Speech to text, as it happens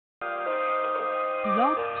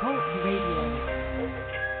Blog Talk Radio.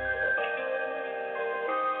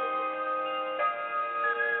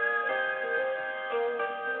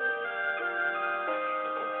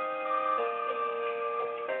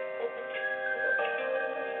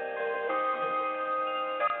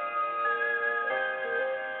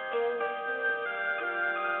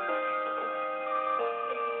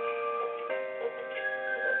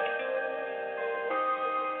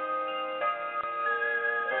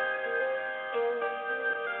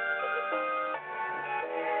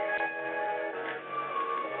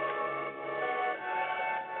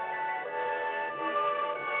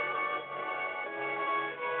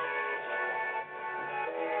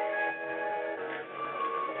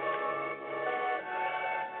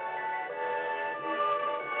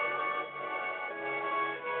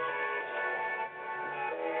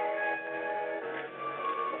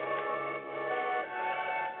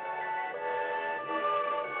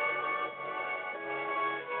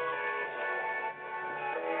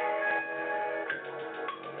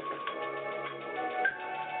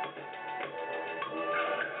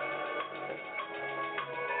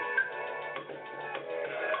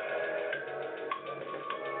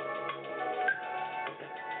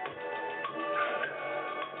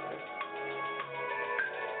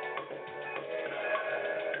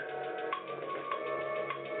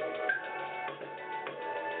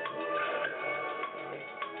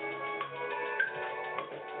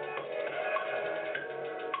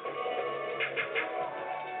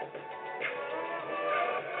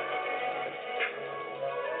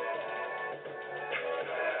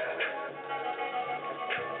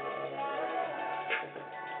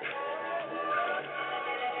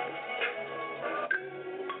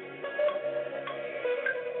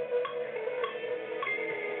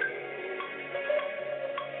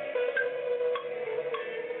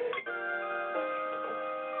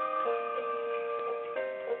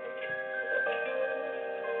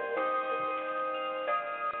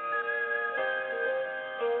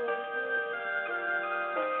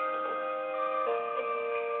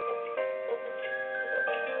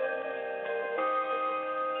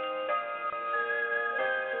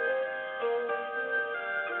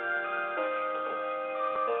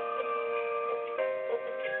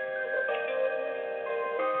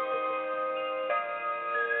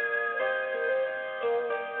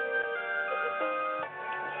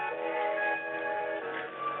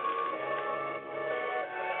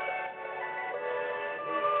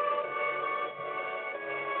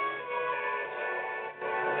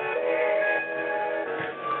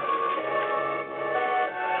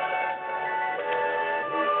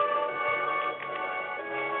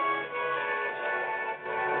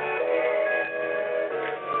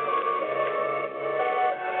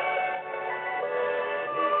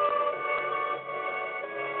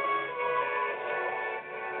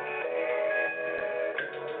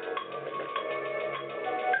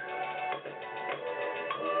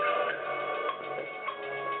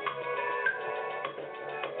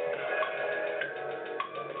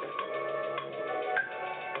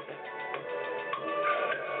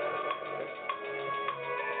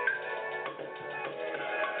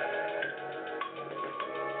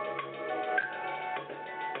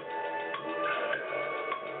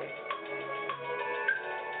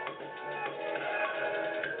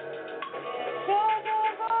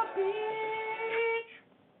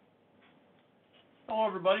 Hello,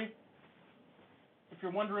 everybody. If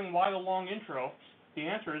you're wondering why the long intro, the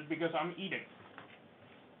answer is because I'm eating.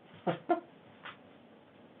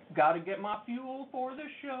 Gotta get my fuel for the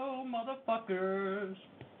show, motherfuckers.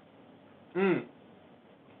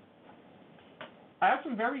 I have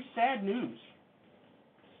some very sad news.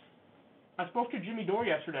 I spoke to Jimmy Dore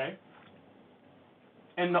yesterday,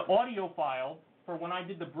 and the audio file for when I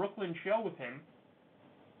did the Brooklyn show with him,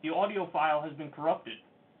 the audio file has been corrupted.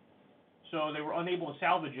 So they were unable to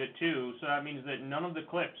salvage it too, so that means that none of the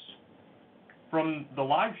clips from the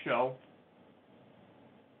live show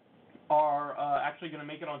are actually going to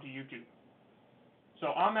make it onto YouTube.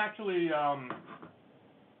 So I'm actually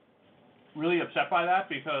really upset by that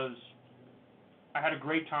because I had a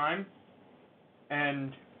great time,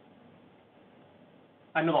 and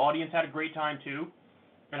I know the audience had a great time too,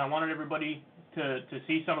 and I wanted everybody to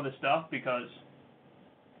see some of the stuff because,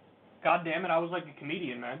 God damn it, I was like a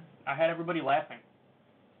comedian, man. I had everybody laughing,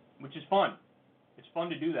 which is fun. It's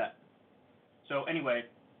fun to do that. So anyway,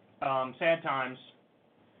 sad times.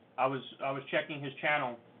 I was checking his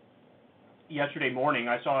channel yesterday morning.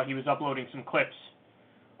 I saw he was uploading some clips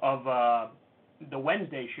of the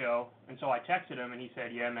Wednesday show, and so I texted him, and he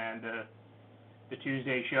said, "Yeah, man, the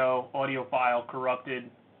Tuesday show audio file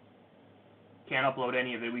corrupted. Can't upload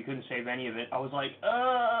any of it. We couldn't save any of it. I was like,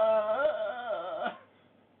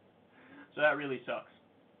 So that really sucks.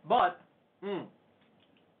 But,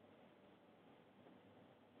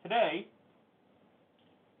 today,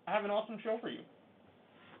 I have an awesome show for you.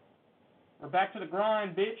 We're back to the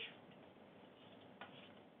grind, bitch.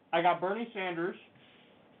 I got Bernie Sanders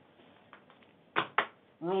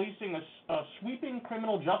releasing a sweeping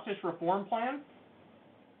criminal justice reform plan.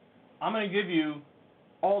 I'm going to give you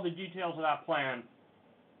all the details of that plan,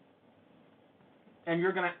 and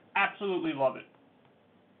you're going to absolutely love it.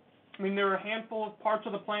 I mean, there are a handful of parts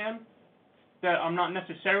of the plan that I'm not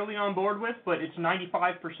necessarily on board with, but it's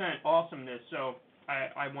 95% awesomeness, so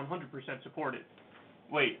I 100% support it.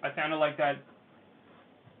 Wait, I sounded like that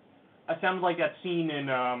scene in,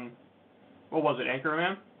 what was it,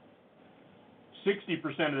 Anchorman?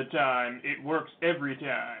 60% of the time, it works every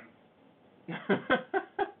time.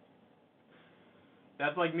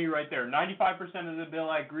 That's like me right there. 95% of the bill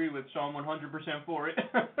I agree with, so I'm 100% for it.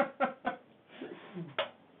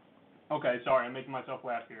 Okay, sorry, I'm making myself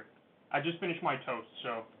laugh here. I just finished my toast,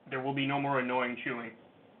 so there will be no more annoying chewing.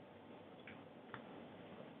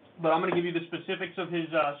 But I'm going to give you the specifics of his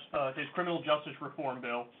criminal justice reform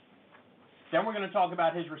bill. Then we're going to talk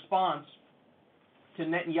about his response to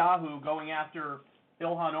Netanyahu going after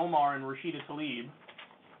Ilhan Omar and Rashida Tlaib.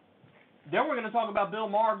 Then we're going to talk about Bill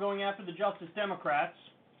Maher going after the Justice Democrats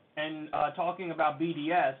and talking about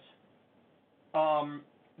BDS.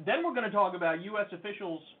 Then we're going to talk about U.S.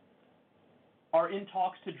 officials are in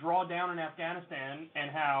talks to draw down in Afghanistan and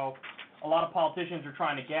how a lot of politicians are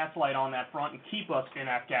trying to gaslight on that front and keep us in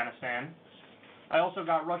Afghanistan. I also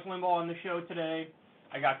got Rush Limbaugh on the show today.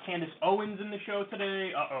 I got Candace Owens in the show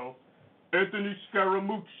today. Anthony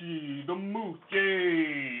Scaramucci, the Moose,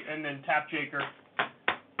 yay! And then Tap Jaker.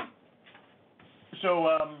 So,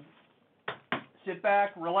 sit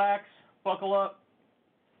back, relax, buckle up.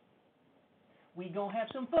 We gon' have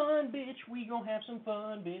some fun, bitch. We gon' have some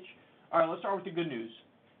fun, bitch. All right, let's start with the good news.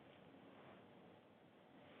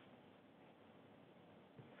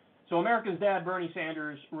 So America's dad, Bernie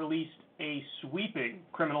Sanders, released a sweeping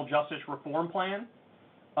criminal justice reform plan.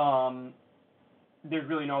 There's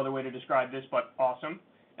really no other way to describe this, but awesome.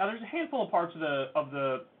 Now, there's a handful of parts of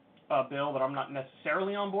the bill that I'm not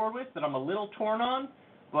necessarily on board with, that I'm a little torn on,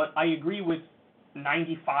 but I agree with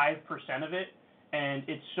 95% of it, and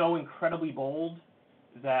it's so incredibly bold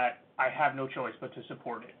that I have no choice but to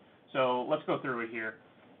support it. So let's go through it here.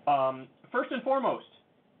 First and foremost,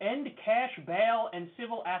 end cash bail and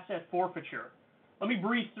civil asset forfeiture. Let me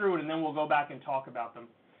breeze through it, and then we'll go back and talk about them.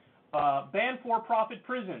 Ban for-profit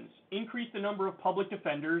prisons. Increase the number of public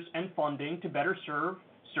defenders and funding to better serve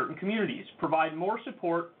certain communities. Provide more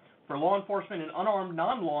support for law enforcement and unarmed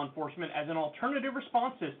non-law enforcement as an alternative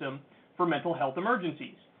response system for mental health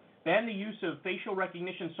emergencies. Ban the use of facial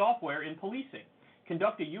recognition software in policing.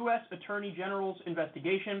 Conduct a U.S. Attorney General's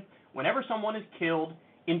investigation whenever someone is killed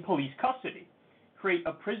in police custody. Create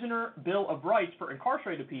a prisoner bill of rights for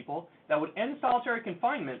incarcerated people that would end solitary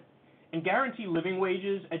confinement and guarantee living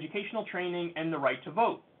wages, educational training, and the right to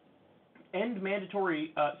vote. End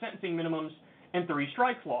mandatory sentencing minimums and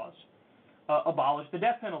three-strikes laws. Abolish the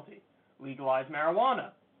death penalty. Legalize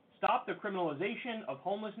marijuana. Stop the criminalization of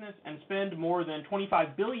homelessness and spend more than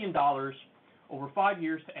 $25 billion over 5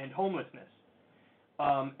 years to end homelessness.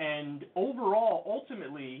 And overall,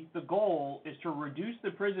 ultimately, the goal is to reduce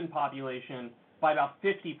the prison population by about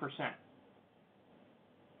 50%.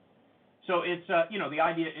 So it's, the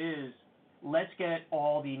idea is, let's get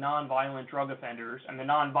all the nonviolent drug offenders and the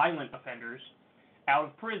nonviolent offenders out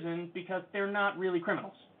of prison because they're not really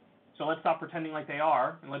criminals. So let's stop pretending like they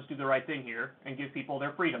are, and let's do the right thing here and give people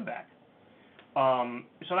their freedom back.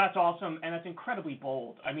 So that's awesome, and that's incredibly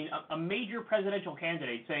bold. I mean, a major presidential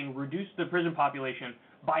candidate saying reduce the prison population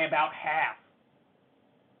by about half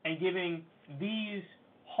and giving these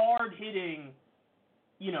hard-hitting,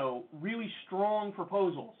 really strong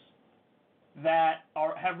proposals that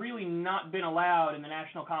have really not been allowed in the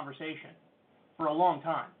national conversation for a long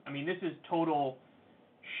time. I mean, this is total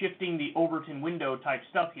shifting the Overton window type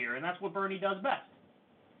stuff here, and that's what Bernie does best.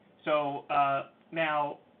 So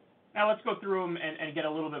now let's go through them and get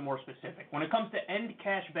a little bit more specific. When it comes to end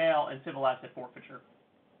cash bail and civil asset forfeiture,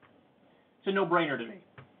 it's a no-brainer to me.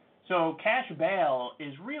 So cash bail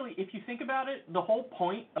is really, if you think about it, the whole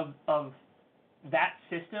point of that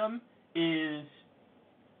system is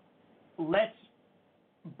let's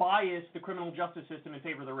bias the criminal justice system in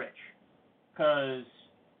favor of the rich. Because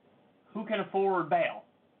who can afford bail?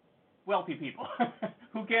 Wealthy people.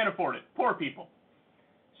 Who can't afford it? Poor people.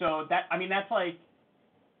 So that's like,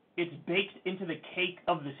 it's baked into the cake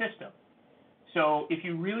of the system. So if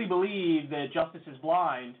you really believe that justice is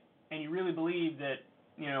blind, and you really believe that,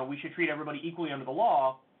 we should treat everybody equally under the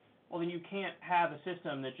law, well, then you can't have a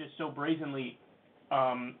system that just so brazenly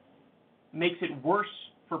makes it worse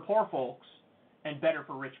for poor folks and better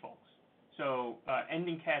for rich folks. So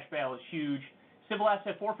ending cash bail is huge. Civil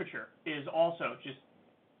asset forfeiture is also just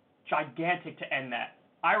gigantic to end that.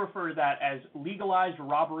 I refer to that as legalized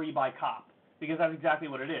robbery by cop, because that's exactly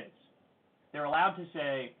what it is. They're allowed to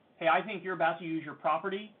say, hey, I think you're about to use your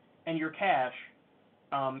property and your cash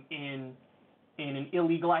in an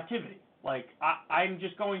illegal activity. Like, I'm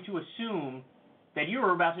just going to assume that you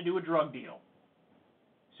were about to do a drug deal.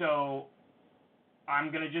 So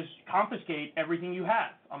I'm going to just confiscate everything you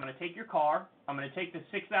have. I'm going to take your car. I'm going to take the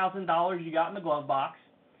 $6,000 you got in the glove box,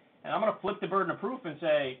 and I'm going to flip the burden of proof and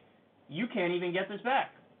say, you can't even get this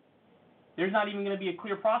back. There's not even going to be a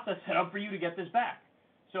clear process set up for you to get this back.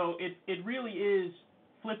 So it really is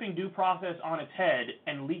flipping due process on its head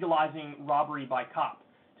and legalizing robbery by cop,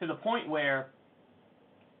 to the point where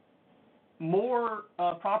more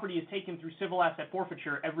property is taken through civil asset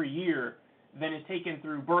forfeiture every year than is taken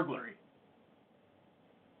through burglary,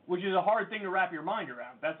 which is a hard thing to wrap your mind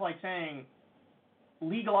around. That's like saying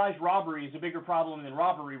legalized robbery is a bigger problem than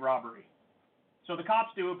robbery. So the cops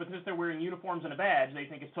do it, but since they're wearing uniforms and a badge, they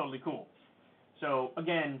think it's totally cool. So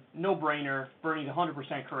again, no-brainer. Bernie's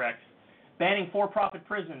 100% correct. Banning for-profit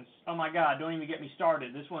prisons. Oh my God, don't even get me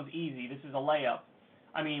started. This one's easy. This is a layup.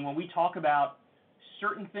 I mean, when we talk about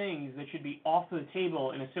certain things that should be off the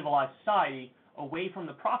table in a civilized society, away from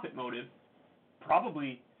the profit motive,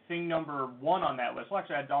 probably thing number one on that list. Well,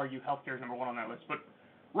 actually, I'd argue healthcare is number one on that list, but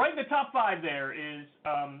right in the top five there is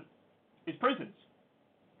prisons,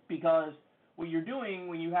 because what you're doing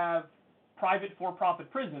when you have private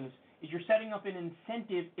for-profit prisons is you're setting up an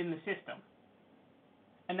incentive in the system,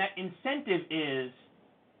 and that incentive is,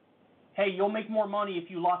 hey, you'll make more money if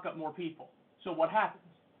you lock up more people. So what happens?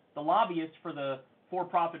 The lobbyists for the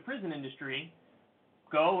for-profit prison industry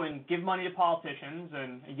go and give money to politicians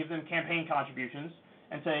and give them campaign contributions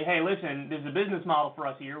and say, hey, listen, there's a business model for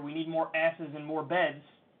us here. We need more asses and more beds.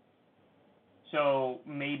 So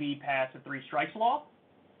maybe pass a 3 strikes law.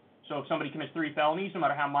 So if somebody commits 3 felonies, no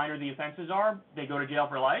matter how minor the offenses are, they go to jail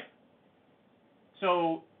for life.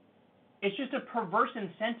 So it's just a perverse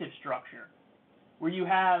incentive structure where you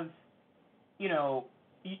have,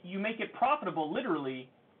 you make it profitable, literally,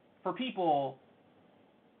 for people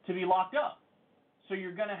to be locked up. So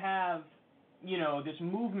you're going to have, this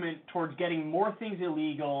movement towards getting more things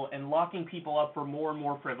illegal and locking people up for more and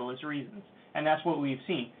more frivolous reasons. And that's what we've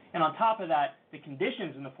seen. And on top of that, the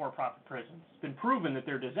conditions in the for-profit prisons, it's been proven that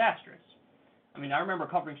they're disastrous. I mean, I remember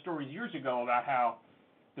covering stories years ago about how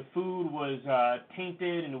the food was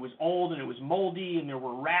tainted and it was old and it was moldy and there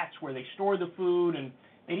were rats where they stored the food, and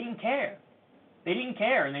they didn't care. They didn't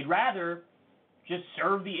care, and they'd rather just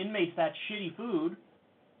serve the inmates that shitty food,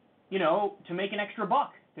 to make an extra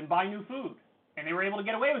buck than buy new food. And they were able to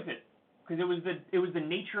get away with it because it was the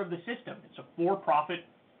nature of the system. It's a for-profit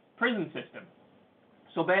prison system.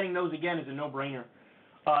 So banning those, again, is a no-brainer.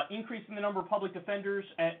 Increasing the number of public defenders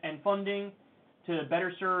and funding to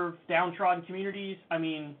better serve downtrodden communities. I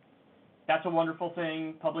mean, that's a wonderful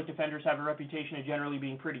thing. Public defenders have a reputation of generally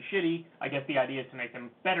being pretty shitty. I guess the idea is to make them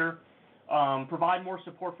better. Provide more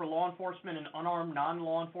support for law enforcement and unarmed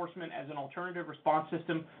non-law enforcement as an alternative response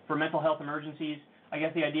system for mental health emergencies. I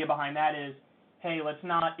guess the idea behind that is, hey, let's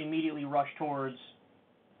not immediately rush towards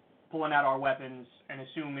pulling out our weapons and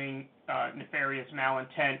assuming nefarious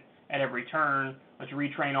malintent at every turn. Let's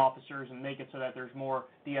retrain officers and make it so that there's more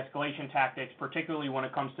de-escalation tactics, particularly when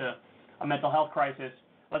it comes to a mental health crisis.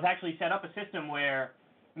 Let's actually set up a system where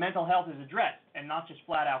mental health is addressed and not just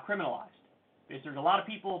flat out criminalized. Because there's a lot of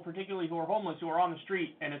people, particularly who are homeless, who are on the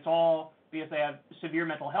street, and it's all because they have severe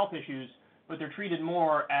mental health issues, but they're treated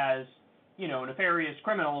more as, nefarious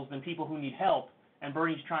criminals than people who need help, and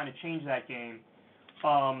Bernie's trying to change that game.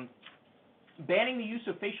 Banning the use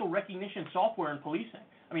of facial recognition software in policing.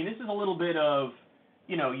 I mean, this is a little bit of,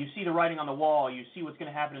 you see the writing on the wall, you see what's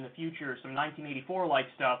going to happen in the future, some 1984-like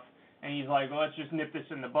stuff, and he's like, well, let's just nip this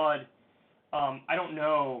in the bud. I don't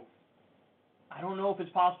know if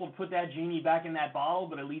it's possible to put that genie back in that bottle,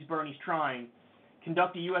 but at least Bernie's trying.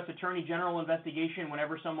 Conduct a U.S. Attorney General investigation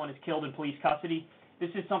whenever someone is killed in police custody. This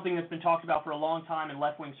is something that's been talked about for a long time in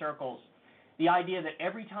left-wing circles. The idea that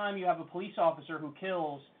every time you have a police officer who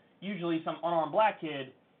kills, usually some unarmed black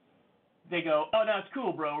kid, they go, oh, no, it's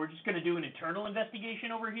cool, bro. We're just going to do an internal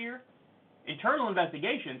investigation over here. Internal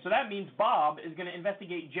investigation. So that means Bob is going to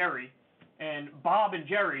investigate Jerry, and Bob and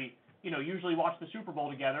Jerry, usually watch the Super Bowl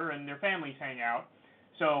together and their families hang out.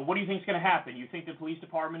 So what do you think is going to happen? You think the police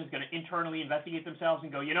department is going to internally investigate themselves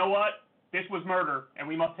and go, you know what, this was murder and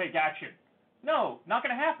we must take action? No, not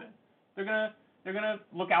going to happen. They're going to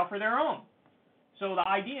look out for their own. So the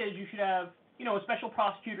idea is you should have, a special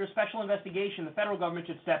prosecutor, a special investigation. The federal government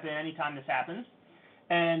should step in anytime this happens.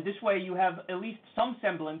 And this way you have at least some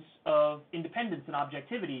semblance of independence and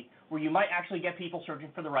objectivity where you might actually get people searching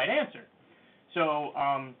for the right answer. So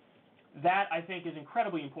that, I think, is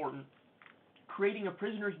incredibly important. Creating a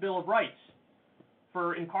prisoner's bill of rights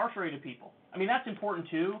for incarcerated people. I mean, that's important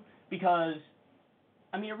too, because,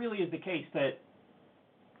 it really is the case that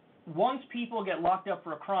once people get locked up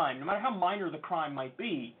for a crime, no matter how minor the crime might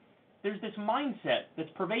be, there's this mindset that's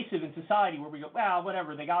pervasive in society where we go, well,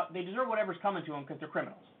 whatever, they deserve whatever's coming to them because they're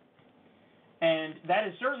criminals. And that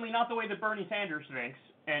is certainly not the way that Bernie Sanders thinks,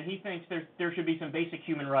 and he thinks there should be some basic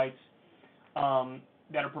human rights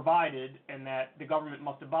that are provided and that the government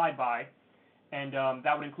must abide by, and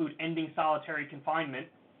that would include ending solitary confinement.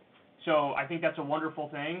 So I think that's a wonderful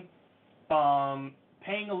thing.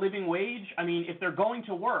 Paying a living wage, if they're going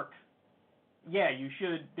to work, yeah,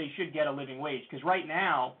 they should get a living wage, because right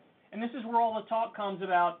now, and this is where all the talk comes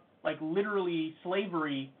about, like, literally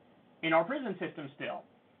slavery in our prison system still.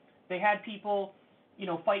 They had people,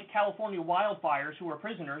 fight California wildfires who were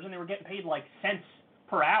prisoners, and they were getting paid, like, cents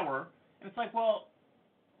per hour. And it's like, well,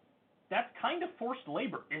 that's kind of forced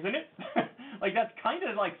labor, isn't it? Like, that's kind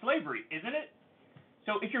of like slavery, isn't it?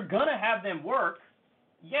 So if you're going to have them work,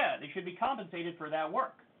 yeah, they should be compensated for that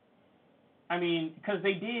work. Because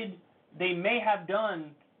they may have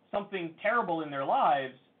done something terrible in their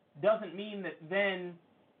lives, doesn't mean that then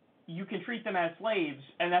you can treat them as slaves,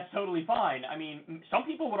 and that's totally fine. Some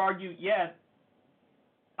people would argue, yeah,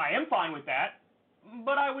 I am fine with that,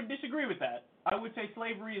 but I would disagree with that. I would say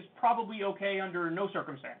slavery is probably okay under no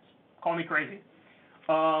circumstance. Call me crazy.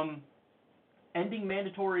 Ending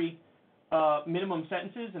mandatory minimum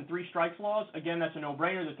sentences and 3 strikes laws. Again, that's a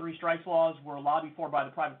no-brainer. The 3 strikes laws were lobbied for by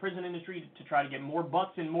the private prison industry to try to get more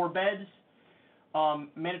butts in more beds.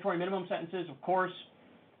 Mandatory minimum sentences, of course,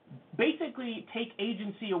 basically take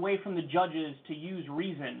agency away from the judges to use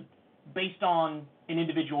reason based on an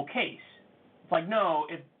individual case. It's like, no,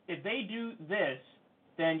 if they do this,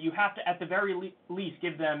 then you have to, at the very least,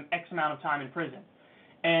 give them X amount of time in prison.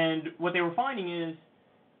 And what they were finding is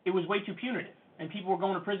it was way too punitive, and people were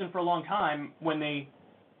going to prison for a long time when they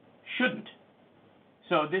shouldn't.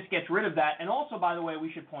 So this gets rid of that. And also, by the way,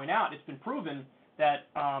 we should point out, it's been proven that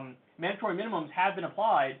mandatory minimums have been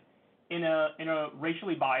applied in a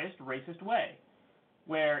racially biased, racist way,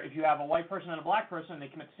 where if you have a white person and a black person and they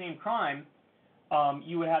commit the same crime,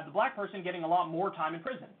 you would have the black person getting a lot more time in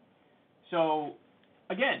prison. So,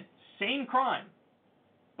 again, same crime,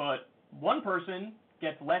 but one person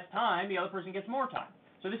gets less time, the other person gets more time.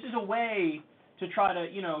 So this is a way to try to,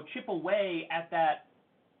 chip away at that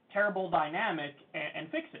terrible dynamic and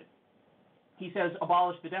fix it. He says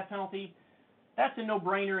abolish the death penalty. That's a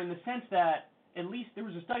no-brainer in the sense that at least there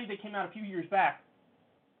was a study that came out a few years back.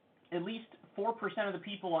 At least 4% of the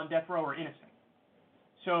people on death row are innocent.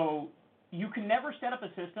 So you can never set up a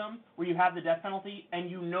system where you have the death penalty and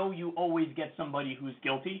you always get somebody who's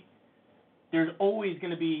guilty. There's always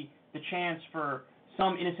going to be the chance for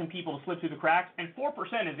some innocent people to slip through the cracks, and 4%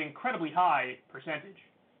 is an incredibly high percentage.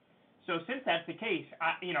 So since that's the case,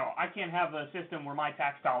 I can't have a system where my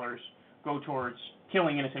tax dollars go towards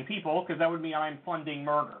killing innocent people, because that would mean I'm funding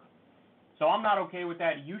murder. So I'm not okay with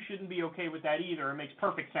that. You shouldn't be okay with that either. It makes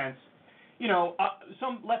perfect sense.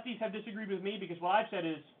 Some lefties have disagreed with me because what I've said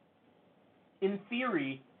is, in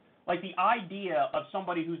theory, like the idea of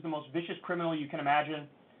somebody who's the most vicious criminal you can imagine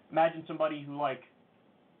somebody who, like,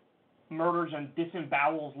 murders and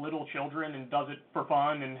disembowels little children and does it for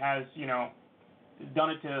fun and has, done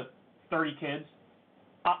it to 30 kids.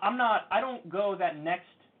 I don't go that next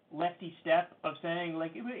lefty step of saying,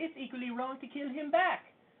 like, it's equally wrong to kill him back.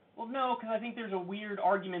 Well, no, because I think there's a weird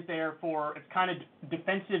argument there for it's kind of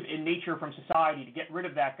defensive in nature from society to get rid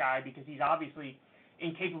of that guy because he's obviously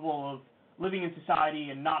incapable of living in society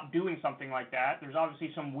and not doing something like that. There's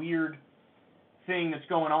obviously some weird thing that's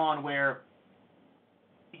going on where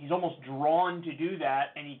he's almost drawn to do that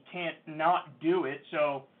and he can't not do it.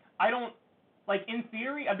 So I don't, like, in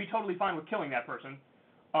theory, I'd be totally fine with killing that person.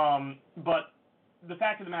 But the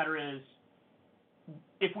fact of the matter is,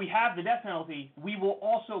 if we have the death penalty, we will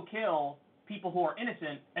also kill people who are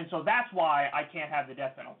innocent, and so that's why I can't have the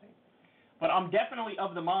death penalty. But I'm definitely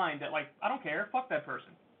of the mind that, like, I don't care, fuck that person.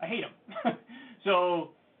 I hate him.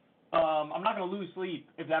 So I'm not going to lose sleep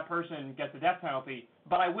if that person gets the death penalty,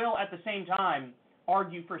 but I will at the same time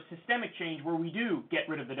argue for systemic change where we do get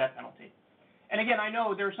rid of the death penalty. And again, I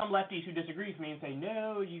know there are some lefties who disagree with me and say,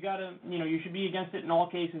 no, you should be against it in all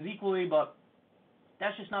cases equally, but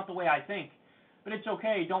that's just not the way I think. But it's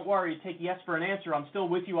okay. Don't worry. Take yes for an answer. I'm still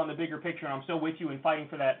with you on the bigger picture, and I'm still with you in fighting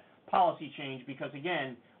for that policy change because,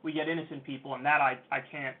 again, we get innocent people, and that I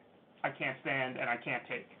can't stand and I can't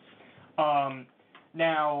take.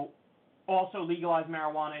 Now, also legalize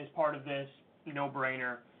marijuana is part of this.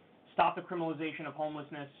 No-brainer. Stop the criminalization of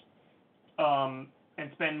homelessness. And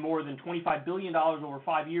spend more than $25 billion over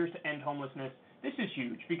 5 years to end homelessness. This is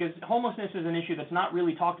huge because homelessness is an issue that's not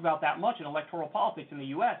really talked about that much in electoral politics in the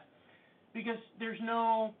U.S. because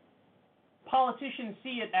politicians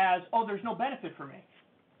see it as, oh, there's no benefit for me.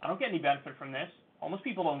 I don't get any benefit from this. Homeless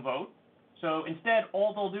people don't vote. So instead,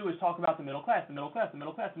 all they'll do is talk about the middle class, the middle class, the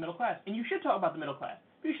middle class, the middle class. And you should talk about the middle class.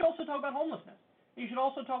 But you should also talk about homelessness. You should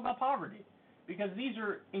also talk about poverty because these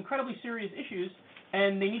are incredibly serious issues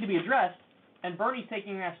and they need to be addressed. And Bernie's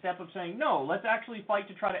taking that step of saying, no, let's actually fight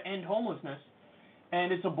to try to end homelessness.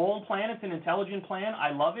 And it's a bold plan. It's an intelligent plan.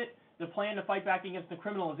 I love it. The plan to fight back against the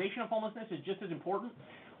criminalization of homelessness is just as important.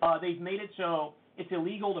 They've made it so it's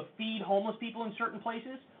illegal to feed homeless people in certain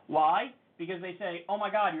places. Why? Because they say, oh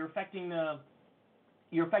my God, you're affecting the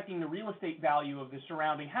real estate value of the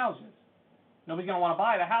surrounding houses. Nobody's going to want to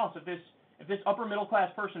buy the house if this upper middle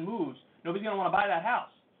class person moves. Nobody's going to want to buy that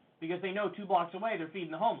house because they know 2 blocks away they're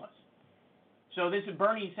feeding the homeless. So this is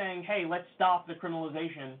Bernie saying, hey, let's stop the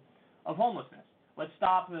criminalization of homelessness. Let's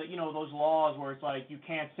stop those laws where it's like you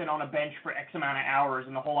can't sit on a bench for X amount of hours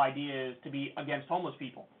and the whole idea is to be against homeless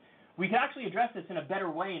people. We can actually address this in a better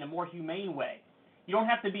way, in a more humane way. You don't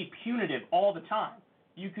have to be punitive all the time.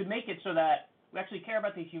 You could make it so that we actually care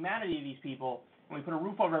about the humanity of these people and we put a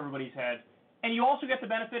roof over everybody's head. And you also get the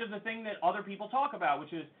benefit of the thing that other people talk about,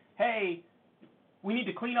 which is, hey, we need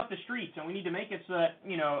to clean up the streets and we need to make it so that,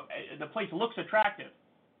 the place looks attractive.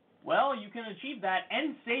 Well, you can achieve that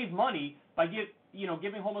and save money by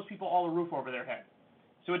giving homeless people all a roof over their head.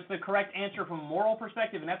 So it's the correct answer from a moral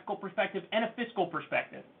perspective, an ethical perspective, and a fiscal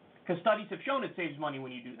perspective. Because studies have shown it saves money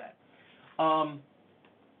when you do that.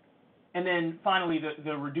 And then finally,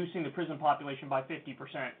 the reducing the prison population by 50%.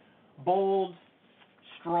 Bold,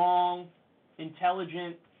 strong,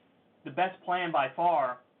 intelligent, the best plan by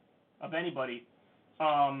far of anybody.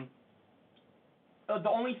 The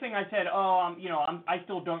only thing I said, I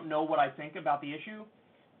still don't know what I think about the issue.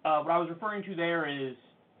 What I was referring to there is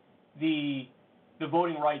the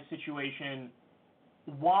voting rights situation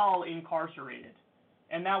while incarcerated.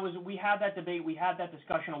 And we had that debate, we had that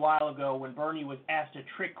discussion a while ago when Bernie was asked a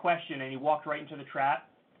trick question and he walked right into the trap.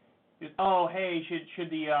 Oh, hey, should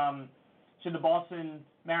the Boston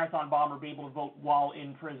Marathon bomber be able to vote while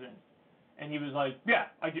in prison? And he was like, yeah,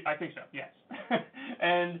 I think so, yes.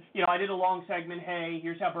 And, I did a long segment, hey,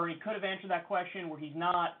 here's how Bernie could have answered that question, where he's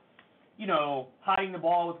not, hiding the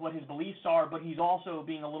ball with what his beliefs are, but he's also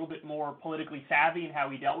being a little bit more politically savvy in how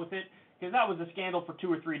he dealt with it. Because that was a scandal for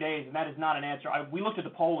 2 or 3 days, and that is not an answer. We looked at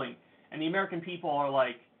the polling, and the American people are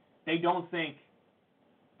like, they don't think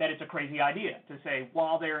that it's a crazy idea to say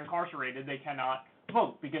while they're incarcerated they cannot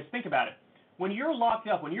vote. Because think about it. When you're locked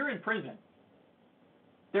up, when you're in prison,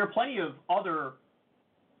 there are plenty of other,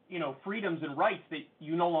 freedoms and rights that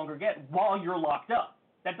you no longer get while you're locked up.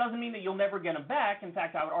 That doesn't mean that you'll never get them back. In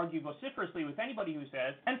fact, I would argue vociferously with anybody who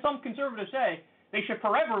says, and some conservatives say, they should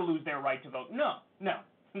forever lose their right to vote. No,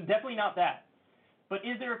 definitely not that. But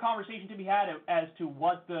is there a conversation to be had as to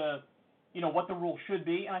what the rule should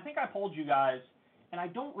be? And I think I polled you guys, and I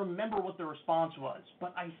don't remember what the response was,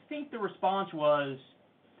 but I think the response was,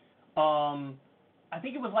 I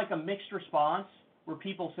think it was like a mixed response where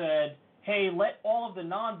people said, hey, let all of the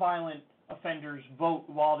nonviolent offenders vote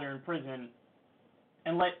while they're in prison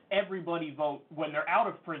and let everybody vote when they're out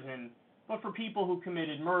of prison. But for people who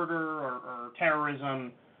committed murder or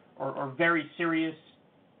terrorism or very serious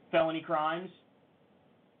felony crimes,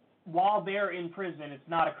 while they're in prison, it's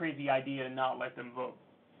not a crazy idea to not let them vote.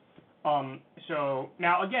 So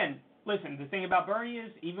now again, listen, the thing about Bernie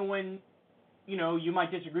is even when you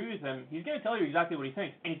might disagree with him, he's going to tell you exactly what he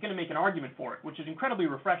thinks, and he's going to make an argument for it, which is incredibly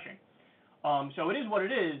refreshing. So it is what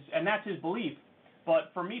it is, and that's his belief.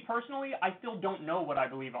 But for me personally, I still don't know what I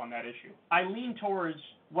believe on that issue. I lean towards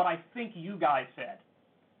what I think you guys said.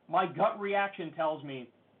 My gut reaction tells me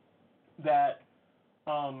that,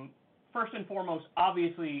 first and foremost,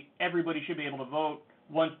 obviously everybody should be able to vote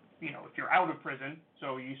once, if you're out of prison.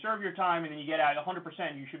 So you serve your time and then you get out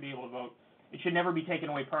 100%, you should be able to vote. It should never be taken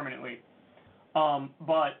away permanently.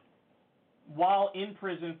 But while in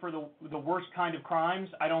prison for the worst kind of crimes,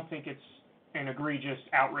 I don't think it's an egregious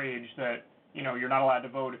outrage that, you're not allowed to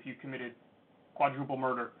vote if you committed quadruple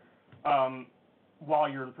murder while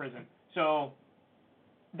you're in prison. So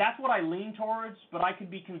that's what I lean towards, but I could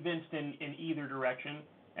be convinced in either direction,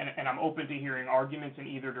 and I'm open to hearing arguments in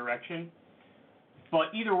either direction.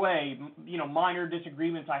 But either way, minor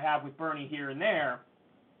disagreements I have with Bernie here and there,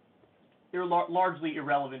 they're largely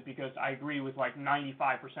irrelevant because I agree with like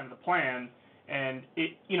 95% of the plan, and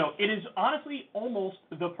it is honestly almost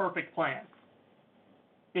the perfect plan.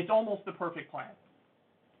 It's almost the perfect plan.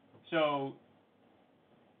 So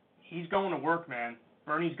he's going to work, man.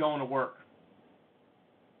 Bernie's going to work,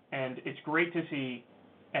 and it's great to see.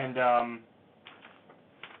 And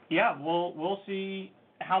we'll see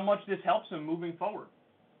how much this helps him moving forward.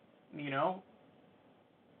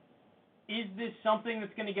 Is this something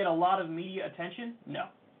that's going to get a lot of media attention? No.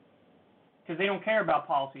 Because they don't care about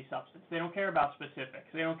policy substance. They don't care about specifics.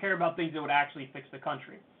 They don't care about things that would actually fix the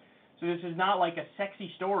country. So this is not like a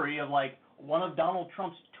sexy story of like one of Donald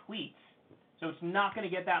Trump's tweets. So it's not going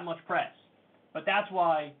to get that much press. But that's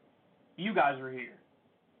why you guys are here.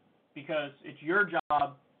 Because it's your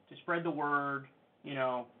job to spread the word,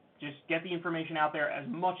 just get the information out there as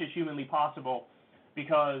much as humanly possible.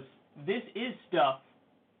 Because this is stuff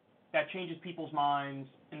that changes people's minds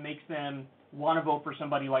and makes them want to vote for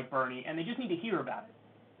somebody like Bernie, and they just need to hear about it.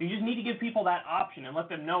 You just need to give people that option and let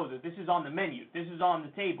them know that this is on the menu, this is on the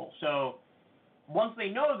table. So once they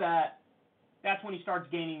know that, that's when he starts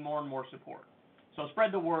gaining more and more support. So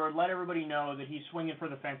spread the word, let everybody know that he's swinging for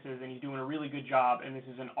the fences and he's doing a really good job, and this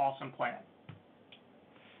is an awesome plan.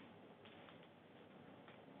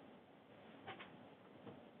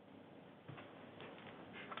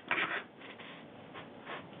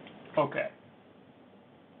 Okay.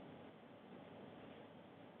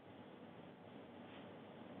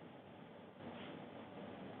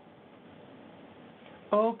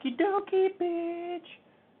 Okie dokie, bitch.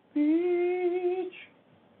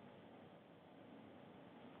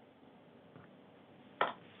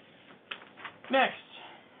 Next.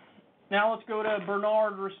 Now let's go to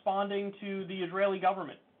Bernard responding to the Israeli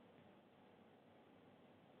government.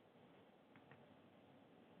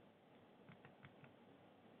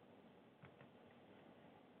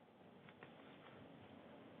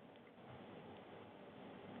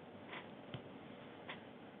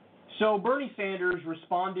 So Bernie Sanders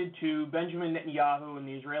responded to Benjamin Netanyahu and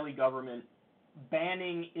the Israeli government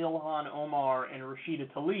banning Ilhan Omar and Rashida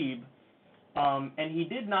Tlaib, and he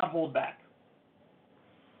did not hold back.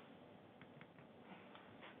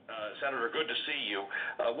 Senator, good to see you.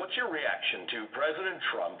 What's your reaction to President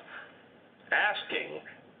Trump asking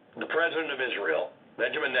the President of Israel,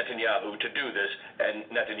 Benjamin Netanyahu, to do this, and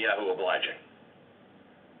Netanyahu obliging?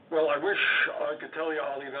 Well, I wish I could tell you,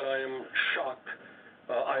 Ali, that I am shocked.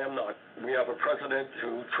 I am not. We have a president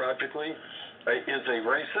who tragically is a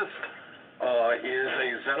racist, is a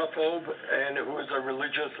xenophobe, and who is a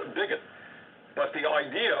religious bigot. But the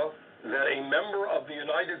idea that a member of the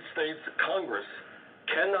United States Congress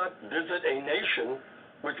cannot visit a nation,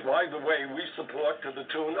 which, by the way, we support to the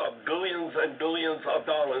tune of billions and billions of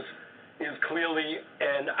dollars, is clearly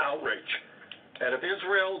an outrage. And if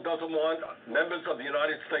Israel doesn't want members of the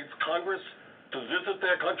United States Congress to visit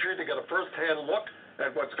their country to get a first-hand look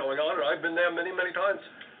at what's going on, and I've been there many, many times,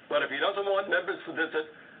 but if he doesn't want members to visit,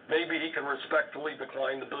 maybe he can respectfully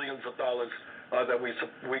decline the billions of dollars that we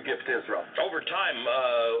give to Israel. Over time,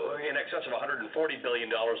 in excess of $140 billion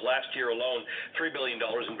last year alone, $3 billion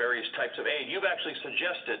in various types of aid. You've actually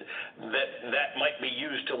suggested that might be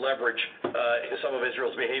used to leverage some of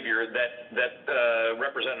Israel's behavior that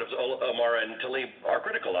Representatives Omar and Tlaib are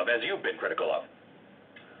critical of, as you've been critical of.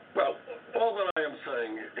 Well, all that I am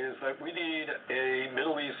saying is that we need a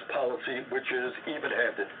Middle East policy which is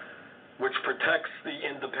even-handed, which protects the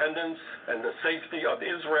independence and the safety of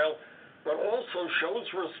Israel, but also shows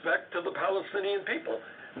respect to the Palestinian people,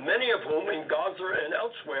 many of whom in Gaza and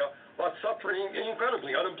elsewhere are suffering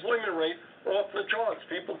incredibly. Unemployment rate off the charts.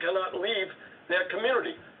 People cannot leave their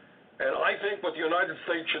community. And I think what the United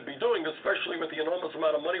States should be doing, especially with the enormous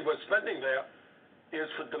amount of money we're spending there,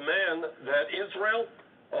 is to demand that Israel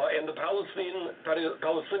and the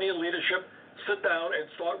Palestinian leadership sit down and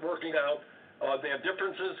start working out their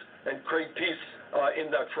differences and create peace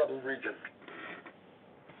in that troubled region.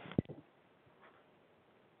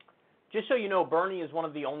 Just so you know, Bernie is one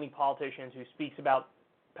of the only politicians who speaks about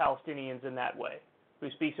Palestinians in that way, who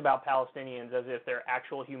speaks about Palestinians as if they're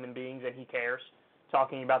actual human beings and he cares,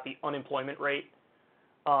 talking about the unemployment rate,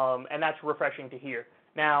 and that's refreshing to hear.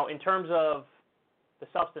 Now, in terms of the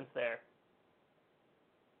substance there,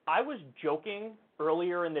 I was joking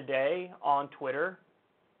earlier in the day on Twitter,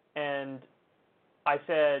 and I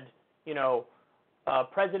said,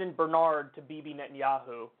 President Bernard to Bibi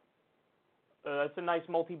Netanyahu, that's a nice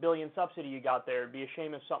multi-billion subsidy you got there. It'd be a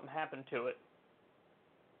shame if something happened to it.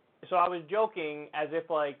 so I was joking as if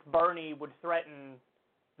like Bernie would threaten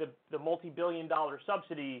the multi-billion-dollar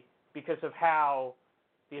subsidy because of how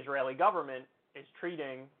the Israeli government is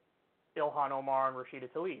treating Ilhan Omar and Rashida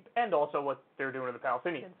Tlaib, and also what they're doing to the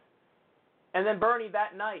Palestinians. And then Bernie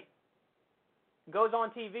that night goes on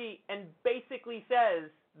TV and basically says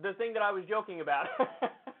the thing that I was joking about.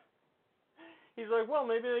 He's like, well,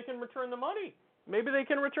 maybe they can return the money. Maybe they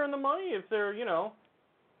can return the money if they're,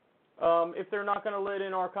 if they're not going to let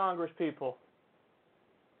in our Congress people.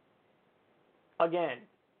 Again,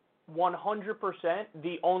 100%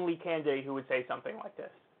 the only candidate who would say something like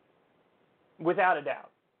this. Without a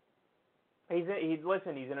doubt.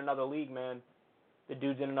 Listen, he's in another league, man. The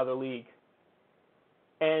dude's in another league.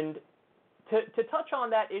 And to touch on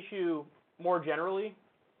that issue more generally,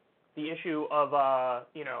 the issue of,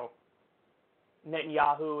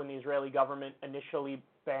 Netanyahu and the Israeli government initially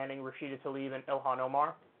banning Rashida Tlaib and Ilhan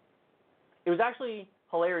Omar, it was actually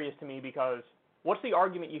hilarious to me because what's the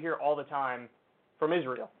argument you hear all the time from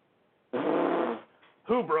Israel?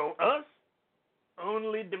 Who, bro? Us?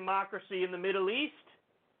 Only democracy in the Middle East?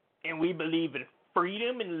 And we believe in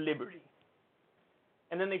freedom and liberty.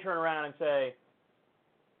 And then they turn around and say,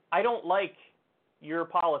 I don't like your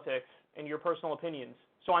politics and your personal opinions,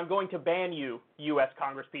 so I'm going to ban you, U.S.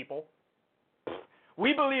 Congress people.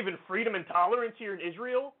 We believe in freedom and tolerance here in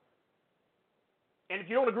Israel, and if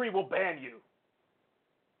you don't agree, we'll ban you.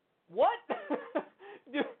 What?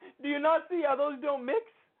 do you not see how those don't mix?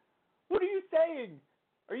 What are you saying?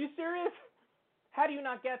 Are you serious? How do you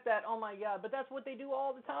not get that? Oh my God, but that's what they do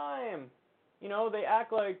all the time. They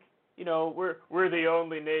act like, we're the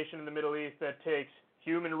only nation in the Middle East that takes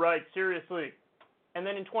human rights seriously. And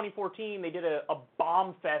then in 2014, they did a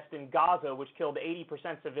bomb fest in Gaza, which killed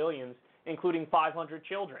 80% civilians, including 500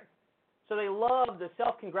 children. So they love the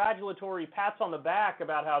self-congratulatory pats on the back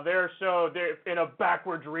about how they're in a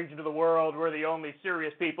backwards region of the world. We're the only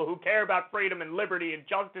serious people who care about freedom and liberty and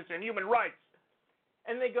justice and human rights.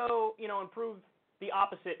 And they go, and prove the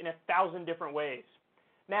opposite in 1,000 different ways.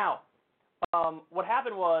 Now, what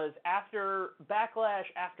happened was after backlash,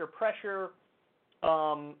 after pressure,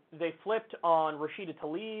 they flipped on Rashida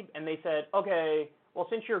Tlaib and they said, okay, well,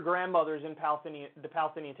 since your grandmother's in the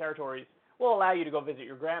Palestinian territories, we'll allow you to go visit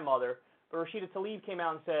your grandmother. But Rashida Tlaib came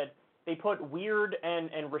out and said they put weird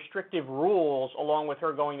and restrictive rules along with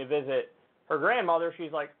her going to visit her grandmother.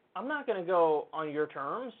 She's like, I'm not going to go on your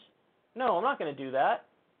terms. No, I'm not going to do that.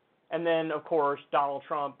 And then, of course, Donald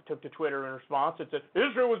Trump took to Twitter in response and said,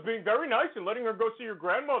 Israel was being very nice in letting her go see your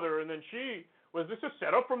grandmother, and then was this a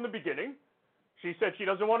setup from the beginning? She said she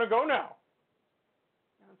doesn't want to go now.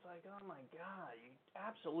 And it's like, oh my God, you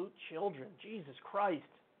absolute children. Jesus Christ.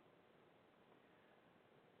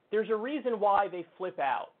 There's a reason why they flip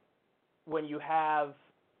out when you have,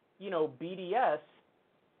 BDS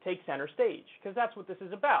take center stage, because that's what this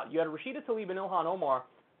is about. You had Rashida Tlaib and Ilhan Omar.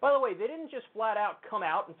 By the way, they didn't just flat out come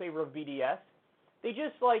out in favor of BDS. They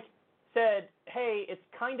just said, hey, it's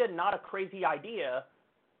kind of not a crazy idea,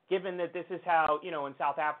 given that this is how, in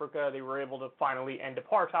South Africa they were able to finally end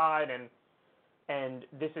apartheid, and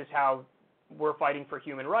this is how we're fighting for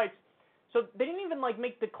human rights. So they didn't even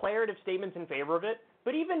make declarative statements in favor of it,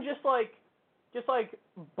 but even just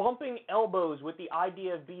bumping elbows with the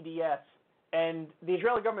idea of BDS, and the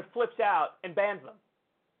Israeli government flips out and bans them.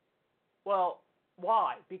 Well,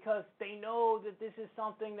 why? Because they know that this is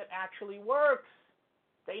something that actually works.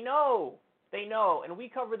 They know. And we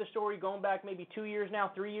covered the story going back maybe 2 years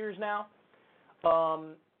now, 3 years now.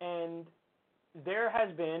 And there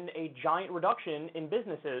has been a giant reduction in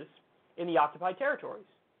businesses in the occupied territories.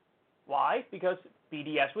 Why? Because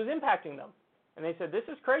BDS was impacting them. And they said, this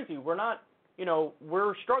is crazy. We're not,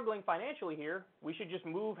 we're struggling financially here. We should just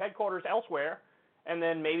move headquarters elsewhere, and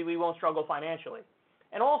then maybe we won't struggle financially.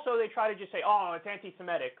 And also they try to just say, oh, it's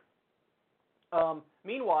anti-Semitic.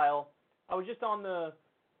 Meanwhile, I was just on the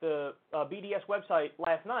BDS website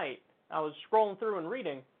last night. I was scrolling through and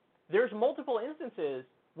reading. There's multiple instances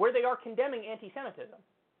where they are condemning anti-Semitism,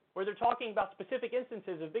 where they're talking about specific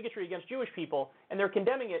instances of bigotry against Jewish people, and they're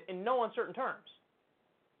condemning it in no uncertain terms.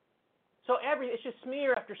 So it's just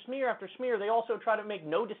smear after smear after smear. They also try to make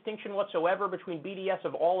no distinction whatsoever between BDS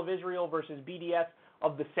of all of Israel versus BDS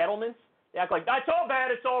of the settlements. They act like, it's all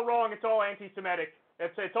bad, it's all wrong, it's all anti-Semitic.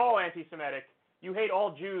 It's all anti-Semitic. You hate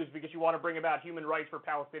all Jews because you want to bring about human rights for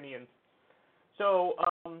Palestinians. So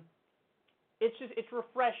it's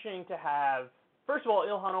refreshing to have, first of all,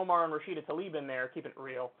 Ilhan Omar and Rashida Tlaib in there, keeping it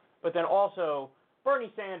real, but then also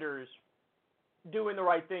Bernie Sanders doing the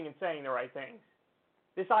right thing and saying the right things.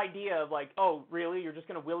 This idea of oh, really? You're just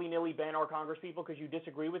going to willy-nilly ban our congresspeople because you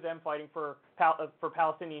disagree with them fighting for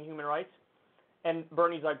Palestinian human rights? And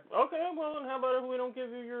Bernie's like, okay, well, then how about if we don't give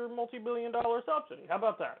you your multi-billion-dollar subsidy? How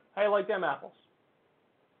about that? How you like them apples?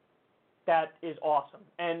 That is awesome.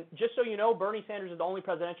 And just so you know, Bernie Sanders is the only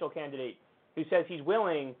presidential candidate who says he's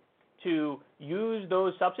willing to use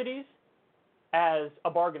those subsidies as a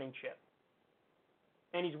bargaining chip.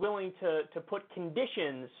 And he's willing to put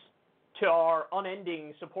conditions to our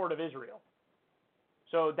unending support of Israel.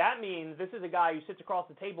 So that means this is a guy who sits across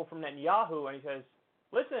the table from Netanyahu and he says,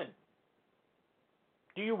 listen,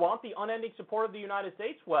 do you want the unending support of the United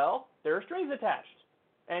States? Well, there are strings attached.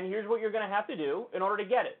 And here's what you're going to have to do in order to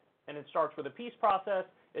get it. And it starts with a peace process.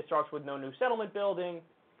 It starts with no new settlement building.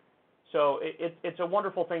 So it's a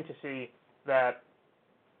wonderful thing to see that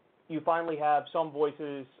you finally have some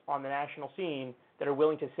voices on the national scene that are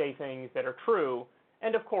willing to say things that are true.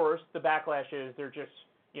 And, of course, the backlash is they're just,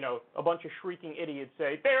 a bunch of shrieking idiots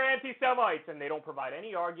say, they're anti-Semites, and they don't provide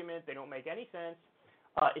any argument. They don't make any sense.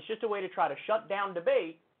 It's just a way to try to shut down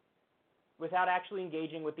debate without actually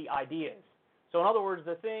engaging with the ideas. So, in other words,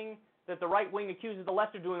 the thing that the right wing accuses the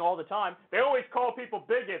left of doing all the time, they always call people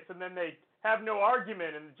bigots, and then they have no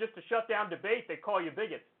argument, and just to shut down debate, they call you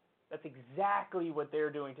bigots. That's exactly what they're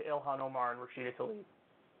doing to Ilhan Omar and Rashida Tlaib.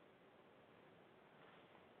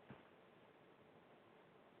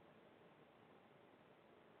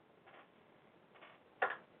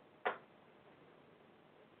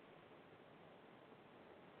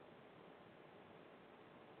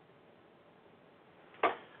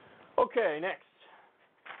 Okay, next.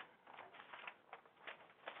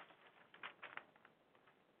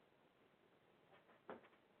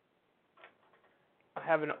 I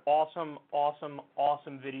have an awesome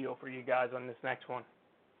video for you guys on this next one.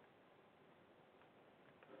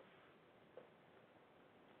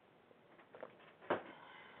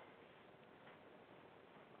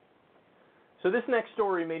 So this next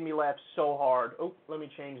story made me laugh so hard. Oh, let me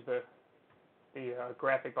change the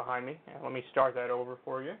graphic behind me. And let me start that over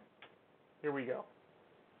for you. Here we go.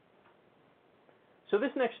 So this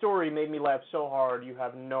next story made me laugh so hard you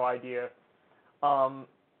have no idea.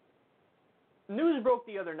 News broke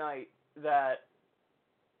the other night that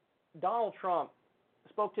Donald Trump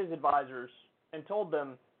spoke to his advisors and told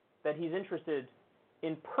them that he's interested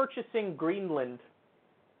in purchasing Greenland.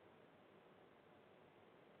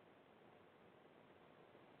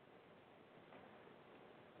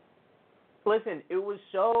 Listen,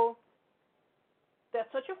 that's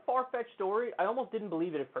such a far-fetched story, I almost didn't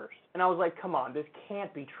believe it at first. And I was like, come on, this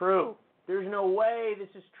can't be true. There's no way this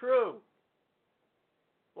is true.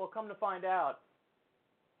 Well, come to find out,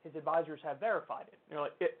 his advisors have verified it. And they're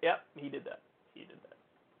like, yep, he did that. He did that.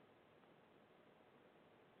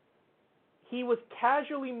 He was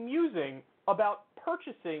casually musing about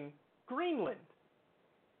purchasing Greenland.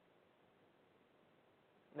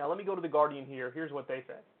 Now, let me go to The Guardian here. Here's what they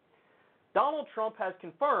say. Donald Trump has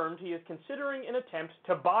confirmed he is considering an attempt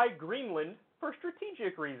to buy Greenland for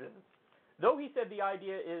strategic reasons. Though he said the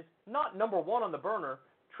idea is not number one on the burner,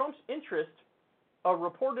 Trump's interest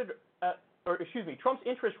reported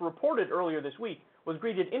earlier this week was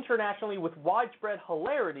greeted internationally with widespread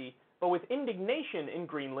hilarity, but with indignation in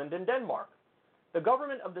Greenland and Denmark. The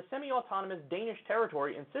government of the semi-autonomous Danish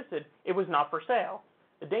territory insisted it was not for sale.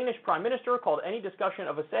 The Danish Prime Minister called any discussion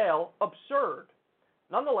of a sale absurd.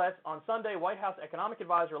 Nonetheless, on Sunday, White House economic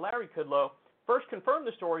advisor Larry Kudlow first confirmed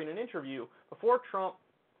the story in an interview before Trump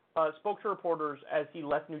spoke to reporters as he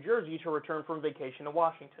left New Jersey to return from vacation to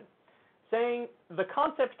Washington, saying the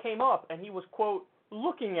concept came up and he was, quote,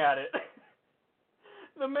 looking at it.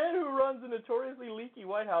 The man who runs the notoriously leaky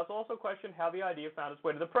White House also questioned how the idea found its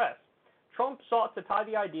way to the press. Trump sought to tie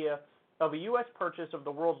the idea of a U.S. purchase of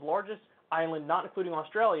the world's largest island, not including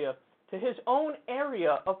Australia, to his own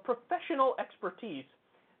area of professional expertise,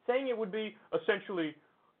 saying it would be essentially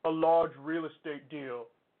a large real estate deal.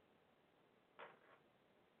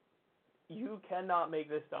 You cannot make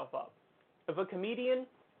this stuff up. If a comedian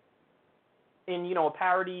in, a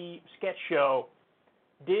parody sketch show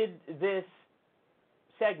did this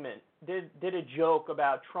segment, did a joke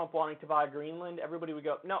about Trump wanting to buy Greenland, everybody would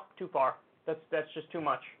go, no, too far. That's just too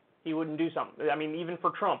much. He wouldn't do something. I mean, even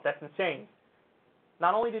for Trump, that's insane.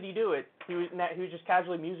 Not only did he do it, he was just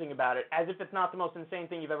casually musing about it, as if it's not the most insane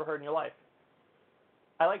thing you've ever heard in your life.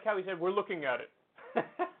 I like how he said, we're looking at it.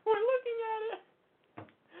 We're looking at it.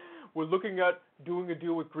 We're looking at doing a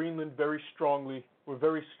deal with Greenland very strongly. We're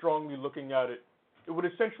very strongly looking at it. It would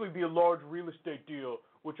essentially be a large real estate deal,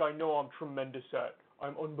 which I know I'm tremendous at.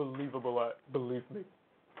 I'm unbelievable at, believe me.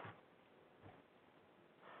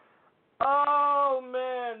 Oh,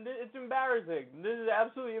 man, it's embarrassing. This is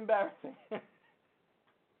absolutely embarrassing.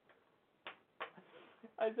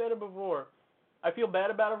 I said it before. I feel bad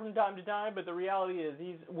about it from time to time, but the reality is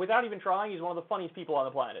without even trying, he's one of the funniest people on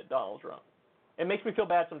the planet, Donald Trump. It makes me feel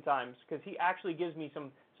bad sometimes because he actually gives me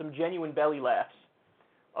some genuine belly laughs.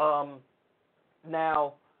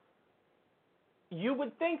 Now, you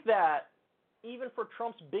would think that even for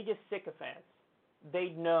Trump's biggest sycophants,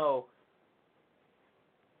 they'd know,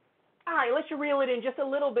 all right, let's reel it in just a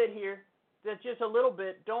little bit here. Just a little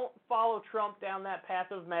bit. Don't follow Trump down that path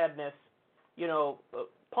of madness.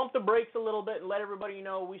 Pump the brakes a little bit and let everybody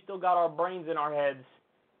know we still got our brains in our heads.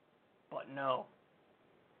 But no.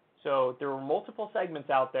 So there were multiple segments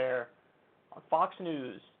out there on Fox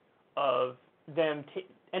News of them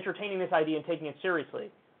entertaining this idea and taking it seriously.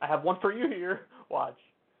 I have one for you here. Watch.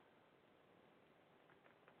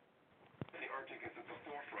 The Arctic is at the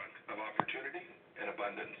forefront of opportunity and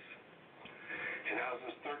abundance. It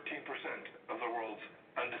houses 13% of the world's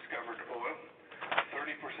undiscovered oil,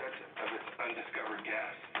 30% of its undiscovered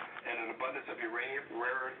gas, and an abundance of uranium,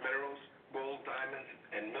 rare earth minerals, gold, diamonds,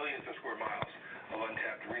 and millions of square miles of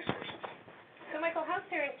untapped resources. So, Michael, how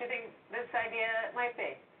serious do you think this idea might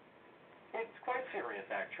be? It's quite serious,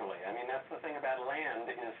 actually. I mean, that's the thing about land,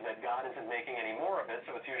 is that God isn't making any more of it,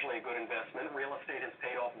 so it's usually a good investment. Real estate has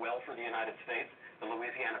paid off well for the United States. The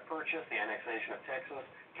Louisiana Purchase, the annexation of Texas,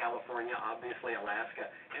 California, obviously Alaska.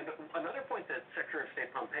 And another point that Secretary of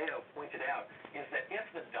State Pompeo pointed out is that if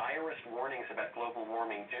the direst warnings about global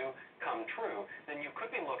warming do come true, then you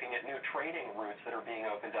could be looking at new trading routes that are being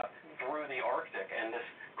opened up through the Arctic, and this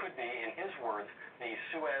could be, in his words, the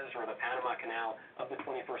Suez or the Panama Canal of the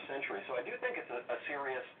 21st century. So I do think it's a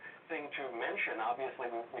serious thing to mention. Obviously,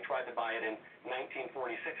 we tried to buy it in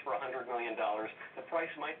 1946 for $100 million. The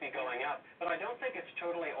price might be going up, but I don't think it's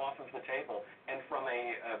totally off of the table. And from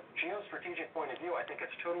a geostrategic point of view, I think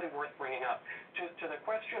it's totally worth bringing up. To the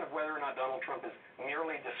question of whether or not Donald Trump is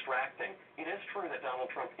merely distracting, it is true that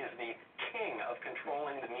Donald Trump is the king of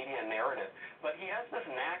controlling the media narrative, but he has this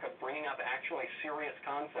knack of bringing up actually serious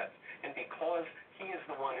concepts. And because he is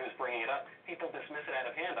the one who's bringing it up, people dismiss it out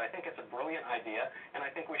of hand. I think it's a brilliant idea, and I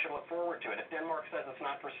think we should look forward to it. If Denmark says it's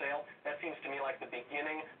not for sale, that seems to me like the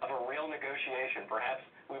beginning of a real negotiation. Perhaps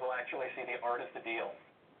we will actually see the art of the deal.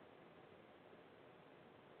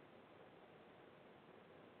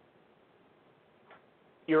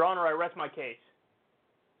 Your Honor, I rest my case.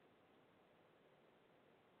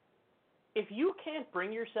 If you can't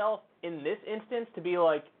bring yourself in this instance to be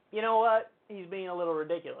like, you know what, he's being a little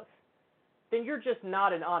ridiculous, then you're just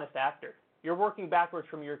not an honest actor. You're working backwards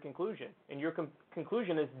from your conclusion, and your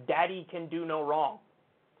conclusion is daddy can do no wrong.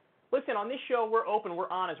 Listen, on this show, we're open, we're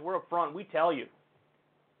honest, we're upfront, we tell you.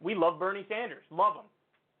 We love Bernie Sanders, love him.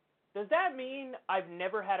 Does that mean I've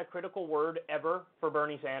never had a critical word ever for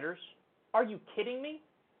Bernie Sanders? Are you kidding me?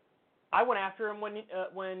 I went after him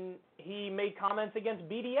when he made comments against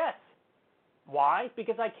BDS. Why?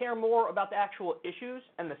 Because I care more about the actual issues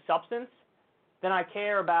and the substance than I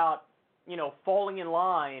care about, falling in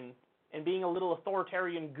line and being a little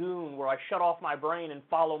authoritarian goon where I shut off my brain and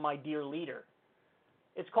follow my dear leader.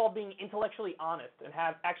 It's called being intellectually honest and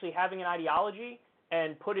actually having an ideology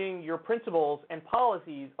and putting your principles and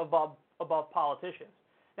policies above politicians.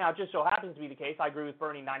 Now, it just so happens to be the case, I agree with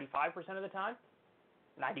Bernie 95% of the time,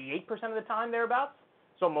 98% of the time, thereabouts.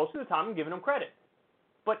 So most of the time, I'm giving him credit.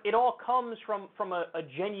 But it all comes from a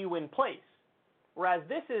genuine place. Whereas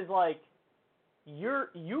this is like,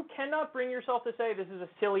 you cannot bring yourself to say this is a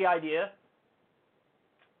silly idea.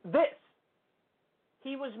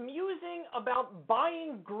 He was musing about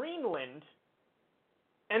buying Greenland,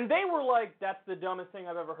 and they were like, that's the dumbest thing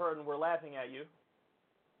I've ever heard, and we're laughing at you.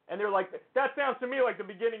 And they're like, that sounds to me like the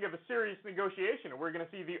beginning of a serious negotiation, and we're going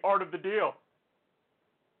to see the art of the deal.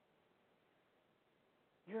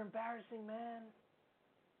 You're embarrassing, man.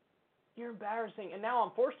 You're embarrassing. And now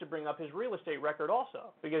I'm forced to bring up his real estate record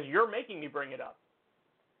also, because you're making me bring it up.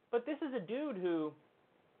 But this is a dude who,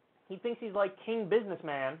 he thinks he's like king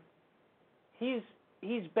businessman. He's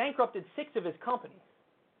bankrupted 6 of his companies.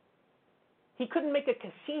 He couldn't make a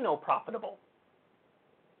casino profitable,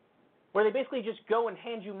 where they basically just go and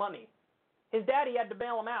hand you money. His daddy had to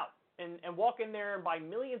bail him out and walk in there and buy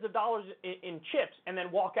millions of dollars in chips and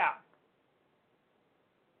then walk out.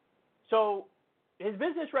 So his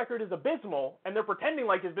business record is abysmal, and they're pretending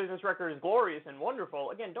like his business record is glorious and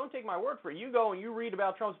wonderful. Again, don't take my word for it. You go and you read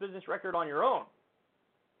about Trump's business record on your own.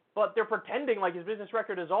 But they're pretending like his business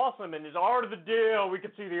record is awesome and his art of the deal. We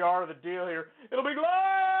can see the art of the deal here. It'll be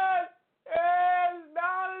glorious! Yes,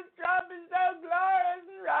 Donald Trump is so glorious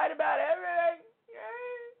and right about everything.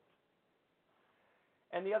 Yes.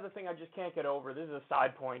 And the other thing I just can't get over, this is a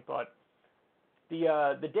side point, but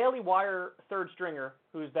the Daily Wire third stringer,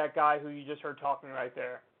 who's that guy who you just heard talking right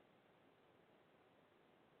there,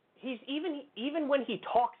 he's even when he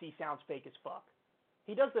talks, he sounds fake as fuck.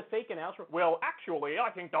 He does the fake announcement. Well, actually, I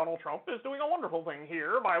think Donald Trump is doing a wonderful thing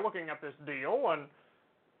here by looking at this deal, and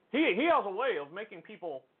he has a way of making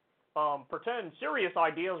people pretend serious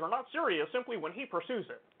ideas are not serious simply when he pursues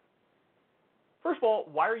it. First of all,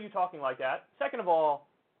 why are you talking like that? Second of all,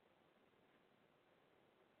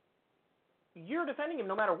 you're defending him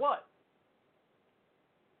no matter what.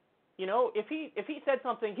 You know, if he said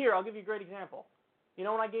something, here, I'll give you a great example. You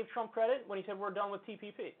know when I gave Trump credit? When he said we're done with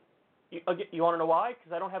TPP. You want to know why?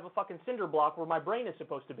 Because I don't have a fucking cinder block where my brain is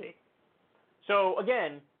supposed to be. So,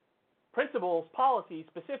 again, principles, policies,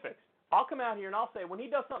 specifics. I'll come out here and I'll say, when he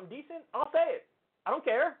does something decent, I'll say it. I don't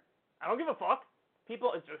care. I don't give a fuck.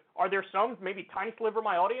 People, are there some, maybe tiny sliver of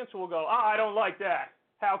my audience who will go, I don't like that.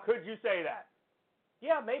 How could you say that?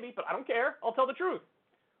 Yeah, maybe, but I don't care. I'll tell the truth.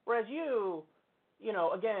 Whereas you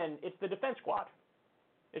know, again, it's the defense squad.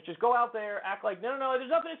 It's just go out there, act like, no, there's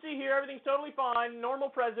nothing to see here. Everything's totally fine. Normal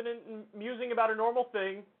president, musing about a normal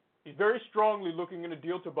thing. He's very strongly looking in a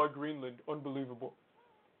deal to buy Greenland. Unbelievable.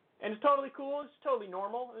 And it's totally cool. It's totally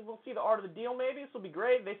normal. And we'll see the art of the deal maybe. This will be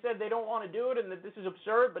great. They said they don't want to do it and that this is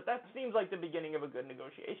absurd, but that seems like the beginning of a good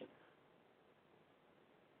negotiation.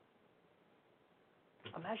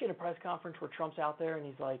 Imagine a press conference where Trump's out there and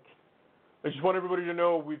he's like, I just want everybody to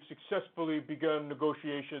know we've successfully begun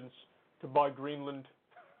negotiations to buy Greenland.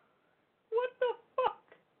 What the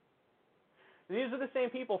fuck? These are the same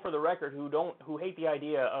people, for the record, who hate the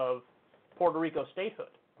idea of Puerto Rico statehood.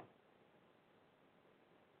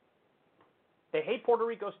 They hate Puerto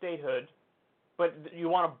Rico statehood, but you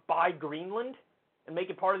want to buy Greenland and make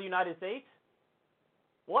it part of the United States?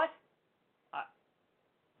 What?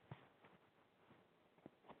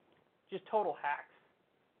 Just total hacks.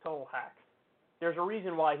 Total hacks. There's a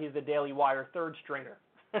reason why he's the Daily Wire third stringer.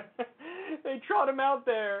 They trot him out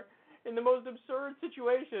there in the most absurd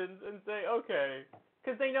situations and say, okay,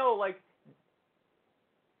 because they know, like,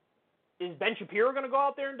 is Ben Shapiro going to go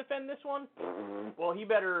out there and defend this one? Well, he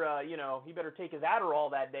better, he better take his Adderall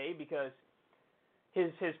that day, because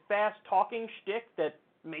his fast talking shtick that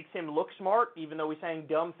makes him look smart, even though he's saying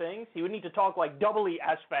dumb things, he would need to talk like doubly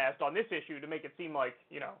as fast on this issue to make it seem like,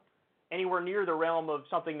 anywhere near the realm of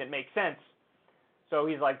something that makes sense. So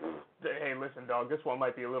he's like, hey, listen, dog, this one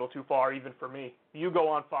might be a little too far even for me. You go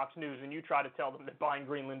on Fox News and you try to tell them that buying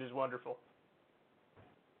Greenland is wonderful.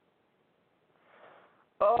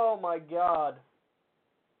 Oh, my God.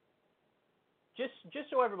 Just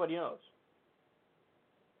so everybody knows.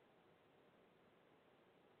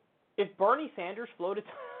 If Bernie Sanders floated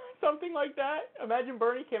something like that, imagine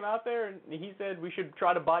Bernie came out there and he said we should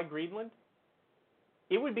try to buy Greenland.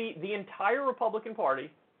 It would be the entire Republican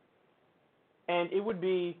Party, and it would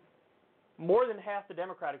be more than half the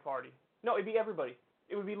Democratic Party. No, it'd be everybody.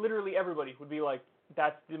 It would be literally everybody would be like,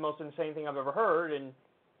 that's the most insane thing I've ever heard, and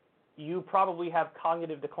you probably have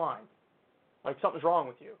cognitive decline. Like, something's wrong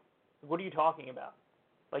with you. What are you talking about?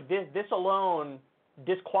 Like, this alone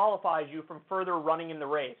disqualifies you from further running in the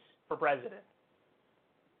race for president.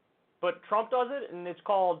 But Trump does it, and it's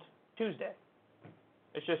called Tuesday.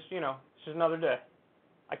 It's just, it's just another day.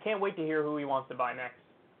 I can't wait to hear who he wants to buy next.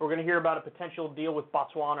 We're going to hear about a potential deal with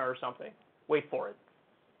Botswana or something. Wait for it.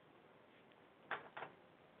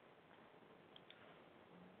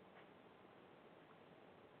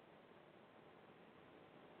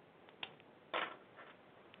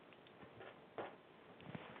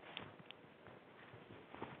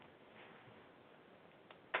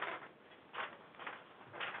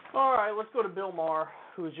 All right, let's go to Bill Maher,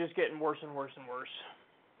 who's just getting worse and worse and worse.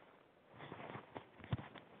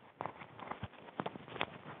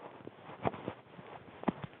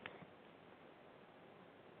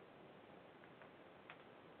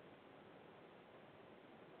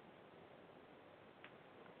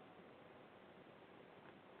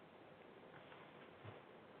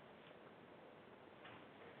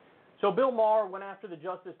 So Bill Maher went after the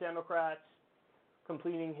Justice Democrats,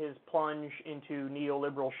 completing his plunge into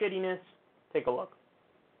neoliberal shittiness. Take a look.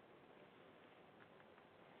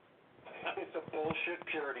 It's a bullshit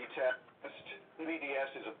purity test.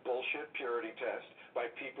 BDS is a bullshit purity test by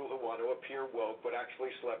people who want to appear woke but actually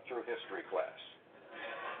slept through history class.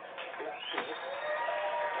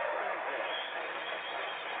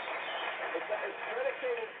 It's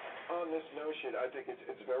predicated on this notion. I think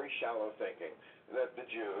it's very shallow thinking that the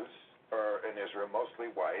Jews are in Israel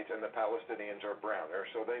mostly white and the Palestinians are browner,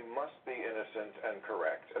 so they must be innocent and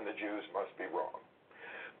correct, and the Jews must be wrong.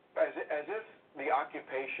 As if the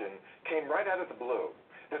occupation came right out of the blue.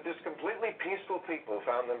 that this completely peaceful people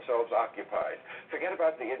found themselves occupied. Forget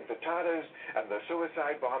about the intifadas and the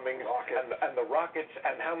suicide bombings and the rockets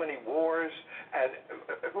and how many wars. And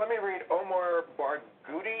let me read, Omar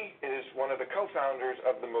Barghouti is one of the co-founders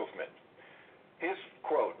of the movement. His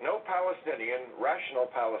quote, "No Palestinian, rational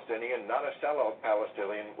Palestinian, not a sellout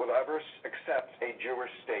Palestinian, will ever accept a Jewish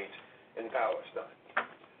state in Palestine."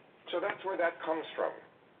 So that's where that comes from,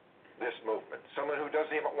 this movement. Someone who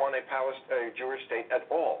doesn't even want a Jewish state at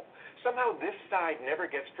all. Somehow this side never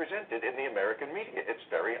gets presented in the American media. It's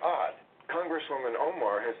very odd. Congresswoman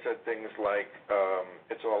Omar has said things like,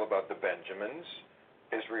 it's all about the Benjamins.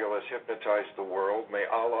 Israel has hypnotized the world. May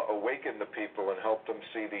Allah awaken the people and help them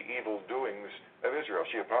see the evil doings of Israel.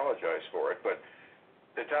 She apologized for it, but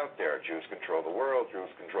it's out there. Jews control the world. Jews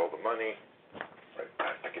control the money.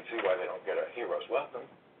 I can see why they don't get a hero's welcome.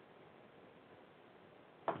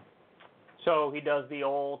 So he does the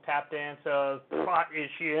old tap dance of, is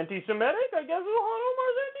she anti-Semitic? I guess Ilhan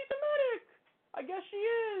Omar's anti-Semitic. I guess she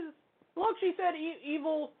is. Look, she said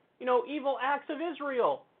evil acts of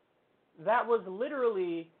Israel. That was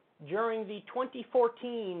literally during the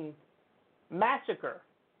 2014 massacre,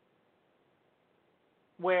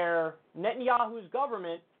 where Netanyahu's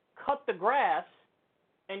government cut the grass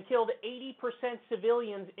and killed 80%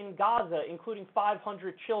 civilians in Gaza, including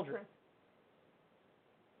 500 children.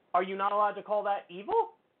 Are you not allowed to call that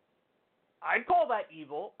evil? I'd call that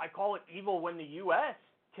evil. I call it evil when the U.S.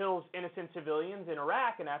 kills innocent civilians in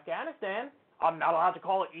Iraq and Afghanistan. I'm not allowed to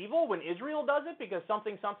call it evil when Israel does it because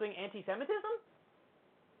something anti-Semitism?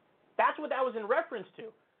 That's what that was in reference to.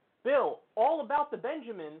 Bill, all about the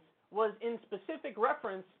Benjamins was in specific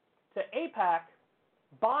reference to AIPAC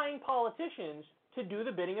buying politicians to do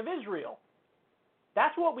the bidding of Israel.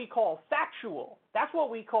 That's what we call factual. That's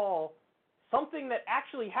what we call something that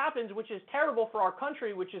actually happens, which is terrible for our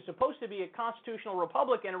country, which is supposed to be a constitutional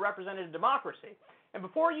republic and a representative democracy. And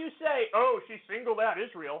before you say, oh, she singled out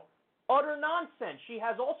Israel, utter nonsense. She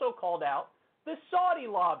has also called out the Saudi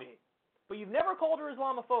lobby. But you've never called her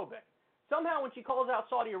Islamophobic. Somehow when she calls out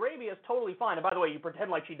Saudi Arabia, it's totally fine. And by the way, you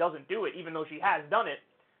pretend like she doesn't do it, even though she has done it.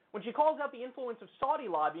 When she calls out the influence of Saudi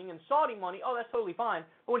lobbying and Saudi money, oh, that's totally fine.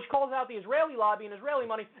 But when she calls out the Israeli lobby and Israeli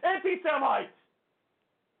money, anti-Semites!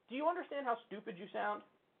 Do you understand how stupid you sound?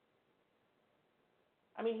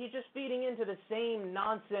 I mean, he's just feeding into the same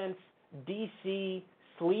nonsense DC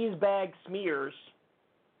sleazebag smears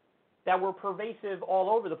that were pervasive all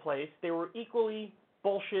over the place. They were equally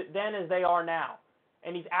bullshit then as they are now.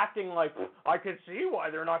 And he's acting like, I can see why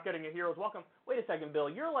they're not getting a hero's welcome. Wait a second, Bill.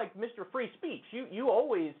 You're like Mr. Free Speech. You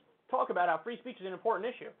always talk about how free speech is an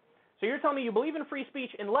important issue. So you're telling me you believe in free speech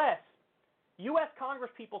unless U.S.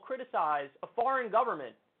 Congress people criticize a foreign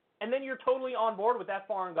government, and then you're totally on board with that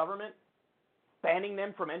foreign government banning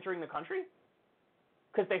them from entering the country?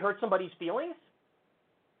 Because they hurt somebody's feelings?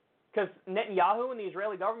 Because Netanyahu and the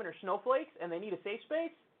Israeli government are snowflakes and they need a safe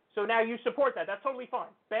space? So now you support that. That's totally fine.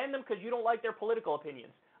 Ban them because you don't like their political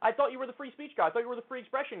opinions. I thought you were the free speech guy. I thought you were the free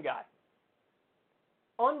expression guy.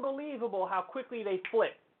 Unbelievable how quickly they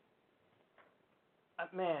flip.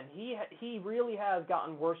 Man, he really has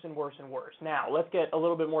gotten worse and worse and worse. Now, let's get a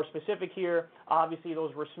little bit more specific here. Obviously,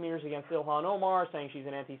 those were smears against Ilhan Omar, saying she's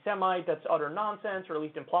an anti-Semite. That's utter nonsense, or at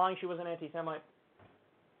least implying she was an anti-Semite.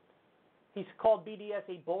 He's called BDS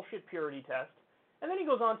a bullshit purity test. And then he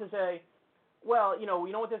goes on to say, well, you know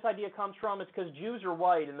what this idea comes from? It's because Jews are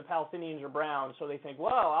white and the Palestinians are brown, so they think,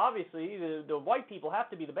 well, obviously, the white people have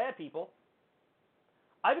to be the bad people.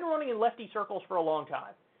 I've been running in lefty circles for a long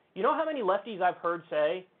time. You know how many lefties I've heard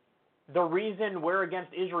say the reason we're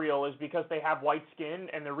against Israel is because they have white skin,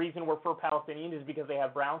 and the reason we're for Palestinians is because they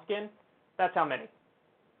have brown skin? That's how many.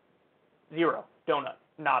 Zero. Donut.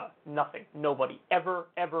 Nada. Nothing. Nobody. Ever,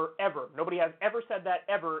 ever, ever. Nobody has ever said that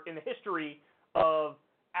ever in the history of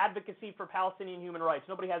advocacy for Palestinian human rights.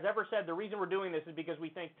 Nobody has ever said the reason we're doing this is because we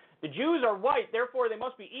think the Jews are white, therefore they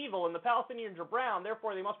must be evil, and the Palestinians are brown,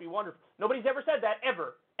 therefore they must be wonderful. Nobody's ever said that,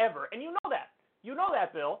 ever, ever. And you know that. You know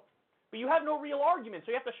that, Bill. But you have no real argument,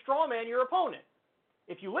 so you have to straw man your opponent.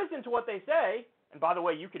 If you listen to what they say, and by the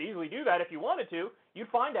way, you could easily do that if you wanted to, you'd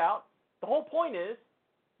find out the whole point is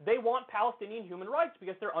they want Palestinian human rights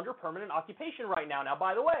because they're under permanent occupation right now. Now,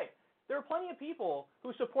 by the way, there are plenty of people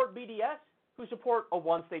who support BDS who support a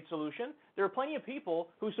one-state solution. There are plenty of people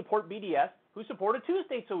who support BDS who support a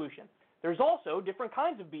two-state solution. There's also different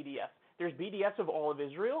kinds of BDS. There's BDS of all of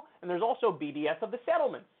Israel, and there's also BDS of the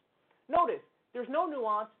settlements. Notice, there's no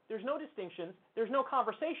nuance, there's no distinctions, there's no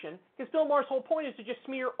conversation, because Bill Maher's whole point is to just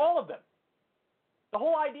smear all of them. The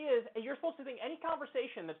whole idea is you're supposed to think any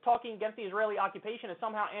conversation that's talking against the Israeli occupation is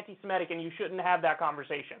somehow anti-Semitic, and you shouldn't have that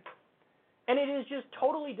conversation. And it is just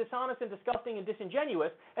totally dishonest and disgusting and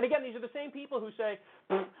disingenuous. And again, these are the same people who say,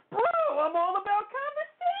 bro, I'm all about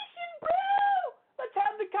conversation, bro. Let's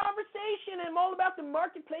have the conversation. I'm all about the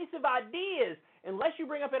marketplace of ideas. Unless you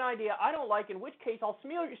bring up an idea I don't like, in which case I'll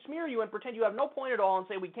smear you and pretend you have no point at all and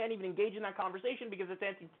say we can't even engage in that conversation because it's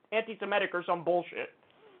anti-Semitic or some bullshit.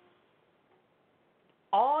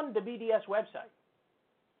 On the BDS website,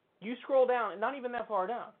 you scroll down, and not even that far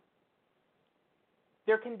down,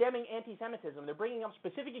 they're condemning anti-Semitism. They're bringing up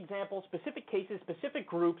specific examples, specific cases, specific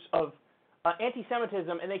groups of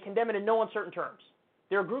anti-Semitism, and they condemn it in no uncertain terms.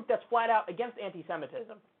 They're a group that's flat out against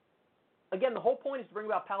anti-Semitism. Again, the whole point is to bring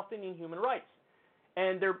about Palestinian human rights.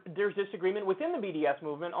 And there's disagreement within the BDS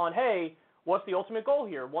movement on, hey, what's the ultimate goal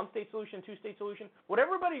here? One-state solution, two-state solution? What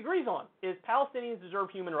everybody agrees on is Palestinians deserve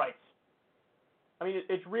human rights. I mean,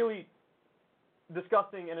 it's really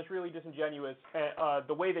disgusting and it's really disingenuous,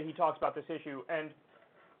 the way that he talks about this issue. And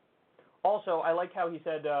also, I like how he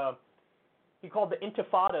said, he called the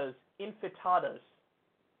intifadas infitadas.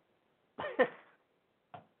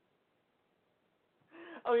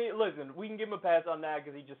 I mean, listen, we can give him a pass on that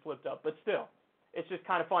because he just slipped up, but still, it's just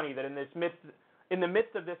kind of funny that in the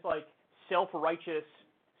midst of this like self-righteous,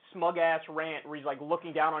 smug-ass rant where he's like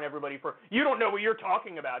looking down on everybody for, you don't know what you're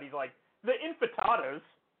talking about. He's like, the infitadas.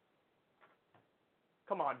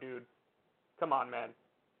 Come on, dude. Come on, man.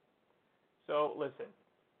 So, listen.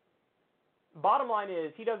 Bottom line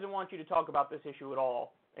is, he doesn't want you to talk about this issue at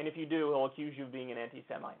all. And if you do, he'll accuse you of being an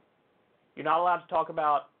anti-Semite. You're not allowed to talk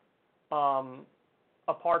about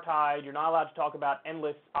apartheid. You're not allowed to talk about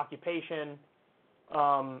endless occupation.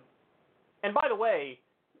 And by the way,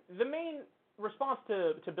 the main response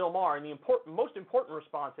to Bill Maher, and the most important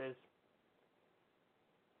response is,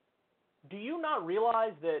 do you not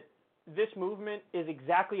realize that this movement is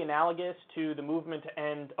exactly analogous to the movement to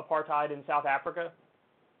end apartheid in South Africa?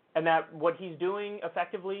 And that what he's doing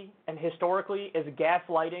effectively and historically is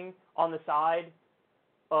gaslighting on the side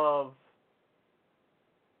of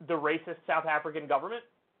the racist South African government?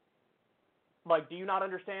 Like, do you not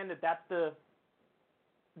understand that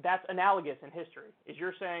that's analogous in history? Is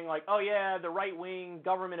you're saying like, oh yeah, the right-wing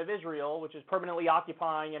government of Israel, which is permanently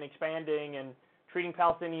occupying and expanding and treating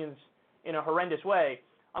Palestinians in a horrendous way,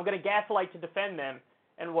 I'm going to gaslight to defend them,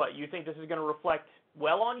 and what, you think this is going to reflect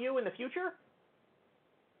well on you in the future?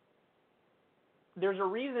 There's a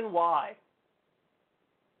reason why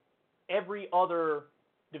every other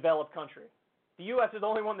developed country, the U.S. is the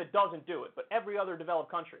only one that doesn't do it, but every other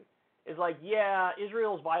developed country is like, yeah,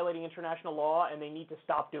 Israel is violating international law and they need to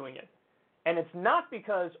stop doing it. And it's not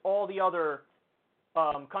because all the other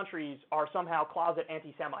countries are somehow closet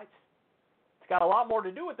anti-Semites. It's got a lot more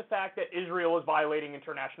to do with the fact that Israel is violating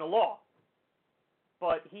international law.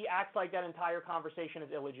 But he acts like that entire conversation is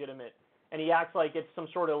illegitimate. And he acts like it's some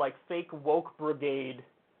sort of like fake woke brigade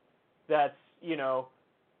that's, you know,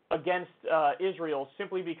 against Israel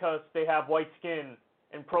simply because they have white skin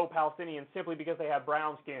and pro-Palestinian simply because they have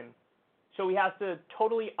brown skin. So he has to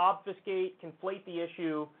totally obfuscate, conflate the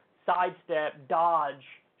issue, sidestep, dodge,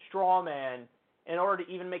 strawman in order to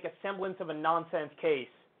even make a semblance of a nonsense case.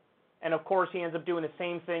 And of course he ends up doing the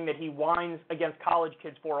same thing that he whines against college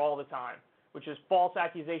kids for all the time, which is false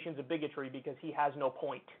accusations of bigotry because he has no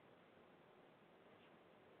point.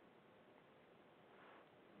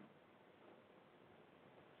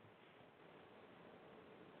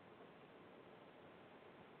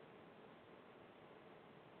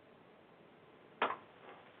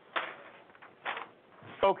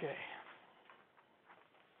 Okay.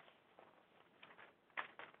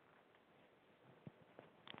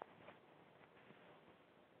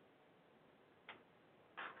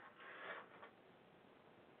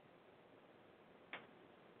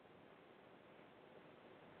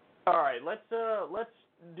 All right, let's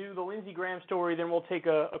do the Lindsey Graham story, then we'll take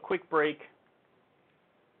a quick break.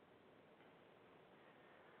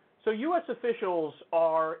 So U.S. officials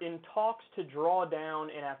are in talks to draw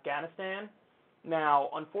down in Afghanistan. Now,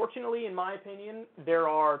 unfortunately, in my opinion, there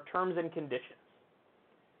are terms and conditions.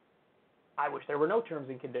 I wish there were no terms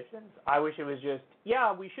and conditions. I wish it was just,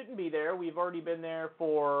 yeah, we shouldn't be there. We've already been there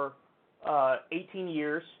for 18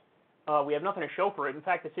 years. We have nothing to show for it. In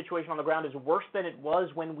fact, the situation on the ground is worse than it was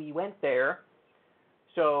when we went there.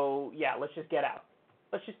 So, yeah, let's just get out.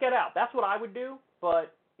 Let's just get out. That's what I would do.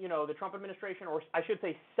 But, you know, the Trump administration, or I should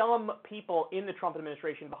say some people in the Trump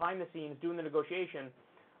administration behind the scenes doing the negotiation,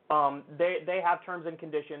 they have terms and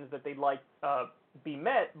conditions that they'd like be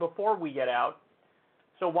met before we get out.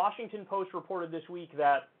 So Washington Post reported this week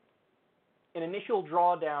that an initial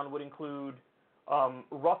drawdown would include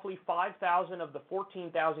roughly 5,000 of the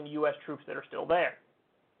 14,000 U.S. troops that are still there.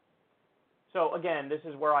 So again, this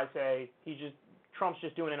is where I say Trump's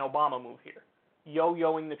just doing an Obama move here,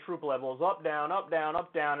 yo-yoing the troop levels up, down,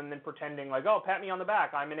 and then pretending like, oh, pat me on the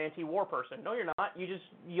back, I'm an anti-war person. No, you're not. You just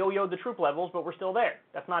yo-yoed the troop levels, but we're still there.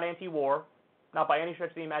 That's not anti-war, not by any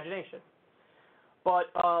stretch of the imagination. But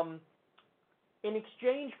in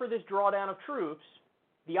exchange for this drawdown of troops,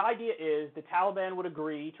 the idea is the Taliban would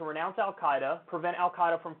agree to renounce al-Qaeda, prevent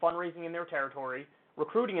al-Qaeda from fundraising in their territory,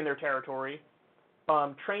 recruiting in their territory,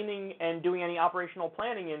 training and doing any operational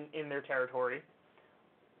planning in their territory.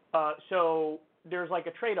 So there's like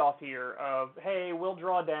a trade-off here of, hey, we'll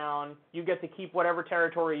draw down, you get to keep whatever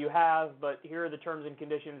territory you have, but here are the terms and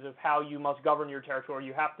conditions of how you must govern your territory.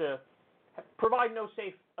 You have to provide no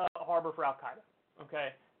safe harbor for al-Qaeda. Okay,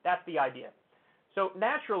 that's the idea. So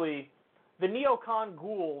naturally, the neocon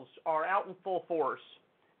ghouls are out in full force,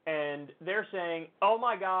 and they're saying, oh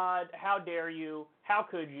my God, how dare you, how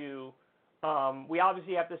could you, we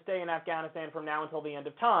obviously have to stay in Afghanistan from now until the end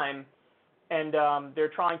of time, and they're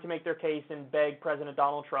trying to make their case and beg President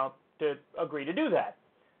Donald Trump to agree to do that.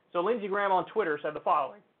 So Lindsey Graham on Twitter said the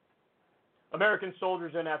following: American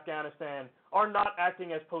soldiers in Afghanistan are not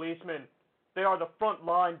acting as policemen. They are the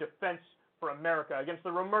front-line defense for America against the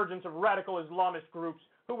reemergence of radical Islamist groups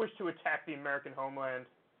who wish to attack the American homeland.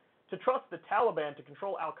 To trust the Taliban to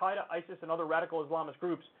control al-Qaeda, ISIS, and other radical Islamist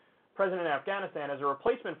groups present in Afghanistan as a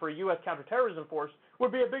replacement for a U.S. counterterrorism force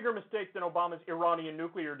would be a bigger mistake than Obama's Iranian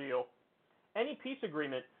nuclear deal. Any peace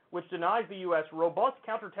agreement which denies the U.S. robust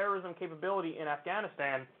counterterrorism capability in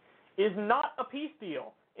Afghanistan is not a peace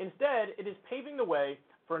deal. Instead, it is paving the way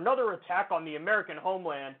for another attack on the American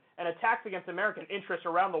homeland and attacks against American interests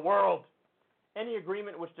around the world. Any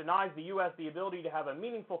agreement which denies the U.S. the ability to have a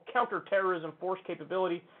meaningful counterterrorism force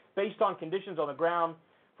capability based on conditions on the ground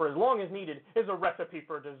for as long as needed is a recipe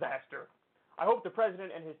for disaster. I hope the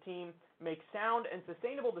President and his team make sound and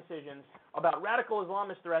sustainable decisions about radical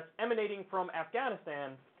Islamist threats emanating from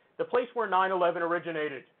Afghanistan, the place where 9/11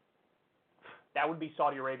 originated. That would be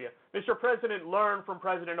Saudi Arabia. Mr. President, learn from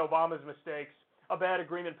President Obama's mistakes. A bad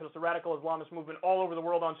agreement puts the radical Islamist movement all over the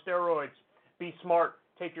world on steroids. Be smart.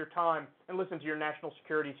 Take your time, and listen to your national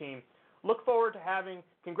security team. Look forward to having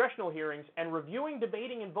congressional hearings and reviewing,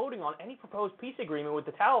 debating, and voting on any proposed peace agreement with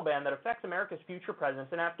the Taliban that affects America's future presence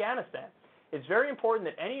in Afghanistan. It's very important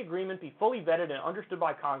that any agreement be fully vetted and understood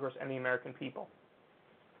by Congress and the American people.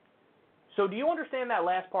 So do you understand that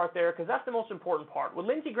last part there? Because that's the most important part. What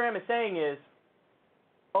Lindsey Graham is saying is,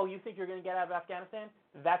 oh, you think you're going to get out of Afghanistan?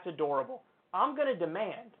 That's adorable. I'm going to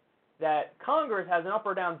demand that Congress has an up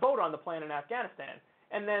or down vote on the plan in Afghanistan.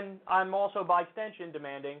 And then I'm also, by extension,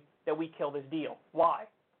 demanding that we kill this deal. Why?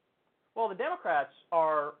 Well, the Democrats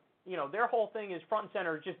are, their whole thing is front and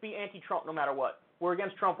center, just be anti-Trump no matter what. We're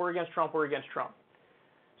against Trump, we're against Trump, we're against Trump.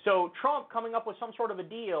 So Trump coming up with some sort of a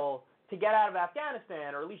deal to get out of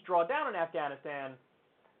Afghanistan, or at least draw down in Afghanistan,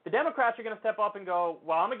 the Democrats are going to step up and go,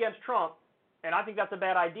 well, I'm against Trump, and I think that's a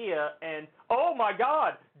bad idea, and, oh my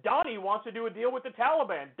God, Donnie wants to do a deal with the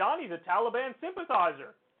Taliban. Donnie's a Taliban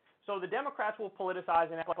sympathizer. So the Democrats will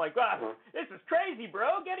politicize and act like, this is crazy,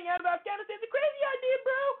 bro. Getting out of Afghanistan is a crazy idea,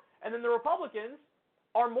 bro. And then the Republicans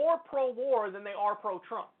are more pro-war than they are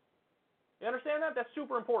pro-Trump. You understand that? That's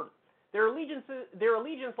super important. Their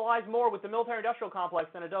allegiance lies more with the military-industrial complex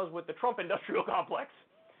than it does with the Trump industrial complex.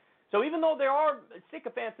 So even though there are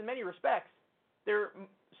sycophants in many respects, there are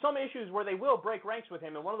some issues where they will break ranks with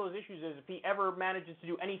him, and one of those issues is if he ever manages to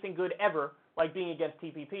do anything good ever, like being against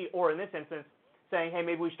TPP, or in this instance, saying, hey,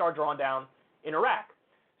 maybe we start drawing down in Iraq.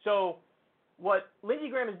 So what Lindsey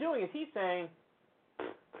Graham is doing is he's saying,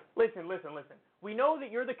 listen. We know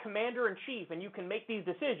that you're the commander-in-chief and you can make these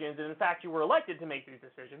decisions, and in fact you were elected to make these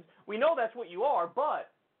decisions. We know that's what you are, but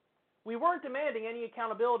we weren't demanding any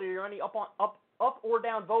accountability or any up or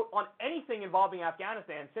down vote on anything involving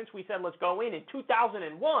Afghanistan since we said let's go in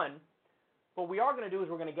 2001. What we are going to do is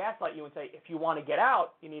we're going to gaslight you and say, if you want to get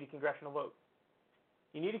out, you need a congressional vote.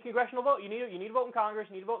 You need a congressional vote. You need a vote in Congress.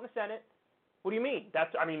 You need a vote in the Senate. What do you mean? That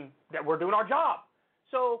we're doing our job.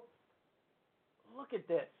 So look at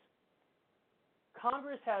this.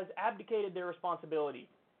 Congress has abdicated their responsibility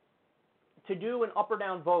to do an up or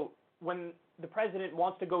down vote when the president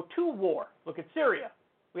wants to go to war. Look at Syria.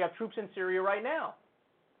 We have troops in Syria right now.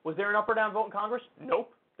 Was there an up or down vote in Congress?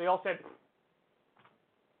 Nope. They all said,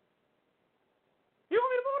 you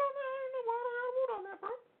want me to vote on that? I don't know why I don't got to vote on that,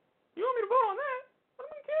 bro. You want me to vote on that? I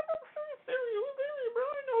don't care about Syria. Who's Syria, bro?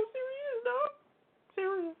 I know who Syria is, dog.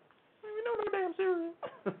 Syria. We know no damn Syria.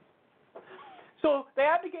 So they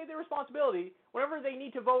abdicate their responsibility whenever they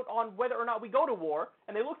need to vote on whether or not we go to war,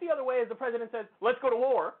 and they look the other way as the president says, let's go to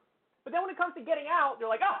war. But then when it comes to getting out, they're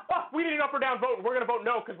like, we need an up or down vote, and we're going to vote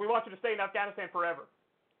no because we want you to stay in Afghanistan forever.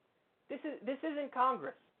 This isn't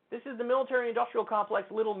Congress. This is the military-industrial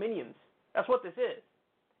complex little minions. That's what this is.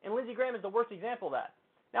 And Lindsey Graham is the worst example of that.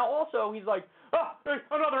 Now, also, he's like,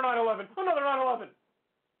 another 9/11, another 9/11.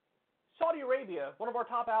 Saudi Arabia, one of our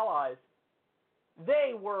top allies,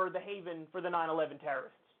 they were the haven for the 9/11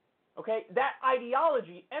 terrorists. Okay? That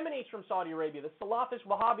ideology emanates from Saudi Arabia, the Salafist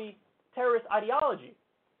Wahhabi terrorist ideology.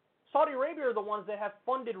 Saudi Arabia are the ones that have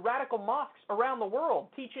funded radical mosques around the world,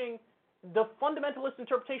 teaching the fundamentalist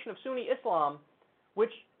interpretation of Sunni Islam,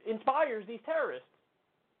 which inspires these terrorists.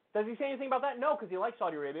 Does he say anything about that? No, because he likes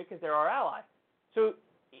Saudi Arabia, because they're our ally. So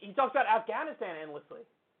he talks about Afghanistan endlessly.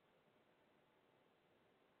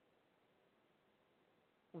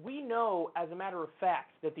 We know, as a matter of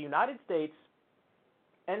fact, that the United States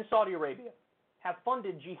and Saudi Arabia have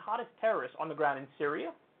funded jihadist terrorists on the ground in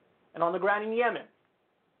Syria and on the ground in Yemen.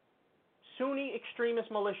 Sunni extremist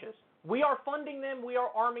militias. We are funding them, we are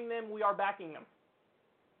arming them, we are backing them.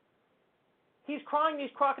 He's crying these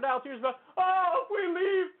crocodile tears about, if we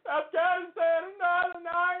leave Afghanistan, another 9/11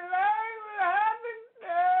 will happen.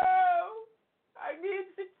 No, I need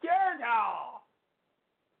security.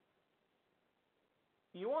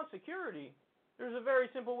 You want security? There's a very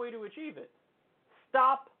simple way to achieve it.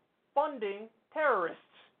 Stop funding terrorists.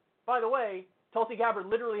 By the way, Tulsi Gabbard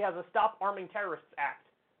literally has a Stop Arming Terrorists Act,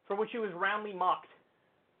 for which she was roundly mocked,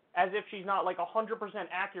 as if she's not like 100%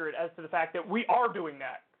 accurate as to the fact that we are doing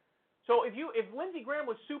that. So if Lindsey Graham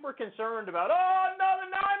was super concerned about, another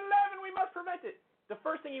 9/11, we must prevent it, the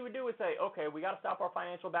first thing he would do is say, okay, we got to stop our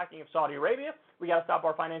financial backing of Saudi Arabia, we got to stop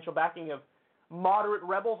our financial backing of moderate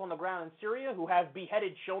rebels on the ground in Syria who have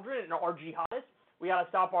beheaded children and are jihadists, we got to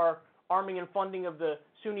stop our arming and funding of the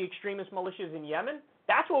Sunni extremist militias in Yemen.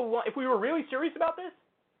 That's what we want. If we were really serious about this,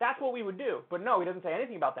 that's what we would do. But no, he doesn't say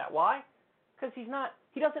anything about that. Why? Because he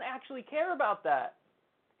doesn't actually care about that.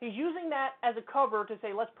 He's using that as a cover to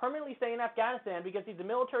say, let's permanently stay in Afghanistan because he's a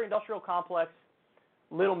military-industrial complex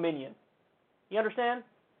little minion. You understand?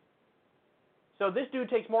 So this dude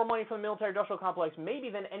takes more money from the military-industrial complex maybe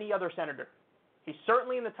than any other senator. He's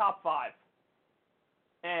certainly in the top 5.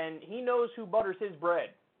 And he knows who butters his bread.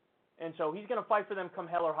 And so he's going to fight for them come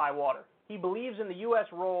hell or high water. He believes in the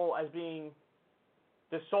U.S. role as being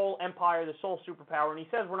the sole empire, the sole superpower, and he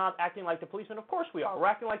says we're not acting like the policemen. Of course we are. We're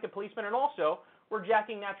acting like the policemen, and also we're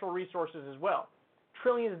jacking natural resources as well.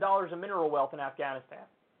 Trillions of dollars of mineral wealth in Afghanistan.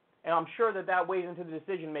 And I'm sure that weighs into the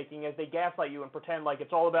decision-making as they gaslight you and pretend like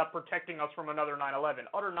it's all about protecting us from another 9/11.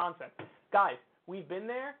 Utter nonsense. Guys, we've been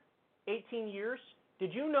there 18 years.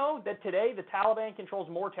 Did you know that today the Taliban controls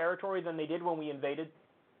more territory than they did when we invaded?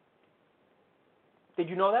 Did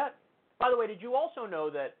you know that? By the way, did you also know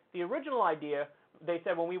that the original idea, they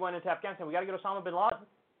said when we went into Afghanistan, we got to get Osama bin Laden.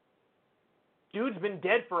 Dude's been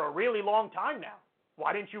dead for a really long time now.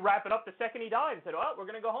 Why didn't you wrap it up the second he died and said, we're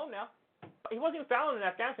going to go home now? He wasn't even found in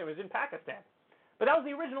Afghanistan. He was in Pakistan. But that was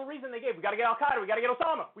the original reason they gave. We got to get Al-Qaeda. We got to get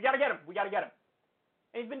Osama. We got to get him. We got to get him.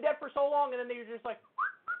 And he's been dead for so long, and then they were just like,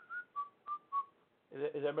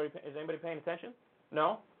 is anybody paying attention?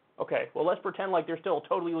 No? Okay, well, let's pretend like there's still a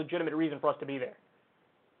totally legitimate reason for us to be there.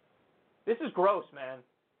 This is gross, man.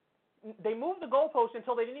 They moved the goalposts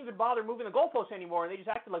until they didn't even bother moving the goalposts anymore, and they just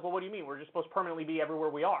acted like, well, what do you mean? We're just supposed to permanently be everywhere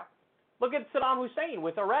we are. Look at Saddam Hussein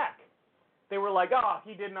with Iraq. They were like,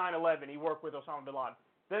 he did 9/11. He worked with Osama bin Laden.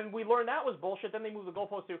 Then we learned that was bullshit. Then they moved the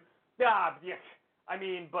goalposts to,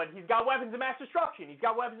 but he's got weapons of mass destruction. He's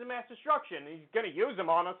got weapons of mass destruction. He's going to use them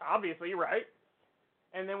on us, obviously, right?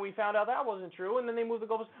 And then we found out that wasn't true, and then they moved the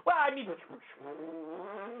goalposts.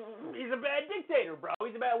 He's a bad dictator, bro.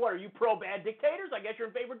 He's a bad, what, are you pro-bad dictators? I guess you're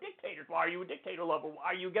in favor of dictators. Why are you a dictator lover? Why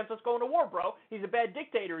are you against us going to war, bro? He's a bad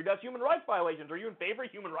dictator. He does human rights violations. Are you in favor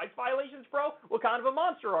of human rights violations, bro? What kind of a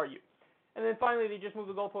monster are you? And then finally they just moved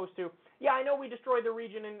the goalposts to, I know we destroyed the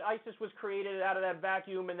region and ISIS was created out of that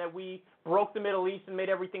vacuum and that we broke the Middle East and made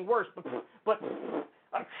everything worse. But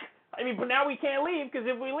now we can't leave because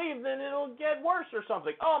if we leave, then it'll get worse or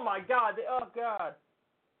something. Oh, my God. Oh, God.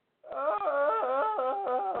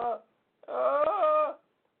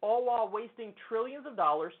 All while wasting trillions of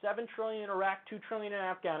dollars, $7 trillion in Iraq, $2 trillion in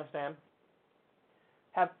Afghanistan,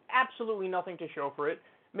 have absolutely nothing to show for it,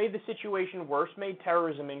 made the situation worse, made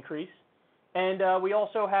terrorism increase. And we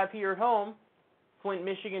also have here at home, Flint,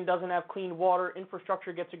 Michigan doesn't have clean water,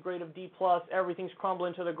 infrastructure gets a grade of D+, everything's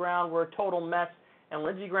crumbling to the ground, we're a total mess, and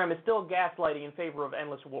Lindsey Graham is still gaslighting in favor of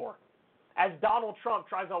endless war. As Donald Trump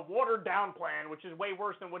tries a watered-down plan, which is way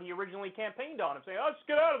worse than what he originally campaigned on, of saying, just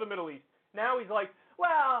get out of the Middle East. Now he's like,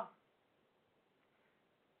 well,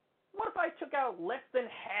 what if I took out less than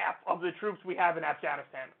half of the troops we have in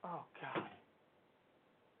Afghanistan? Oh,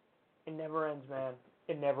 It never ends, man.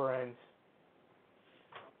 It never ends.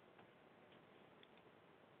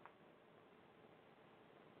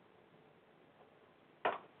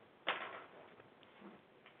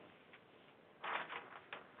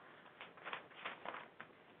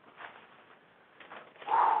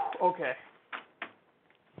 Okay.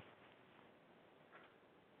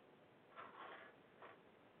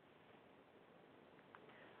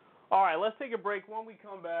 All right, let's take a break. When we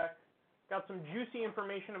come back, got some juicy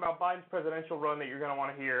information about Biden's presidential run that you're going to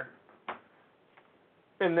want to hear.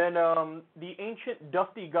 And then the ancient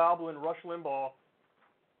dusty goblin Rush Limbaugh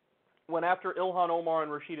went after Ilhan Omar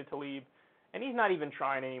and Rashida Tlaib, and he's not even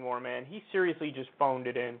trying anymore, man. He seriously just phoned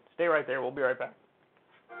it in. Stay right there. We'll be right back.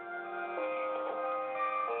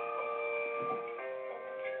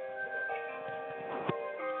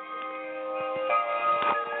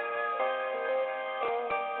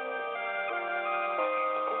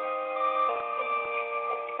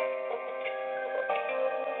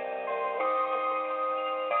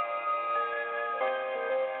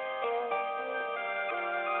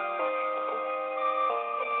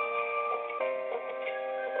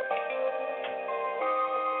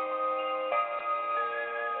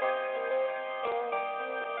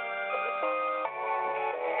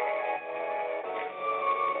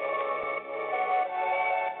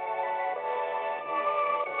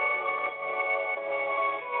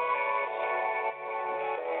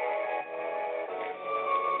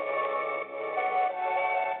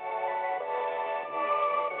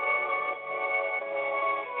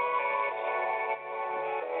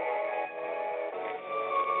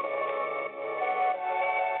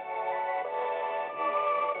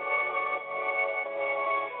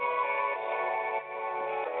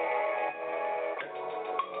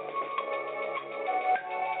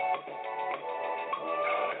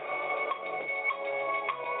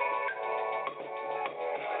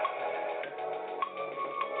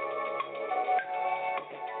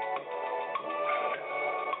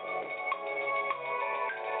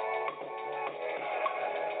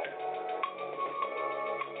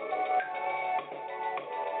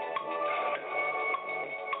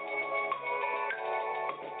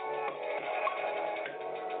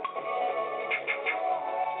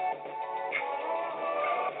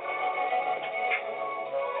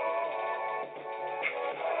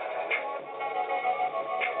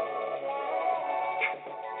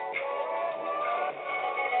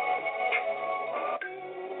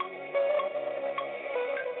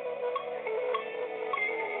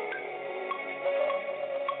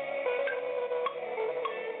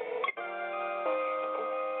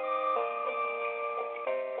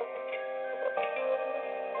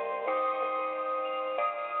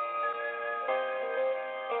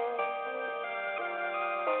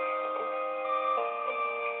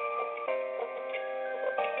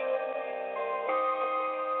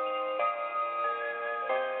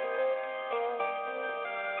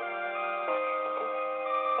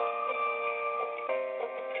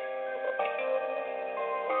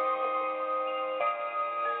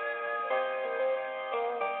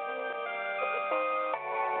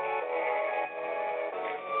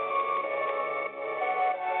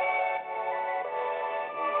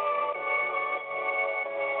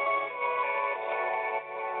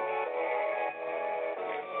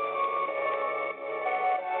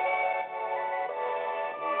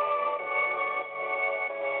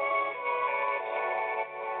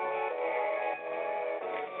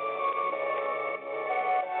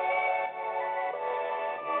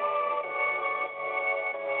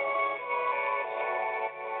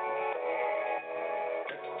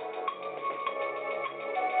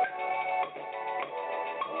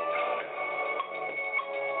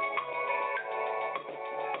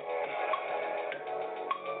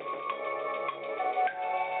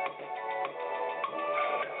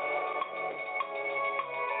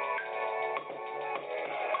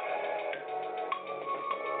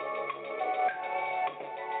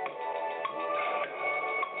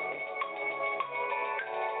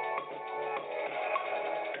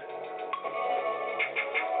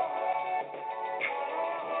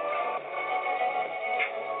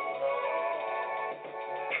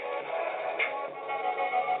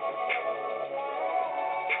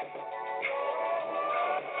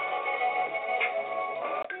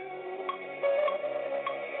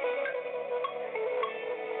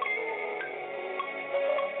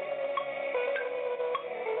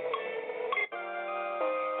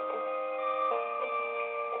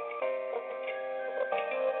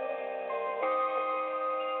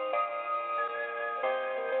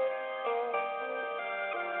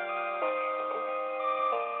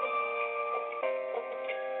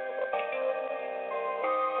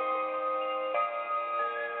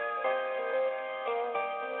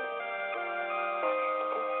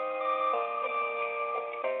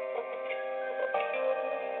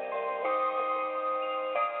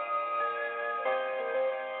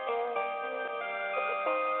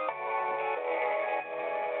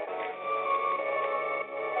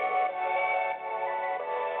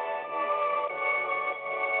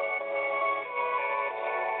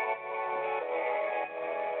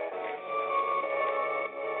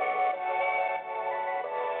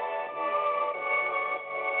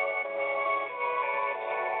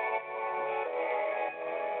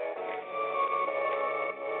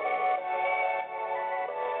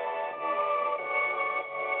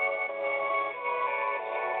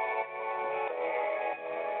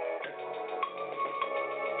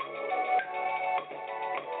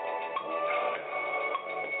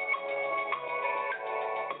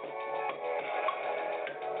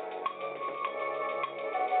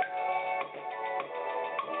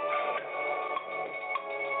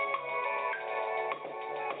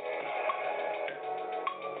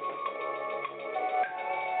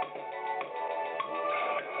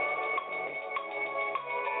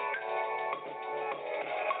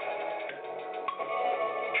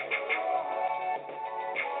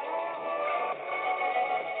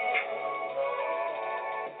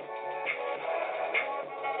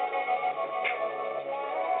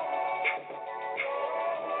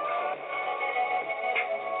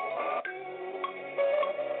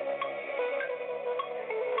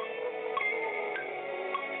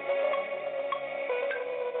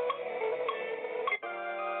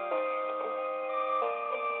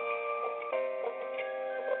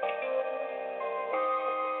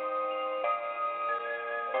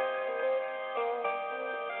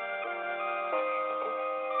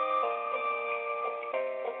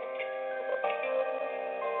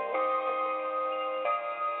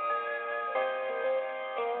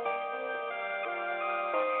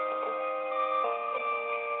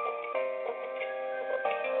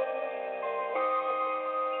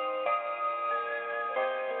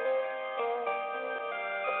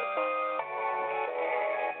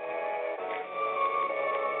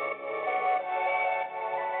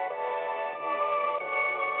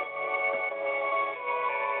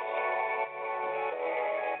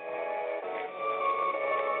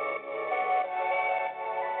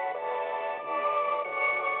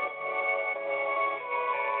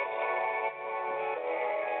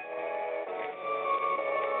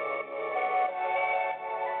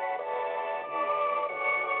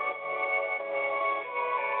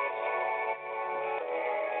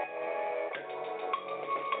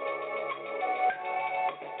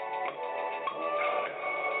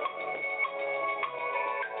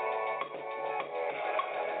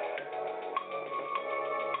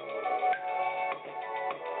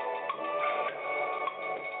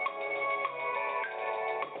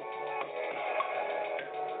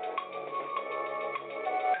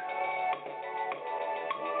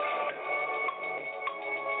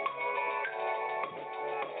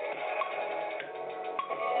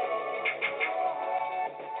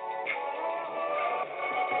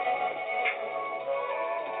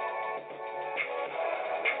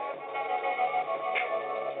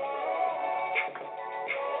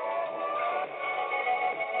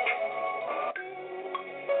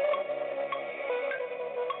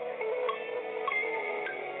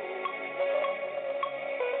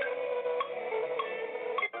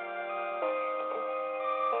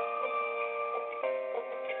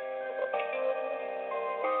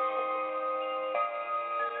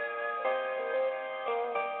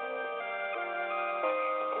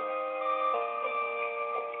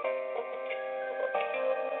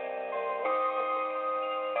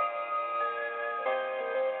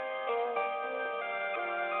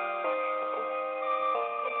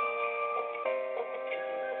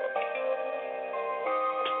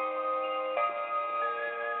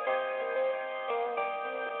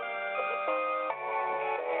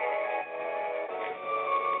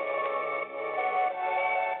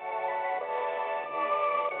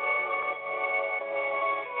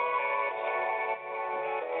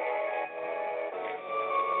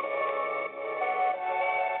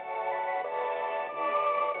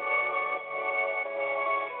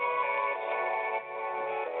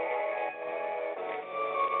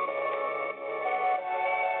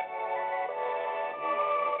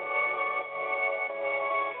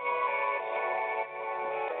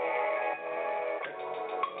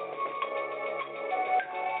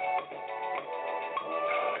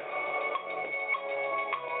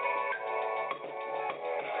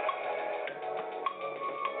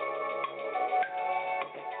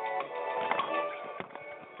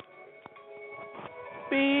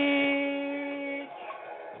 speech.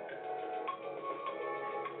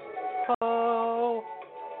 Oh.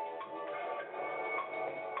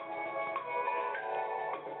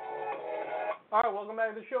 All right, welcome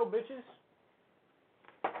back to the show, bitches.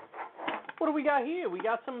 What do we got here? We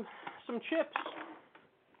got some chips.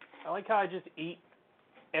 I like how I just eat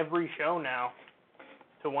every show now,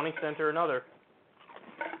 to one extent or another.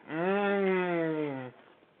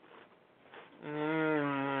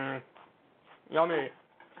 Yummy.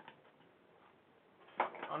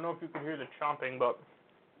 I don't know if you can hear the chomping, but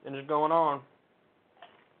it is going on.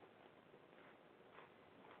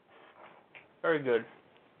 Very good.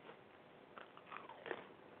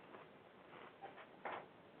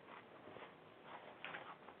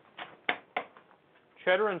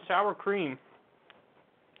 Cheddar and sour cream.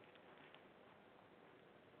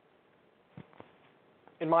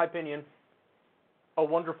 In my opinion, a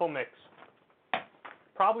wonderful mix.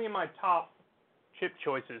 Probably in my top chip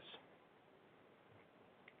choices.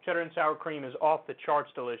 Cheddar and sour cream is off the charts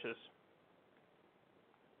delicious.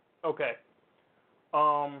 Okay.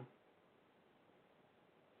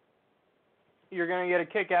 You're going to get a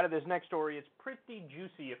kick out of this next story. It's pretty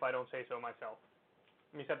juicy if I don't say so myself.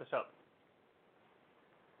 Let me set this up.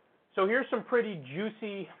 So here's some pretty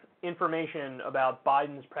juicy information about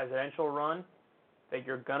Biden's presidential run that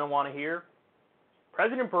you're going to want to hear.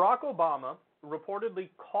 President Barack Obama reportedly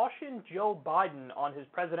cautioned Joe Biden on his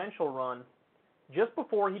presidential run just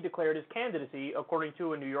before he declared his candidacy, according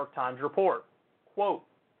to a New York Times report. Quote,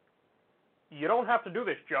 "You don't have to do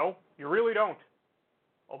this, Joe. You really don't,"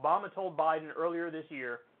 Obama told Biden earlier this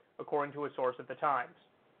year, according to a source at the Times.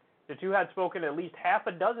 The two had spoken at least half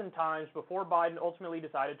a dozen times before Biden ultimately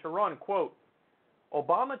decided to run. Quote,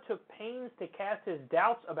 "Obama took pains to cast his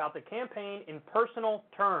doubts about the campaign in personal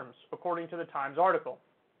terms," according to the Times article.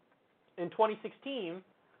 In 2016,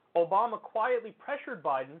 Obama quietly pressured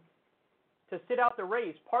Biden to sit out the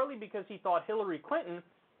race, partly because he thought Hillary Clinton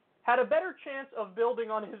had a better chance of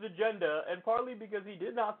building on his agenda, and partly because he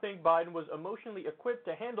did not think Biden was emotionally equipped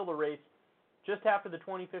to handle the race just after the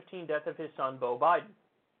 2015 death of his son, Beau Biden.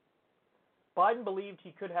 Biden believed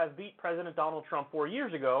he could have beat President Donald Trump 4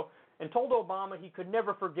 years ago and told Obama he could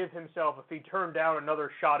never forgive himself if he turned down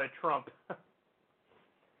another shot at Trump.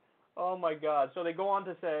 Oh my God. So they go on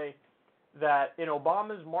to say that in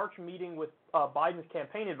Obama's March meeting with Biden's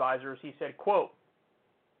campaign advisors, he said, quote,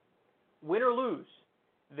 "Win or lose,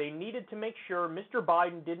 they needed to make sure Mr.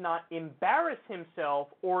 Biden did not embarrass himself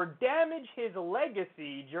or damage his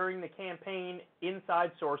legacy during the campaign,"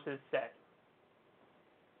 inside sources said.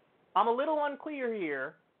 I'm a little unclear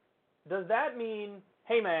here. Does that mean,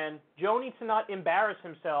 hey man, Joe needs to not embarrass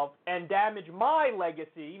himself and damage my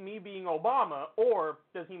legacy, me being Obama, or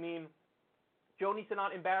does he mean Joe needs to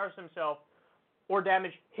not embarrass himself or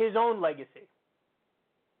damage his own legacy?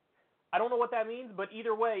 I don't know what that means, but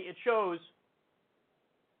either way, it shows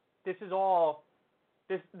this is all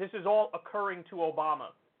occurring to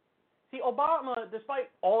Obama. See, Obama, despite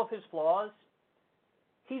all of his flaws,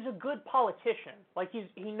 he's a good politician. Like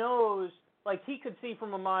he knows, like he could see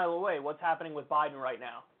from a mile away what's happening with Biden right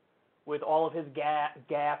now, with all of his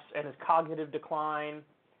gaffes and his cognitive decline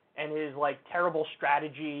and his like terrible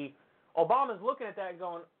strategy. Obama's looking at that and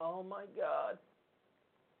going, "Oh my God."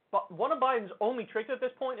 But one of Biden's only tricks at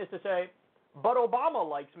this point is to say, "But Obama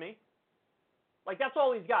likes me." Like that's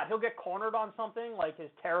all he's got. He'll get cornered on something like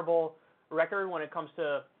his terrible record when it comes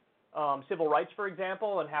to civil rights, for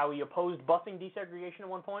example, and how he opposed busing desegregation at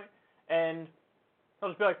one point, and he'll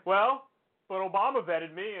just be like, "Well, but Obama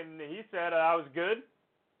vetted me and he said I was good."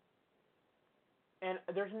 And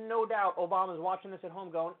there's no doubt Obama's watching this at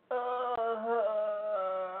home going,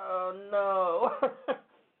 "Oh no,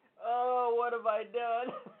 oh what have I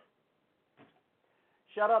done?"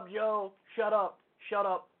 Shut up, Joe. Shut up. Shut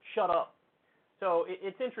up. Shut up. So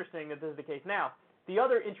it's interesting that this is the case. Now, the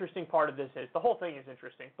other interesting part of this is, the whole thing is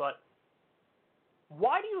interesting, but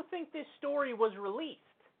why do you think this story was released?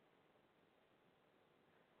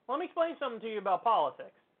 Let me explain something to you about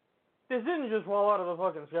politics. This didn't just fall out of the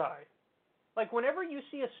fucking sky. Like, whenever you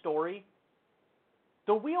see a story,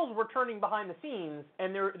 the wheels were turning behind the scenes,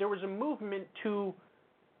 and there was a movement to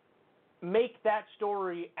make that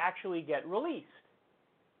story actually get released.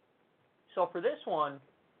 So for this one,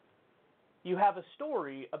 you have a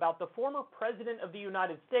story about the former president of the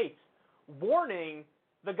United States warning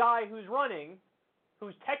the guy who's running,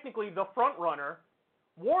 who's technically the front runner,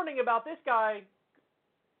 warning about this guy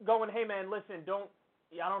going, "Hey man, listen,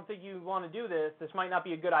 I don't think you want to do this. This might not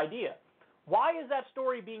be a good idea." Why is that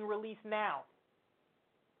story being released now?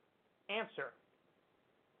 Answer.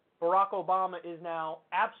 Barack Obama is now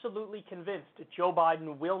absolutely convinced that Joe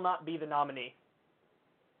Biden will not be the nominee.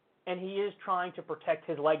 and he is trying to protect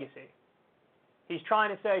his legacy. He's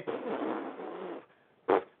trying to say,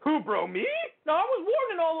 who, bro, me? No, I was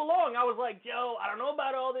warning all along. I was like, Joe, I don't know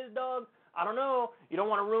about all this, dog. I don't know. You don't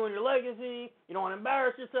want to ruin your legacy. You don't want to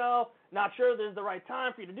embarrass yourself. Not sure this is the right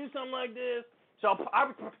time for you to do something like this. So,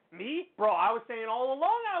 me? Bro, I was saying all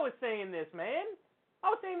along I was saying this, man. I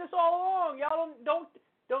was saying this all along. Y'all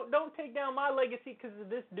don't take down my legacy because of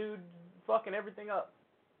this dude fucking everything up.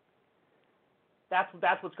 That's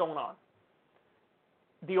what's going on.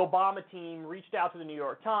 The Obama team reached out to the New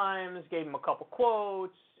York Times, gave him a couple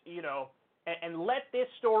quotes, and let this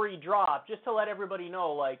story drop just to let everybody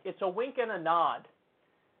know, like, it's a wink and a nod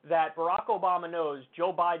that Barack Obama knows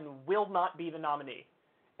Joe Biden will not be the nominee.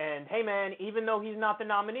 And hey, man, even though he's not the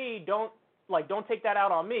nominee, don't take that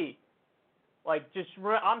out on me. Like,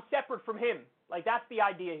 I'm separate from him. Like, that's the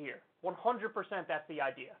idea here. 100% that's the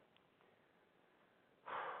idea.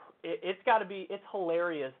 It's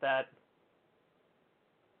hilarious that,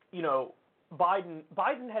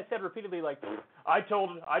 Biden has said repeatedly, like, I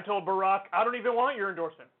told Barack, I don't even want your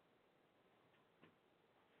endorsement.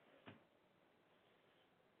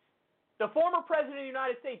 The former president of the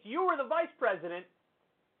United States, you were the vice president.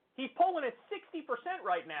 He's polling at 60%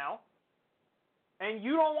 right now, and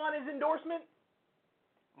you don't want his endorsement?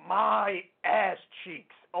 My ass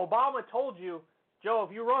cheeks. Obama told you, Joe,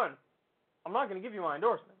 if you run, I'm not going to give you my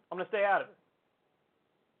endorsement. I'm going to stay out of it.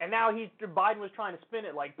 And now Biden was trying to spin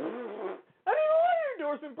it like, I don't even want your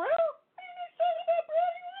endorsement, bro. I didn't even say that, bro.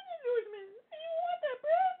 I didn't want your endorsement. I didn't even want that,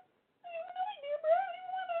 bro. I didn't even know you did, bro. I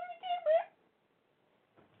didn't want that. I didn't care,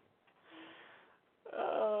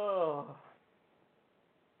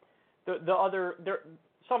 bro.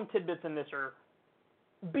 Some tidbits in this are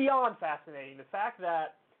beyond fascinating. The fact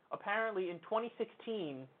that apparently in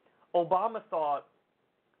 2016, Obama thought,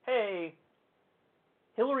 hey,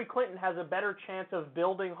 Hillary Clinton has a better chance of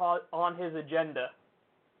building on his agenda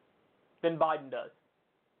than Biden does.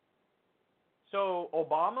 So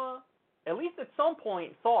Obama, at least at some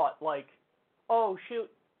point, thought like, oh,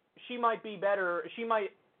 she might be better. She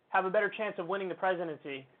might have a better chance of winning the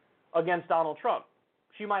presidency against Donald Trump.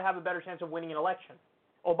 She might have a better chance of winning an election.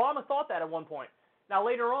 Obama thought that at one point. Now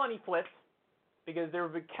later on he flipped because there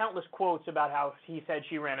were countless quotes about how he said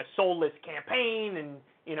she ran a soulless campaign and,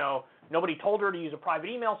 nobody told her to use a private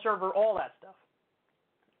email server, all that stuff.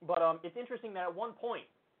 But it's interesting that at one point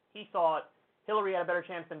he thought Hillary had a better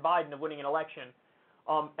chance than Biden of winning an election.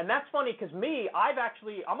 And that's funny because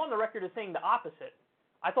I'm on the record as saying the opposite.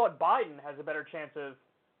 I thought Biden has a better chance of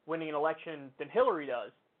winning an election than Hillary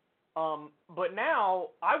does. But now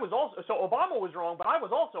so Obama was wrong, but I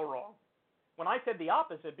was also wrong when I said the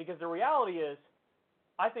opposite, because the reality is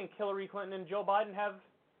I think Hillary Clinton and Joe Biden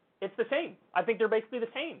it's the same. I think they're basically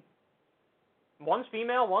the same. One's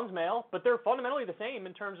female, one's male, but they're fundamentally the same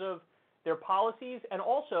in terms of their policies and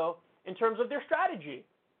also in terms of their strategy.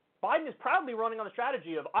 Biden is proudly running on the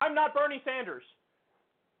strategy of, I'm not Bernie Sanders.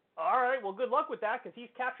 All right, well, good luck with that, because he's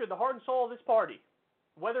captured the heart and soul of this party.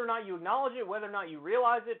 Whether or not you acknowledge it, whether or not you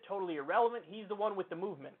realize it, totally irrelevant. He's the one with the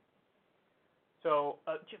movement. So,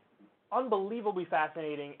 just unbelievably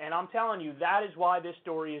fascinating, and I'm telling you, that is why this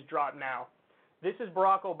story is dropped now. This is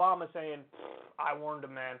Barack Obama saying, I warned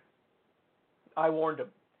him, man. I warned him.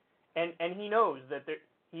 And he knows that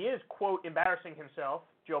he is, quote, embarrassing himself,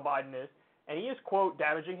 Joe Biden is, and he is, quote,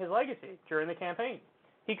 damaging his legacy during the campaign.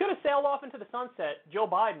 He could have sailed off into the sunset, Joe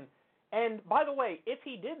Biden, and by the way, if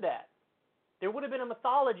he did that, there would have been a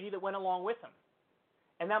mythology that went along with him.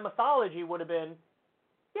 And that mythology would have been,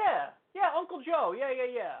 yeah, Uncle Joe, yeah.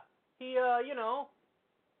 He,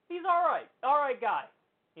 he's all right guy.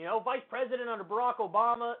 Vice president under Barack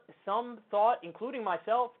Obama, some thought, including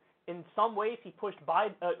myself, in some ways he pushed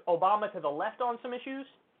Obama to the left on some issues.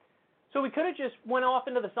 So we could have just went off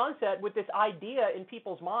into the sunset with this idea in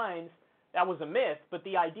people's minds that was a myth, but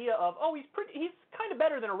the idea of, he's kind of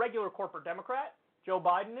better than a regular corporate Democrat, Joe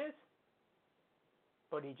Biden is.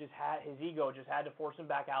 But his ego just had to force him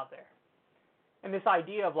back out there. And this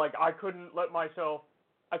idea of like, I couldn't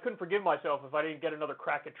forgive myself if I didn't get another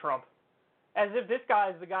crack at Trump. As if this guy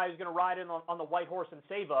is the guy who's going to ride in on the white horse and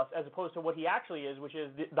save us, as opposed to what he actually is, which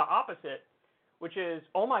is the opposite, which is,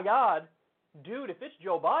 oh my God, dude, if it's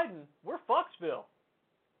Joe Biden, we're Fucksville.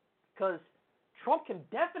 Because Trump can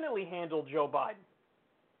definitely handle Joe Biden.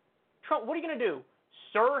 Trump, what are you going to do?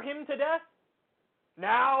 Sir him to death?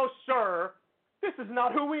 Now, sir, this is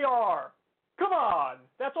not who we are. Come on.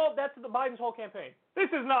 That's the Biden's whole campaign. This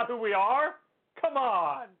is not who we are. Come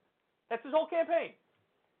on. That's his whole campaign.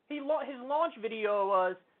 His launch video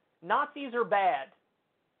was, Nazis are bad.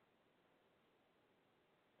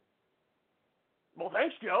 Well,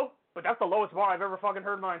 thanks, Joe. but that's the lowest bar I've ever fucking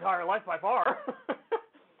heard in my entire life by far.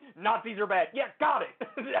 Nazis are bad. Yeah, got it.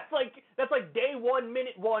 that's like day one,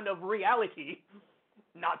 minute one of reality.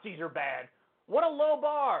 Nazis are bad. What a low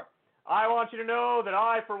bar. I want you to know that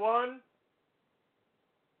I, for one,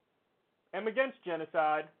 am against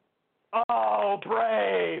genocide. Oh,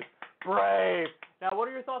 brave. Brave. Now, what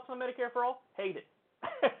are your thoughts on Medicare for All? Hate it.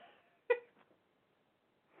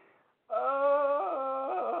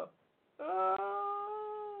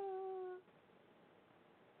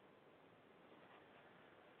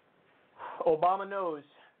 Obama knows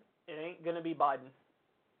it ain't going to be Biden.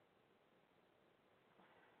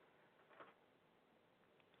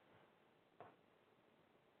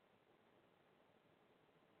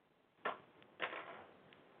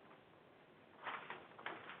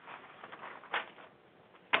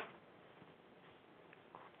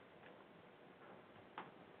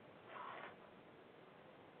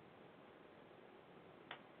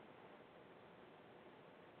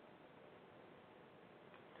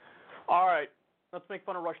 All right, let's make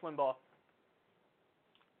fun of Rush Limbaugh.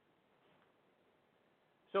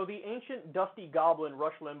 So the ancient dusty goblin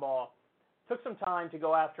Rush Limbaugh took some time to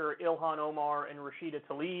go after Ilhan Omar and Rashida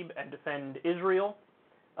Tlaib and defend Israel.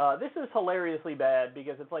 This is hilariously bad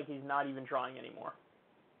because it's like he's not even trying anymore.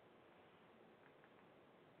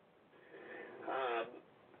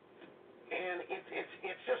 And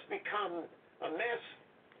it's just become a mess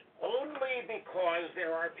only because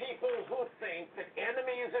there are people who think that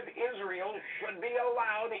enemies of Israel should be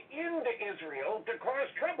allowed into Israel to cause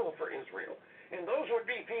trouble for Israel. And those would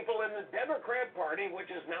be people in the Democrat Party,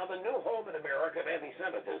 which is now the new home in America of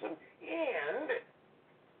anti-Semitism, and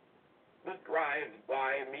the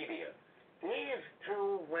drive-by media. These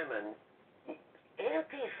two women,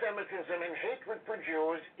 anti-Semitism and hatred for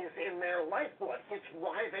Jews is in their lifeblood. It's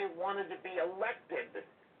why they wanted to be elected.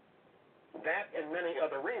 That and many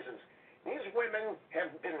other reasons. These women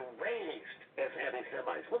have been raised as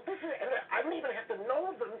anti-Semites. Well, I don't even have to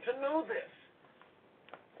know them to know this.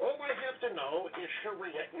 All I have to know is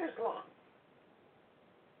Sharia Islam.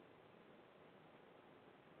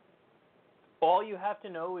 All you have to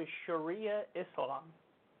know is Sharia Islam.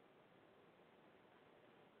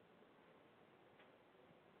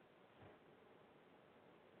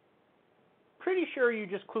 Pretty sure you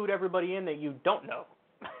just clued everybody in that you don't know.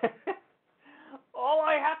 All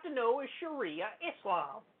I have to know is Sharia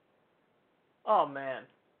Islam. Oh, man.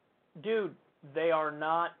 Dude, they are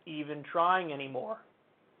not even trying anymore.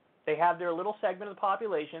 They have their little segment of the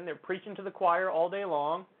population. They're preaching to the choir all day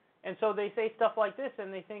long. And so they say stuff like this,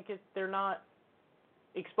 and they think they're not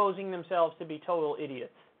exposing themselves to be total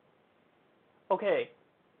idiots. Okay.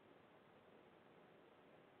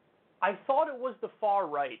 I thought it was the far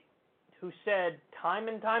right who said time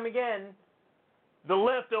and time again, the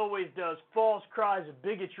left always does false cries of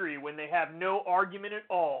bigotry when they have no argument at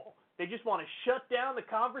all. They just want to shut down the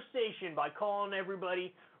conversation by calling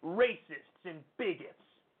everybody racists and bigots.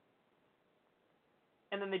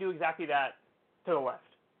 And then they do exactly that to the left.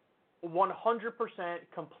 100%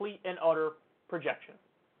 complete and utter projection.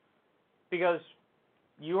 Because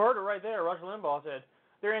you heard it right there, Rush Limbaugh said,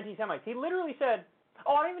 they're anti-Semites. He literally said,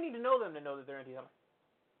 oh, I don't even need to know them to know that they're anti-Semites.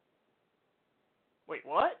 Wait,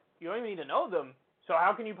 what? You don't even need to know them. So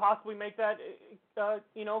how can you possibly make that,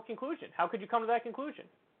 conclusion? How could you come to that conclusion?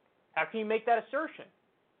 How can you make that assertion?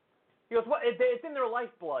 He goes, what? It's in their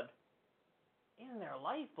lifeblood. In their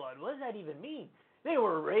lifeblood? What does that even mean? They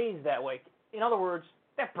were raised that way. In other words,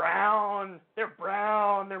 they're brown.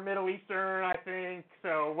 They're Middle Eastern, I think.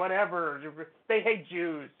 So whatever. They hate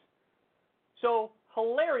Jews. So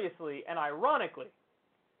hilariously and ironically,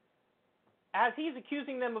 as he's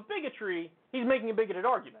accusing them of bigotry, he's making a bigoted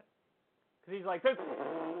argument. Because he's like,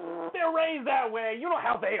 they're raised that way. You know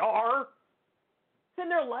how they are. It's in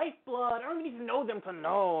their lifeblood. I don't even need to know them to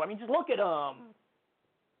know. I mean, just look at them.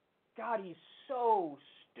 God, he's so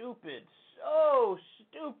stupid. So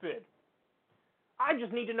stupid. I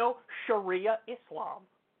just need to know Sharia Islam.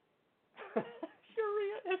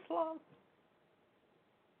 Sharia Islam.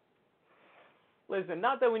 Listen,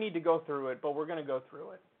 not that we need to go through it, but we're going to go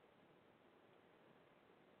through it.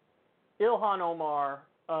 Ilhan Omar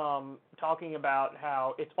talking about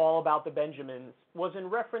how it's all about the Benjamins was in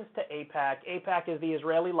reference to AIPAC. AIPAC is the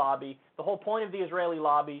Israeli lobby. The whole point of the Israeli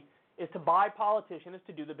lobby is to buy politicians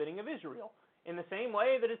to do the bidding of Israel, in the same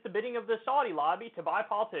way that it's the bidding of the Saudi lobby to buy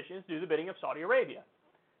politicians to do the bidding of Saudi Arabia.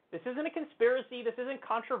 This isn't a conspiracy. This isn't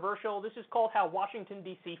controversial. This is called how Washington,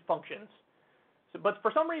 D.C. functions. So, but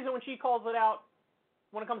for some reason, when she calls it out,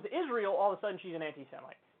 when it comes to Israel, all of a sudden she's an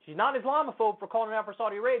anti-Semite. She's not Islamophobe for calling it out for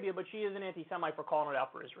Saudi Arabia, but she is an anti-Semite for calling it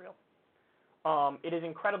out for Israel. It is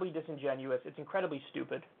incredibly disingenuous. It's incredibly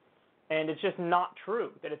stupid. And it's just not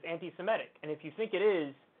true that it's anti-Semitic. And if you think it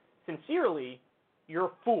is, sincerely, you're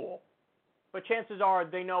a fool. But chances are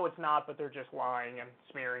they know it's not, but they're just lying and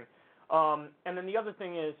smearing. And then the other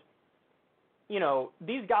thing is,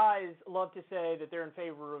 these guys love to say that they're in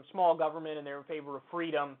favor of small government and they're in favor of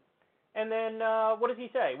freedom. And then what does he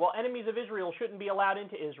say? Well, enemies of Israel shouldn't be allowed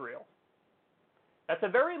into Israel. That's a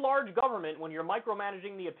very large government when you're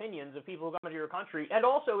micromanaging the opinions of people who come into your country. And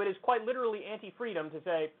also, it is quite literally anti-freedom to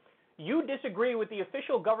say, you disagree with the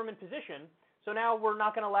official government position, so now we're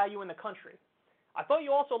not going to allow you in the country. I thought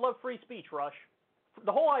you also loved free speech, Rush.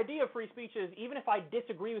 The whole idea of free speech is even if I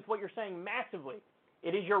disagree with what you're saying massively,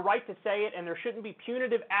 it is your right to say it, and there shouldn't be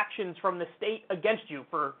punitive actions from the state against you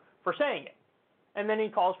for saying it. And then he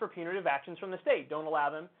calls for punitive actions from the state. Don't allow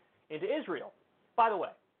them into Israel. By the way,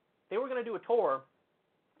 they were going to do a tour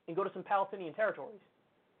and go to some Palestinian territories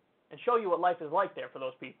and show you what life is like there for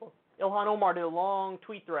those people. Ilhan Omar did a long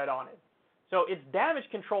tweet thread on it. So it's damage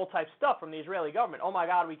control type stuff from the Israeli government. Oh my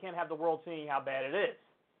God, we can't have the world seeing how bad it is.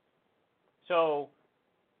 So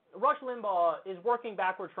Rush Limbaugh is working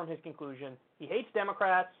backwards from his conclusion. He hates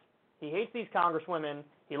Democrats. He hates these congresswomen.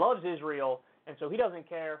 He loves Israel. And so he doesn't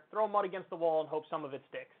care. Throw mud against the wall and hope some of it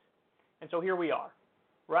sticks. And so here we are.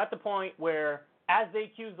 We're at the point where, as they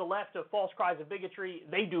accuse the left of false cries of bigotry,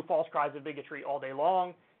 they do false cries of bigotry all day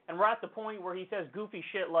long. And we're at the point where he says goofy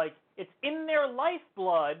shit like, it's in their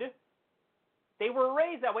lifeblood. They were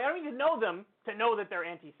raised that way. I don't even know them to know that they're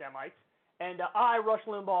anti-Semites. And I, Rush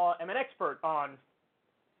Limbaugh, am an expert on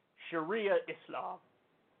Sharia Islam.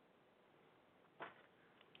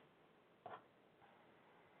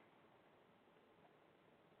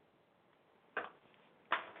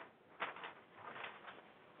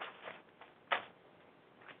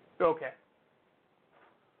 Okay.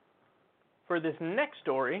 For this next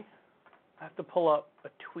story, I have to pull up a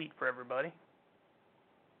tweet for everybody.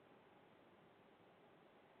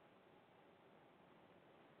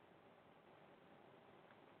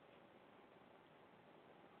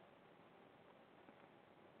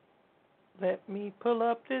 Let me pull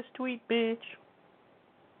up this tweet, bitch.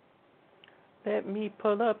 Let me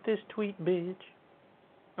pull up this tweet, bitch.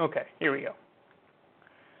 Okay, here we go.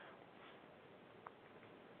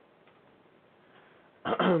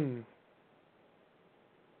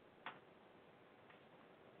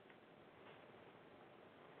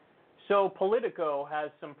 So Politico has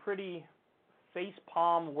some pretty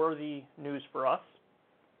facepalm-worthy news for us.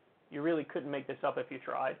 You really couldn't make this up if you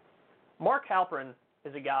tried. Mark Halperin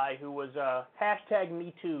is a guy who was hashtag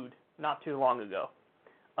MeToo'd not too long ago.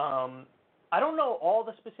 I don't know all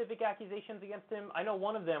the specific accusations against him. I know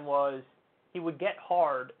one of them was he would get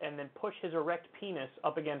hard and then push his erect penis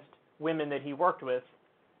up against women that he worked with,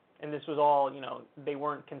 and this was all, they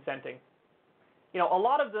weren't consenting. A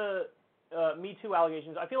lot of the Me Too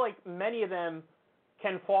allegations, I feel like many of them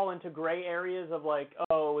can fall into gray areas of like,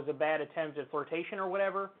 oh, it was a bad attempt at flirtation or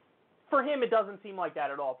whatever. For him, it doesn't seem like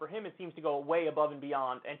that at all. For him, it seems to go way above and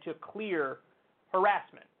beyond and to clear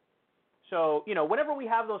harassment. So, whenever we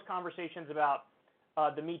have those conversations about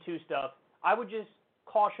the Me Too stuff, I would just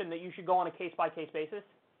caution that you should go on a case-by-case basis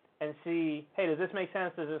and see, hey, does this make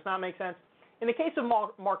sense? Does this not make sense? In the case of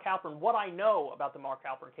Mark Halperin, what I know about the Mark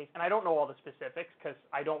Halperin case, and I don't know all the specifics because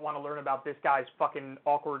I don't want to learn about this guy's fucking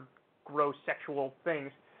awkward, gross sexual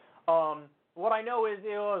things. What I know is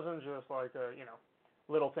it wasn't just like a,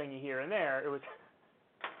 little thingy here and there. It was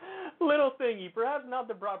little thingy, perhaps not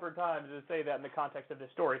the proper time to say that in the context of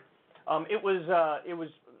this story. It was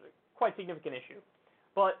quite a significant issue.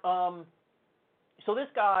 But so this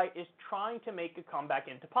guy is trying to make a comeback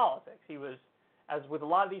into politics. He was, as with a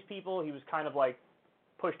lot of these people, he was kind of like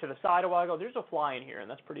pushed to the side a while ago. There's a fly in here, and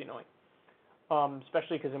that's pretty annoying,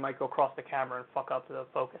 especially because it might go across the camera and fuck up the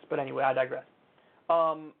focus. But anyway, I digress.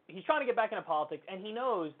 He's trying to get back into politics, and he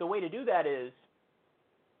knows the way to do that is,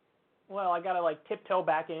 well, I got to like tiptoe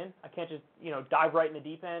back in. I can't just, dive right in the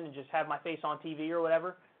deep end and just have my face on TV or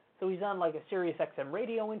whatever. So he's on like a Sirius XM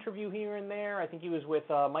radio interview here and there. I think he was with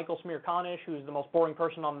Michael Smirkanish, who's the most boring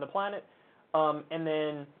person on the planet. And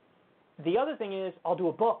then the other thing is, I'll do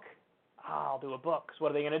a book. I'll do a book. So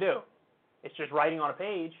what are they going to do? It's just writing on a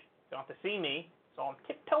page. You don't have to see me. So I'm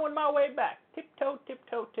tiptoeing my way back. Tiptoe,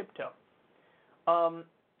 tiptoe, tiptoe.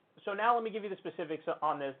 So now let me give you the specifics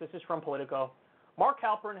on this. This is from Politico. Mark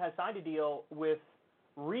Halperin has signed a deal with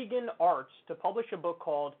Regan Arts to publish a book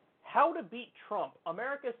called How to Beat Trump,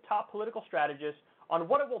 America's Top Political Strategist on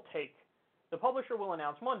What It Will Take. The publisher will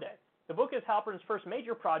announce Monday. The book is Halperin's first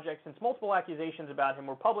major project since multiple accusations about him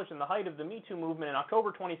were published in the height of the Me Too movement in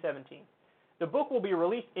October 2017. The book will be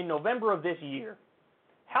released in November of this year.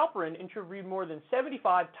 Halperin interviewed more than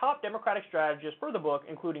 75 top Democratic strategists for the book,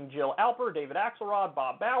 including Jill Alper, David Axelrod,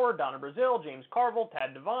 Bob Bauer, Donna Brazile, James Carville,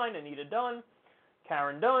 Tad Devine, Anita Dunn,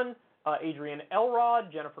 Karen Dunn, Adrian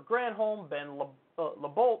Elrod, Jennifer Granholm, Ben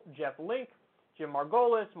LeBolt, Jeff Link, Jim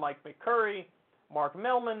Margolis, Mike McCurry, Mark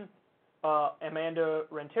Mellman, Amanda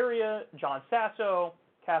Renteria, John Sasso,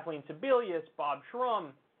 Kathleen Sebelius, Bob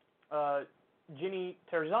Schrum, Ginny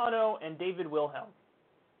Terzano, and David Wilhelm.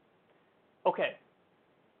 Okay.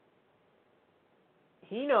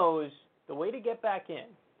 He knows the way to get back in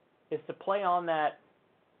is to play on that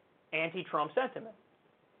anti-Trump sentiment.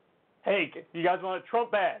 Hey, you guys want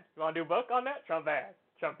Trump bad? You want to do a book on that? Trump bad.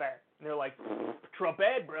 Trump bad. And they're like, Trump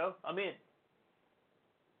bad, bro. I'm in.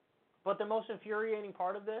 But the most infuriating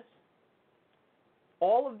part of this,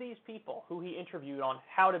 all of these people who he interviewed on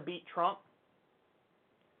how to beat Trump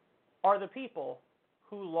are the people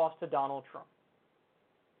who lost to Donald Trump.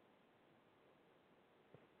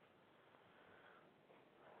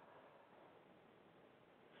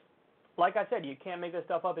 Like I said, you can't make this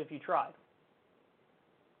stuff up if you tried.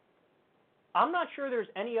 I'm not sure there's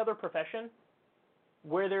any other profession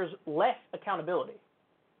where there's less accountability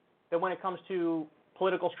than when it comes to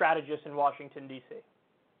political strategists in Washington, D.C.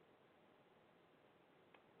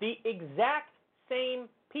 The exact same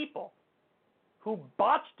people who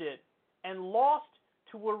botched it and lost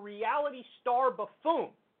to a reality star buffoon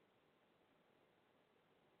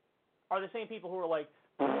are the same people who are like,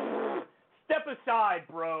 step aside,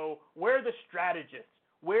 bro. We're the strategists.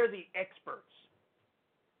 We're the experts.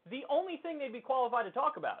 The only thing they'd be qualified to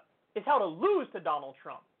talk about is how to lose to Donald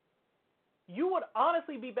Trump. You would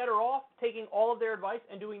honestly be better off taking all of their advice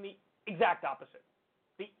and doing the exact opposite.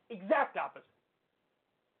 The exact opposite.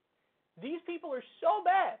 These people are so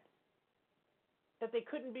bad that they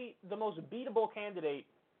couldn't be the most beatable candidate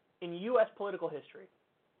in U.S. political history.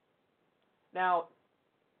 Now,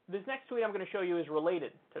 this next tweet I'm going to show you is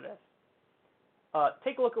related to this.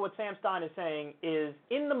 Take a look at what Sam Stein is saying is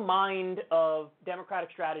in the mind of Democratic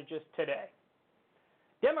strategists today.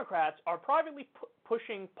 Democrats are privately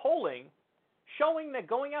pushing polling showing that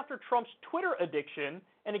going after Trump's Twitter addiction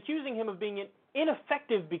and accusing him of being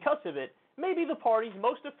ineffective because of it may be the party's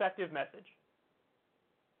most effective message.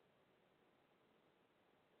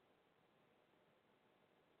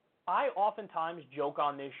 I oftentimes joke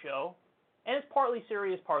on this show, and it's partly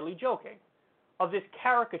serious, partly joking, of this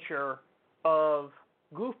caricature of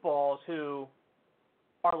goofballs who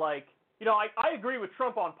are like, you know, I agree with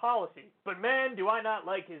Trump on policy, but man, do I not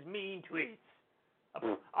like his mean tweets.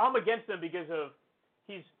 I'm against him because of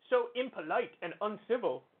he's so impolite and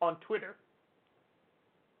uncivil on Twitter.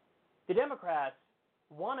 The Democrats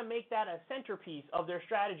want to make that a centerpiece of their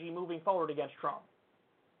strategy moving forward against Trump.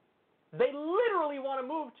 They literally want to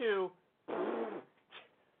move to,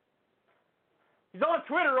 he's on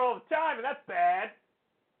Twitter all the time, and that's bad.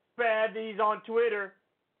 Bad that he's on Twitter.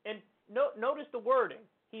 And notice the wording.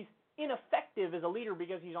 He's ineffective as a leader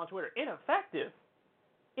because he's on Twitter. Ineffective.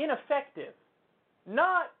 Ineffective.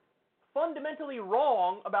 Not fundamentally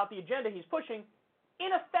wrong about the agenda he's pushing.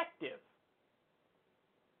 Ineffective.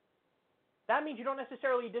 That means you don't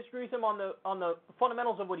necessarily disagree with him on the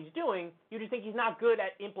fundamentals of what he's doing. You just think he's not good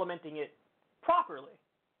at implementing it properly.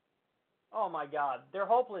 Oh my God. They're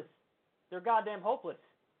hopeless. They're goddamn hopeless.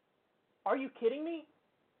 Are you kidding me?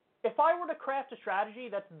 If I were to craft a strategy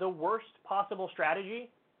that's the worst possible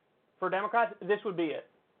strategy for Democrats, this would be it.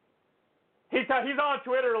 He's on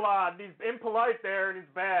Twitter a lot. He's impolite there, and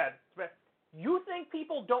it's bad. You think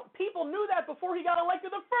people knew that before he got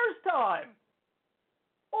elected the first time.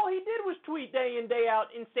 All he did was tweet day in, day out,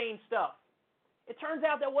 insane stuff. It turns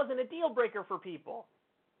out that wasn't a deal breaker for people.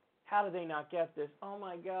 How do they not get this? Oh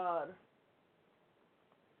my God.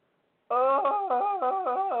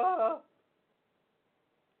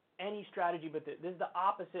 Any strategy but this. This is the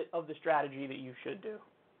opposite of the strategy that you should do.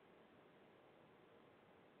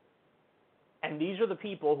 And these are the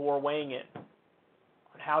people who are weighing in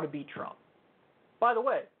on how to beat Trump. By the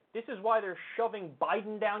way, this is why they're shoving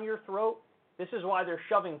Biden down your throat. This is why they're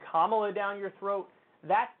shoving Kamala down your throat.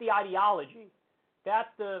 That's the ideology. That's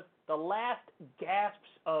the last gasps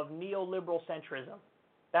of neoliberal centrism.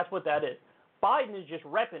 That's what that is. Biden is just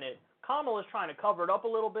repping it. Kamala's trying to cover it up a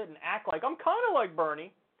little bit and act like, I'm kind of like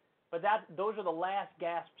Bernie. But those are the last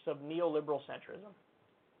gasps of neoliberal centrism.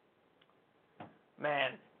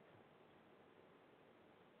 Man.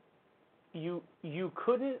 You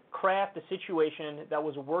couldn't craft a situation that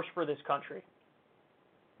was worse for this country.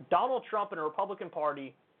 Donald Trump and a Republican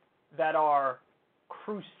Party that are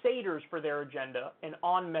crusaders for their agenda and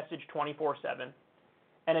on message 24/7,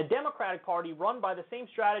 and a Democratic Party run by the same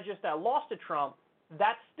strategist that lost to Trump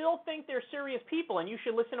that still think they're serious people and you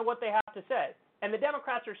should listen to what they have to say. And the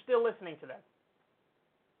Democrats are still listening to them,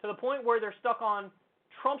 to the point where they're stuck on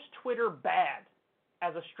Trump's Twitter bad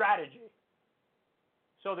as a strategy.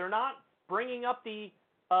 So they're not bringing up the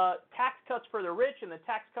tax cuts for the rich and the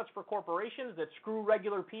tax cuts for corporations that screw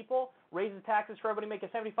regular people, raise the taxes for everybody making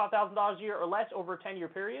 $75,000 a year or less over a 10-year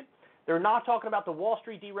period. They're not talking about the Wall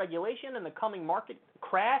Street deregulation and the coming market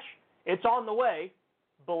crash. It's on the way.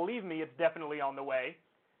 Believe me, it's definitely on the way.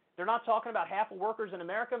 They're not talking about half of workers in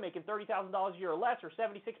America making $30,000 a year or less, or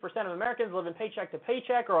 76% of Americans living paycheck to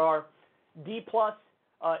paycheck, or our D-plus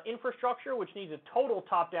infrastructure, which needs a total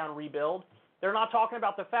top-down rebuild. They're not talking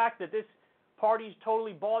about the fact that this party's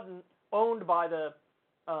totally bought and owned by the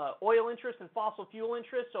oil interests and fossil fuel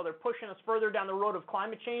interests, so they're pushing us further down the road of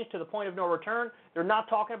climate change to the point of no return. They're not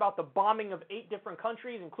talking about the bombing of 8 different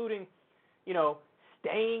countries, including,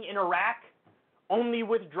 staying in Iraq, only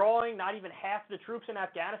withdrawing not even half the troops in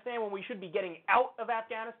Afghanistan when we should be getting out of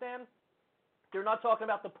Afghanistan. They're not talking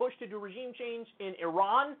about the push to do regime change in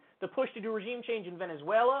Iran, the push to do regime change in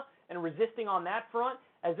Venezuela, and resisting on that front,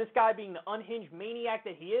 as this guy being the unhinged maniac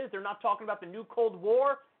that he is. They're not talking about the new Cold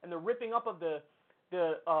War and the ripping up of the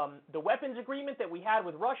weapons agreement that we had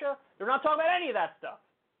with Russia. They're not talking about any of that stuff.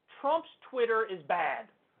 Trump's Twitter is bad.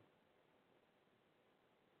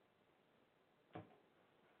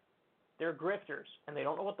 They're grifters, and they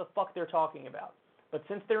don't know what the fuck they're talking about. But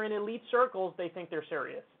since they're in elite circles, they think they're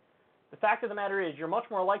serious. The fact of the matter is, you're much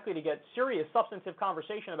more likely to get serious, substantive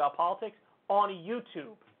conversation about politics on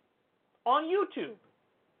YouTube. On YouTube.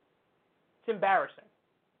 It's embarrassing.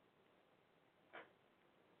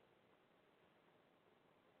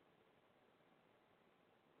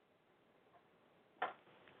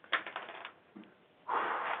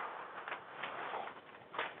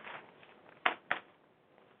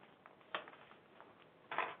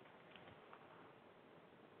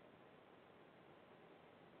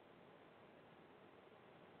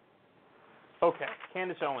 Okay,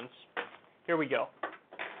 Candace Owens. Here we go.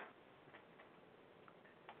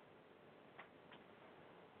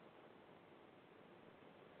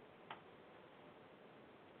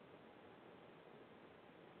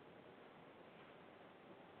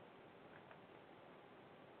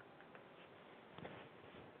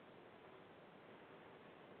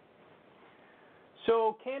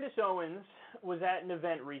 So Candace Owens was at an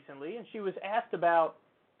event recently, and she was asked about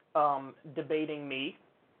debating me.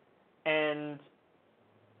 And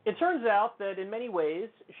it turns out that in many ways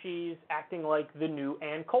she's acting like the new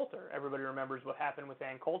Ann Coulter. Everybody remembers what happened with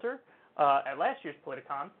Ann Coulter at last year's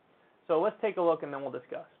Politicon. So let's take a look and then we'll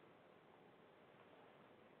discuss.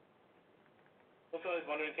 Also, I was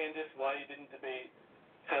wondering, Candace, why you didn't debate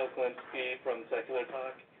Kyle Kulinski from Secular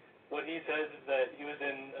Talk. What he says is that he was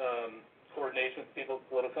in coordination with people at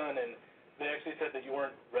Politicon, and they actually said that you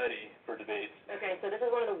weren't ready for debates. Okay, so this is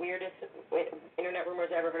one of the weirdest internet rumors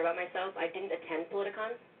I ever heard about myself. I didn't attend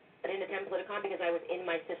Politicon. Because I was in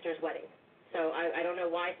my sister's wedding. So I don't know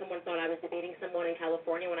why someone thought I was debating someone in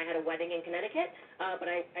California when I had a wedding in Connecticut, but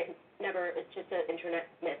I never, it's just an internet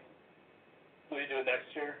myth. Will you do it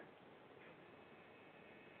next year?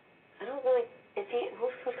 I don't really,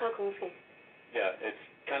 who's Kyle Kulinski? Yeah, it's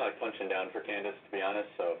kind of like punching down for Candace, to be honest,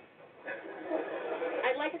 so.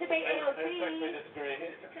 I'd like to debate AOC. I respectfully disagree.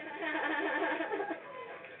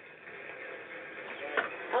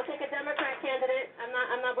 I'll take a Democrat candidate.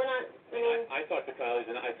 I talked to Kyle,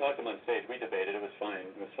 and I talked to him on stage. We debated. It was fine.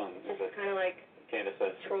 It was fun. It's kind of like Candace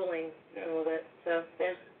says. Trolling a little bit. So,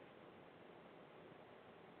 there's.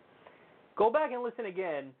 Go back and listen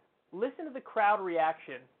again. Listen to the crowd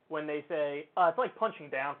reaction when they say, it's like punching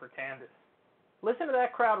down for Candace. Listen to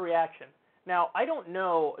that crowd reaction. Now, I don't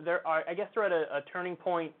know. I guess they're at a Turning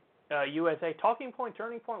Point USA, Talking Point,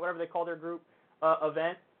 Turning Point, whatever they call their group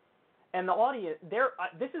event. And the audience,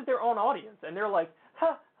 this is their own audience, and they're like,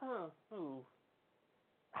 ooh.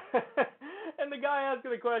 And the guy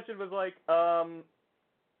asking the question was like,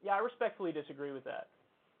 yeah, I respectfully disagree with that.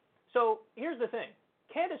 So here's the thing.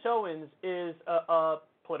 Candace Owens is a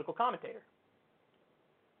political commentator,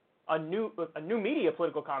 a new media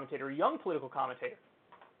political commentator, a young political commentator.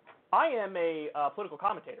 I am a political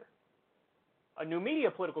commentator, a new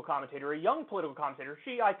media political commentator, a young political commentator.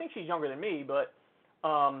 I think she's younger than me, but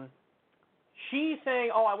she's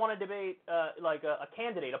saying, I want to debate like a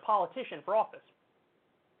candidate, a politician for office.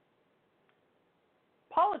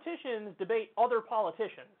 Politicians debate other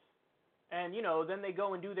politicians, and then they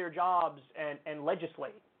go and do their jobs and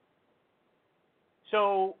legislate.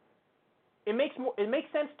 So it makes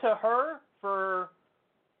sense to her for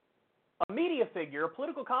a media figure, a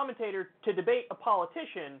political commentator, to debate a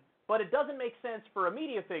politician, but it doesn't make sense for a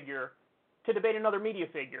media figure to debate another media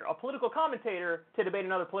figure, a political commentator to debate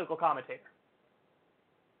another political commentator.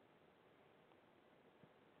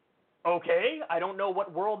 Okay, I don't know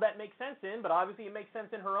what world that makes sense in, but obviously it makes sense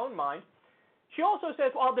in her own mind. She also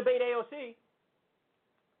says, well, I'll debate AOC.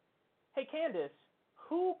 Hey, Candace,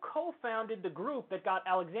 who co-founded the group that got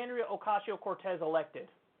Alexandria Ocasio-Cortez elected?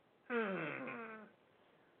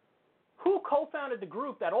 Who co-founded the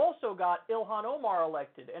group that also got Ilhan Omar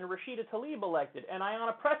elected and Rashida Tlaib elected and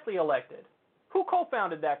Ayanna Pressley elected? Who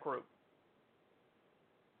co-founded that group?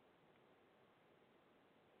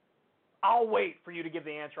 I'll wait for you to give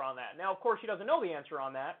the answer on that. Now, of course, she doesn't know the answer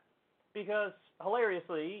on that because,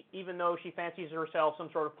 hilariously, even though she fancies herself some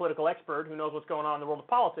sort of political expert who knows what's going on in the world of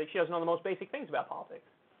politics, she doesn't know the most basic things about politics.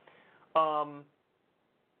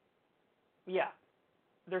 Yeah,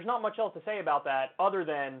 there's not much else to say about that other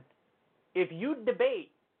than if you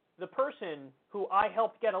debate the person who I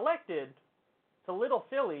helped get elected, it's a little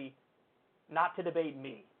silly not to debate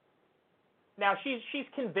me. Now, she's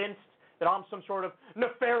convinced that I'm some sort of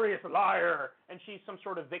nefarious liar, and she's some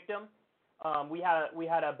sort of victim. We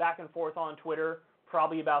had a back and forth on Twitter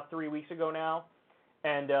probably about 3 weeks ago now,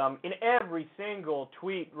 and in every single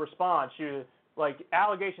tweet response, she was like,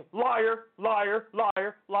 allegation, liar, liar,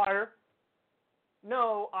 liar, liar.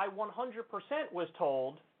 No, I 100% was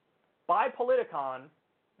told by Politicon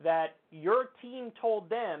that your team told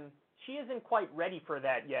them she isn't quite ready for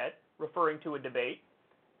that yet, referring to a debate.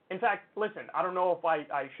 In fact, listen, I don't know if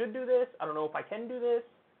I should do this. I don't know if I can do this,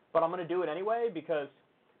 but I'm going to do it anyway because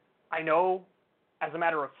I know, as a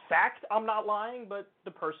matter of fact, I'm not lying, but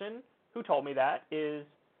the person who told me that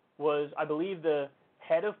was, I believe, the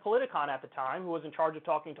head of Politicon at the time, who was in charge of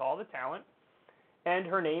talking to all the talent, and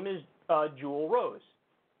her name is Jewel Rose.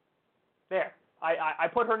 There. I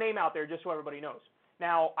put her name out there just so everybody knows.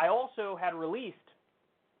 Now, I also had released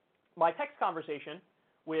my text conversation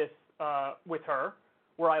with her,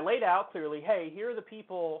 where I laid out clearly, hey, here are the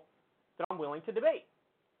people that I'm willing to debate.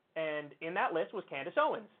 And in that list was Candace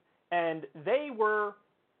Owens. And they were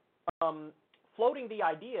floating the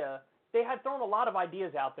idea. They had thrown a lot of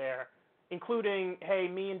ideas out there, including, hey,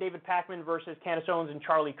 me and David Pakman versus Candace Owens and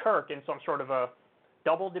Charlie Kirk in some sort of a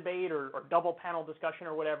double debate or double panel discussion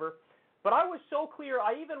or whatever. But I was so clear,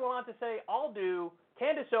 I even went on to say, I'll do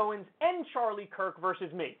Candace Owens and Charlie Kirk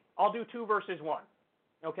versus me. I'll do 2 versus 1.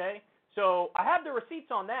 Okay? So I have the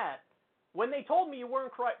receipts on that. When they told me you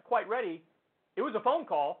weren't quite ready, it was a phone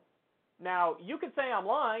call. Now, you could say I'm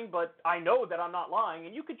lying, but I know that I'm not lying,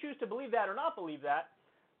 and you could choose to believe that or not believe that.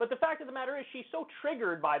 But the fact of the matter is she's so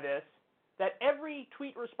triggered by this that every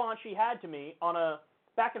tweet response she had to me on a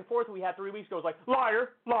back and forth we had 3 weeks ago was like, liar,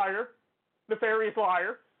 liar, nefarious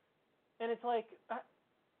liar. And it's like,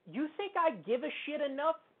 you think I give a shit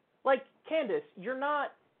enough? Like, Candace, you're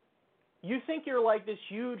not, you think you're like this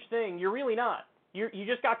huge thing. You're really not. You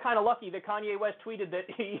just got kind of lucky that Kanye West tweeted that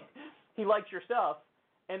he likes your stuff,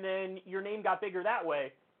 and then your name got bigger that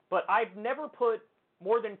way. But I've never put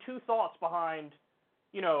more than 2 thoughts behind,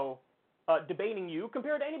 debating you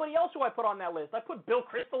compared to anybody else who I put on that list. I put Bill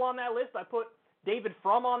Kristol on that list. I put David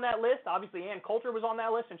Frum on that list. Obviously, Ann Coulter was on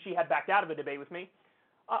that list, and she had backed out of a debate with me.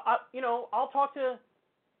 I'll talk to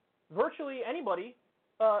virtually anybody,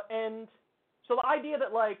 and so the idea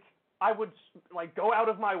that, like, I would, like, go out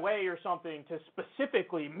of my way or something to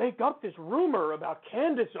specifically make up this rumor about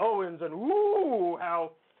Candace Owens and, ooh,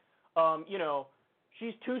 how,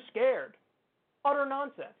 she's too scared. Utter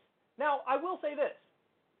nonsense. Now, I will say this.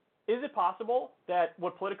 Is it possible that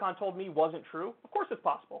what Politicon told me wasn't true? Of course it's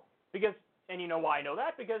possible. Because, and you know why I know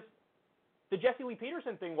that? Because the Jesse Lee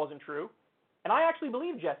Peterson thing wasn't true, and I actually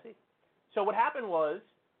believe Jesse. So what happened was,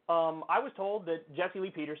 I was told that Jesse Lee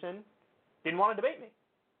Peterson didn't want to debate me.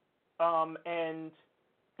 And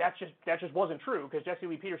that just wasn't true, because Jesse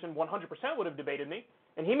Lee Peterson 100% would have debated me,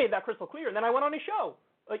 and he made that crystal clear. And then I went on his show,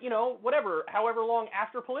 however long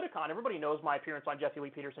after Politicon. Everybody knows my appearance on Jesse Lee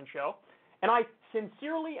Peterson's show. And I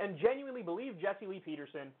sincerely and genuinely believe Jesse Lee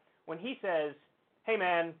Peterson when he says, hey,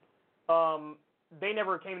 man, they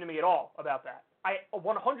never came to me at all about that. I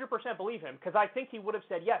 100% believe him, because I think he would have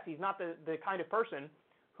said yes. He's not the kind of person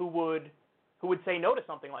who would say no to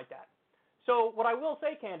something like that. So what I will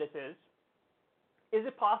say, Candace, is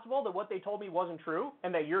it possible that what they told me wasn't true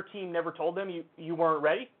and that your team never told them you weren't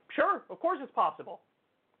ready? Sure, of course it's possible.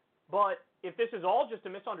 But if this is all just a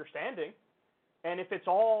misunderstanding, and if it's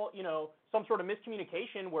all, some sort of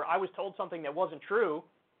miscommunication where I was told something that wasn't true,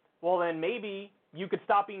 well, then maybe you could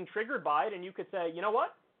stop being triggered by it and you could say, you know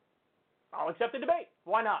what? I'll accept the debate.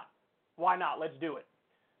 Why not? Why not? Let's do it.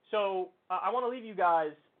 So I want to leave you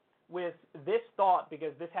guys with this thought,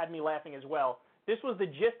 because this had me laughing as well. This was the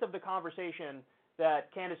gist of the conversation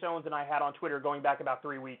that Candace Owens and I had on Twitter going back about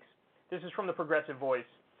 3 weeks. This is from the Progressive Voice.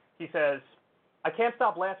 He says, I can't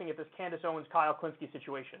stop laughing at this Candace Owens-Kyle Kulinski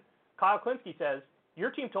situation. Kyle Kulinski says,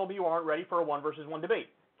 your team told me you aren't ready for a 1-versus-1 debate.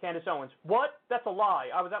 Candace Owens, what? That's a lie.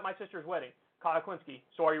 I was at my sister's wedding. Kyle Kulinski,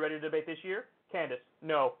 so are you ready to debate this year? Candace,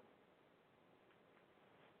 no.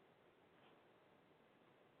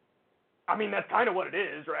 I mean, that's kind of what it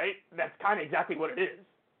is, right? That's kind of exactly what it is.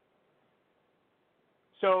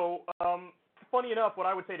 So, funny enough, what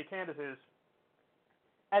I would say to Candace is,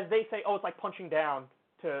 as they say, oh, it's like punching down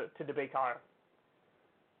to debate Kyle.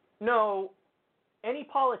 No, any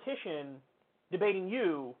politician debating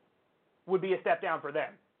you would be a step down for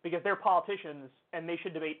them because they're politicians and they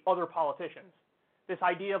should debate other politicians. This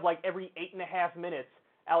idea of like every 8.5 minutes,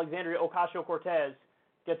 Alexandria Ocasio-Cortez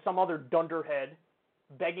gets some other dunderhead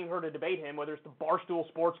begging her to debate him, whether it's the Barstool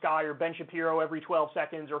Sports guy or Ben Shapiro every 12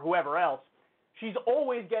 seconds or whoever else. She's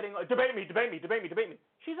always getting, debate me.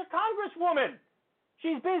 She's a congresswoman.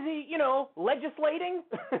 She's busy, legislating,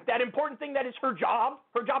 that important thing that is her job.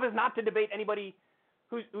 Her job is not to debate anybody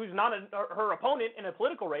who's not her opponent in a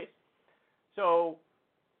political race. So,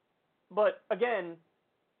 but again,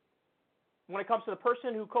 when it comes to the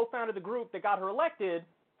person who co-founded the group that got her elected,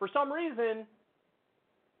 for some reason,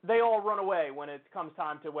 they all run away when it comes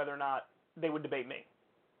time to whether or not they would debate me.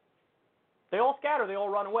 They all scatter. They all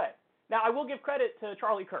run away. Now, I will give credit to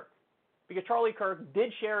Charlie Kirk, because Charlie Kirk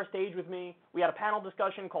did share a stage with me. We had a panel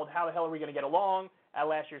discussion called How the Hell Are We Going to Get Along at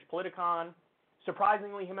last year's Politicon.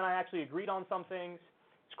 Surprisingly, him and I actually agreed on some things.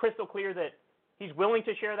 It's crystal clear that he's willing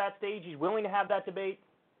to share that stage. He's willing to have that debate.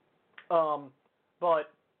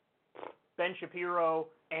 But Ben Shapiro,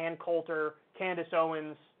 Ann Coulter, Candace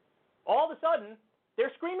Owens, all of a sudden,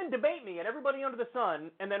 they're screaming, debate me, and everybody under the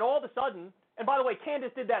sun, and then all of a sudden, and by the way,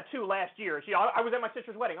 Candace did that too last year. I was at my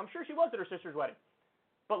sister's wedding. I'm sure she was at her sister's wedding.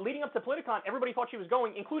 But leading up to Politicon, everybody thought she was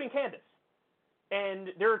going, including Candace. And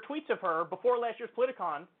there are tweets of her before last year's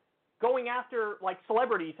Politicon going after like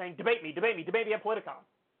celebrities saying, debate me at Politicon.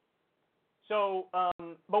 So,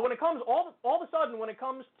 but when it comes, all of a sudden, when it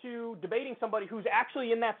comes to debating somebody who's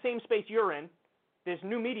actually in that same space you're in, this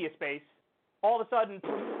new media space, all of a sudden,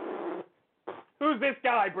 who's this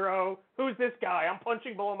guy, bro? Who's this guy? I'm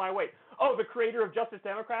punching below my weight. Oh, the creator of Justice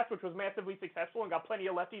Democrats, which was massively successful and got plenty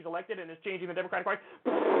of lefties elected and is changing the Democratic Party.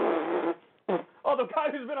 Oh, the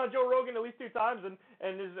guy who's been on Joe Rogan at least 2 times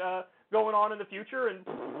and is going on in the future. And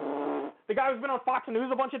the guy who's been on Fox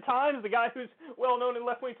News a bunch of times. The guy who's well known in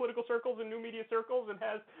left-wing political circles and new media circles and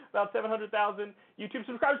has about 700,000 YouTube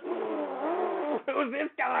subscribers. Who's this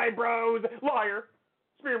guy, bro? Liar.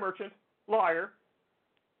 Spear merchant. Liar.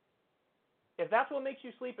 If that's what makes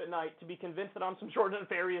you sleep at night, to be convinced that I'm some sort of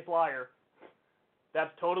nefarious liar,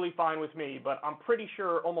 that's totally fine with me, but I'm pretty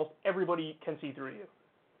sure almost everybody can see through you.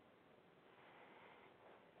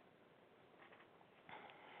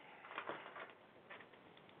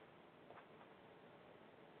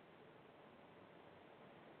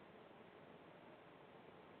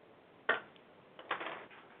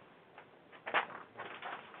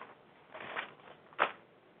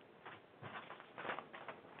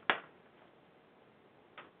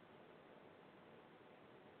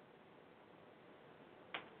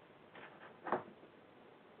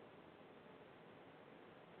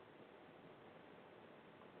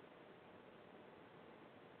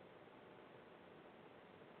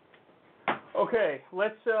 Okay,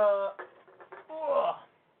 let's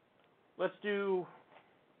do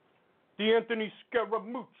the Anthony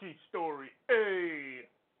Scaramucci story. Hey.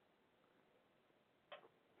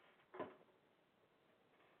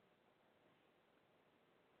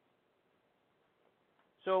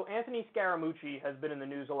 So Anthony Scaramucci has been in the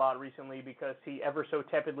news a lot recently because he ever so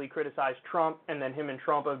tepidly criticized Trump, and then him and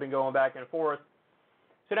Trump have been going back and forth.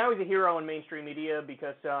 So now he's a hero in mainstream media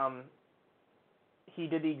because he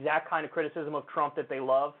did the exact kind of criticism of Trump that they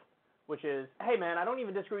love, which is, hey man, I don't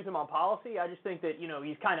even disagree with him on policy. I just think that,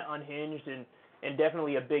 he's kind of unhinged and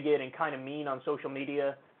definitely a bigot and kind of mean on social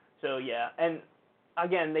media. So yeah, and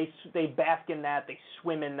again, they bask in that, they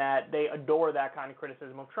swim in that, they adore that kind of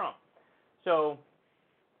criticism of Trump. So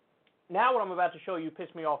now what I'm about to show you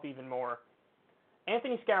pissed me off even more.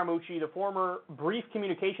 Anthony Scaramucci, the former brief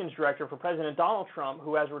communications director for President Donald Trump,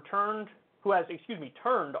 who has turned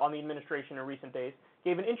on the administration in recent days,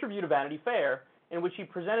 gave an interview to Vanity Fair in which he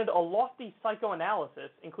presented a lofty psychoanalysis,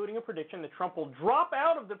 including a prediction that Trump will drop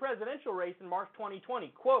out of the presidential race in March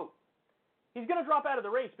 2020. Quote, he's going to drop out of the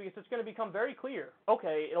race because it's going to become very clear.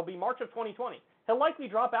 Okay, it'll be March of 2020. He'll likely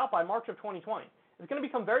drop out by March of 2020. It's going to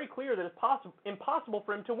become very clear that it's impossible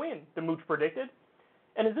for him to win, the mooch predicted.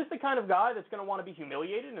 And is this the kind of guy that's going to want to be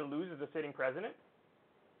humiliated and lose as a sitting president?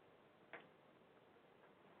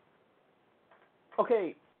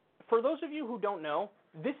 Okay, for those of you who don't know,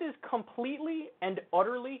 this is completely and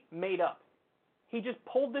utterly made up. He just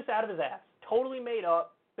pulled this out of his ass, totally made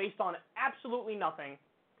up, based on absolutely nothing.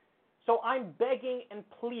 So I'm begging and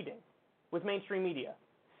pleading with mainstream media,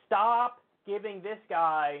 stop giving this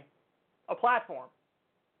guy a platform.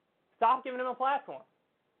 Stop giving him a platform.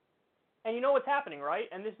 And you know what's happening, right?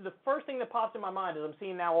 And this is the first thing that pops in my mind as I'm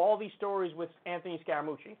seeing now all these stories with Anthony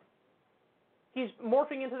Scaramucci. He's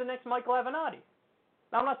morphing into the next Michael Avenatti.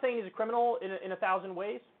 Now, I'm not saying he's a criminal in 1,000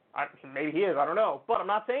 ways. Maybe he is, I don't know. But I'm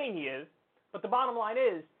not saying he is. But the bottom line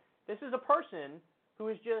is, this is a person who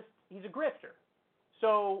is just, he's a grifter.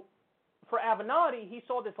 So for Avenatti, he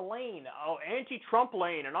saw this lane, anti-Trump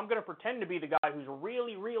lane, and I'm going to pretend to be the guy who's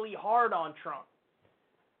really, really hard on Trump.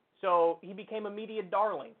 So he became a media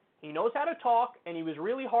darling. He knows how to talk, and he was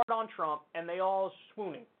really hard on Trump, and they all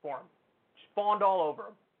swooning for him. Spawned all over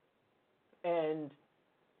him. And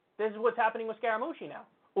this is what's happening with Scaramucci now.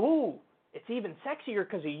 Ooh, it's even sexier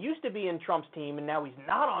because he used to be in Trump's team, and now he's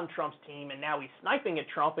not on Trump's team, and now he's sniping at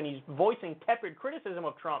Trump, and he's voicing tepid criticism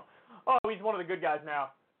of Trump. Oh, he's one of the good guys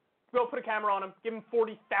now. Go put a camera on him, give him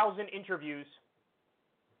 40,000 interviews.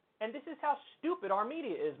 And this is how stupid our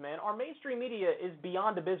media is, man. Our mainstream media is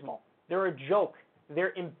beyond abysmal. They're a joke.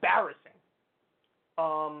 They're embarrassing.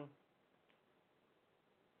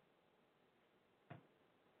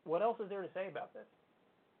 What else is there to say about this?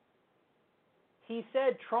 He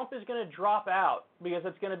said Trump is going to drop out because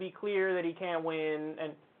it's going to be clear that he can't win.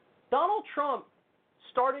 And Donald Trump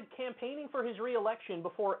started campaigning for his re-election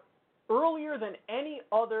earlier than any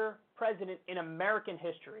other president in American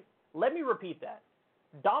history. Let me repeat that.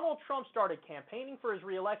 Donald Trump started campaigning for his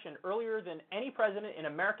re-election earlier than any president in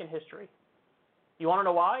American history. You want to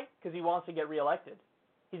know why? Because he wants to get reelected.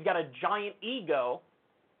 He's got a giant ego,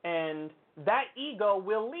 and that ego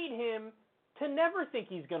will lead him to never think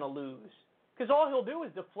he's going to lose. Because all he'll do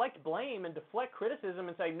is deflect blame and deflect criticism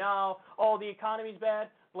and say, no, the economy's bad,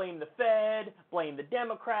 blame the Fed, blame the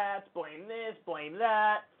Democrats, blame this, blame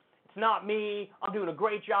that. It's not me. I'm doing a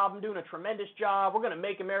great job. I'm doing a tremendous job. We're going to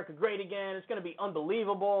make America great again. It's going to be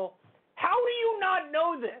unbelievable. How do you not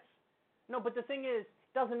know this? No, but the thing is,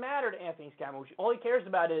 it doesn't matter to Anthony Scaramucci. All he cares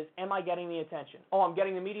about is, am I getting the attention? Oh, I'm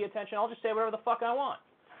getting the media attention. I'll just say whatever the fuck I want.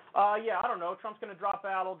 I don't know. Trump's going to drop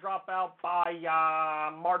out. He'll drop out by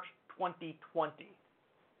March 2020.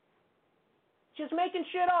 Just making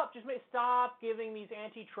shit up. Stop giving these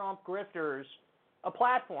anti-Trump grifters a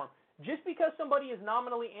platform. Just because somebody is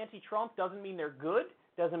nominally anti-Trump doesn't mean they're good,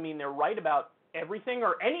 doesn't mean they're right about everything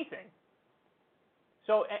or anything.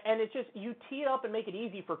 So, and it's just, you tee it up and make it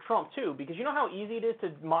easy for Trump, too, because you know how easy it is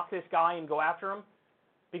to mock this guy and go after him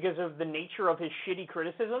because of the nature of his shitty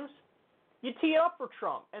criticisms? You tee it up for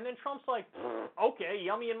Trump, and then Trump's like, okay,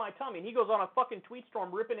 yummy in my tummy, and he goes on a fucking tweet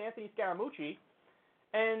storm ripping Anthony Scaramucci,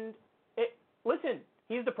 and listen,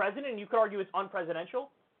 he's the president, and you could argue it's unpresidential,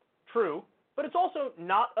 true, but it's also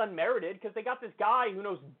not unmerited, because they got this guy who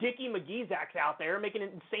knows Dickie McGeezax out there making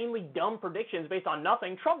insanely dumb predictions based on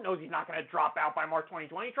nothing. Trump knows he's not going to drop out by March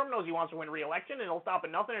 2020. Trump knows he wants to win re-election, and he'll stop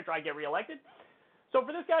at nothing and try to get reelected. So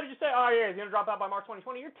for this guy to just say, oh yeah, he's going to drop out by March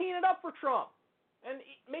 2020, you're teeing it up for Trump. And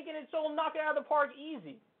making it so he'll knock it out of the park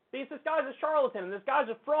easy. Because this guy's a charlatan, and this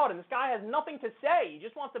guy's a fraud, and this guy has nothing to say. He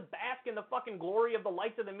just wants to bask in the fucking glory of the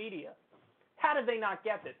lights of the media. How did they not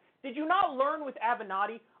get this? Did you not learn with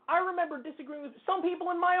Avenatti? I remember disagreeing with some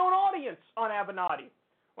people in my own audience on Avenatti.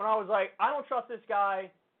 When I was like, I don't trust this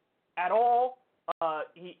guy at all.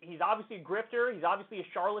 He's obviously a grifter. He's obviously a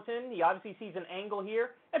charlatan. He obviously sees an angle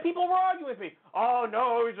here. And people were arguing with me. Oh,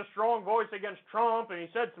 no, he's a strong voice against Trump, and he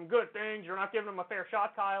said some good things. You're not giving him a fair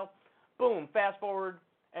shot, Kyle. Boom, fast forward,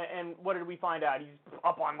 and what did we find out? He's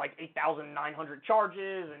up on like 8,900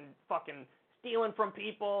 charges and fucking stealing from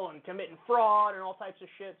people and committing fraud and all types of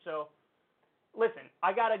shit. So, listen,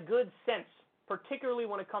 I got a good sense, particularly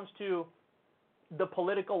when it comes to the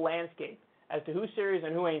political landscape, as to who's serious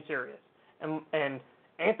and who ain't serious. And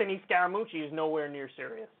Anthony Scaramucci is nowhere near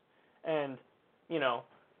serious. And, you know,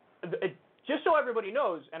 just so everybody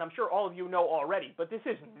knows, and I'm sure all of you know already, but this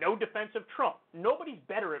is no defense of Trump. Nobody's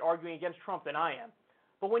better at arguing against Trump than I am.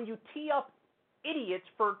 But when you tee up idiots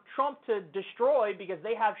for Trump to destroy because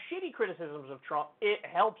they have shitty criticisms of Trump, it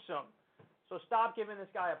helps them. So stop giving this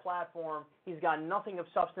guy a platform. He's got nothing of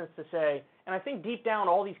substance to say. And I think deep down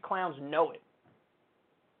all these clowns know it.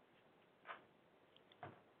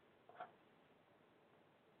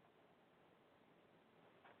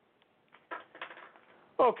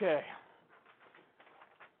 Okay.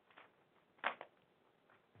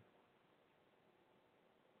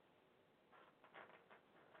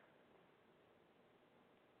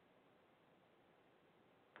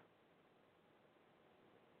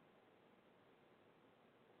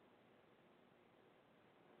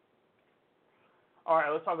 All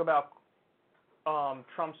right, let's talk about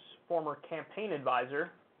Trump's former campaign advisor,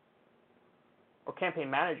 or campaign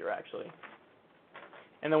manager, actually.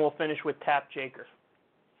 And then we'll finish with Tap Jaker.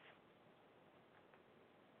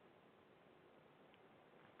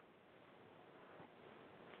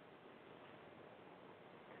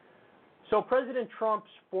 So President Trump's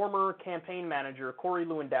former campaign manager, Corey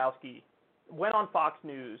Lewandowski, went on Fox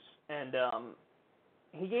News, and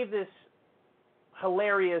he gave this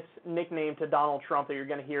hilarious nickname to Donald Trump that you're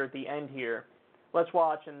going to hear at the end here. Let's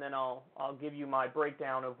watch, and then I'll give you my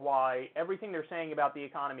breakdown of why everything they're saying about the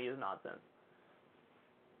economy is nonsense.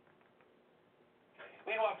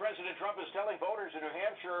 Meanwhile, President Trump is telling voters in New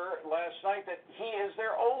Hampshire last night that he is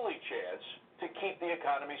their only chance to keep the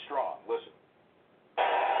economy strong. Listen.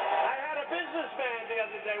 I had a businessman the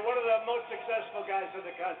other day, one of the most successful guys in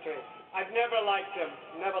the country. I've never liked him,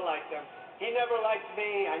 never liked him. He never liked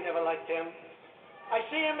me, I never liked him. I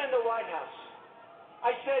see him in the White House.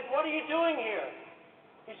 I said, what are you doing here?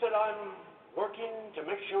 He said, I'm working to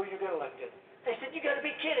make sure you get elected. I said, you got to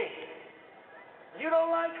be kidding. You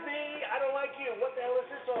don't like me, I don't like you. What the hell is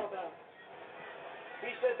this all about?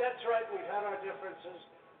 He said, that's right, we've had our differences.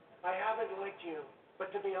 I haven't liked you. But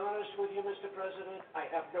to be honest with you, Mr. President, I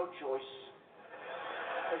have no choice.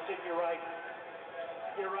 I said, you're right.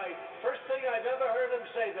 You're right. First thing I've ever heard him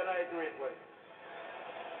say that I agreed with.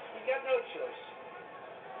 You got no choice.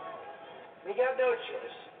 We got no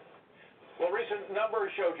choice. Well, recent numbers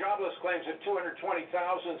show jobless claims at 220,000,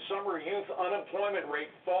 summer youth unemployment rate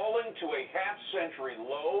falling to a half-century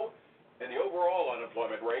low, and the overall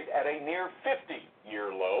unemployment rate at a near 50-year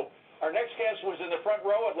low. Our next guest was in the front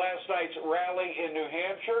row at last night's rally in New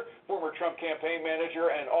Hampshire, former Trump campaign manager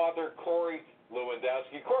and author Corey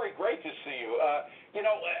Lewandowski. Corey, great to see you.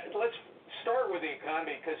 Let's start with the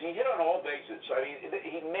economy because he hit on all bases. I mean,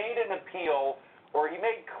 he made an appeal, or he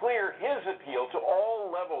made clear his appeal to all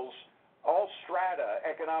levels, all strata,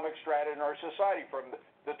 economic strata in our society, from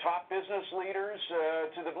the top business leaders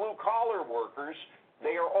to the blue-collar workers.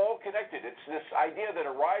 They are all connected. It's this idea that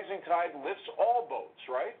a rising tide lifts all boats,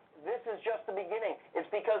 right? This is just the beginning. It's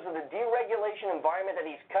because of the deregulation environment that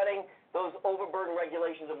he's cutting, those overburden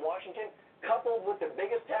regulations in Washington, coupled with the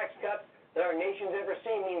biggest tax cuts that our nation's ever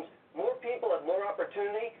seen, means more people have more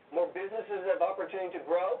opportunity, more businesses have opportunity to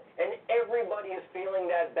grow, and everybody is feeling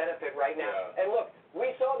that benefit right now. Yeah. And look,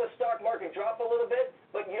 we saw the stock market drop a little bit,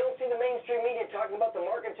 but you don't see the mainstream media talking about the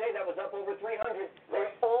market today that was up over 300.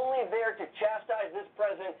 They're only there to chastise this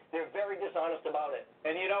president. They're very dishonest about it.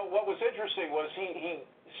 And what was interesting was he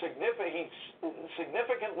significantly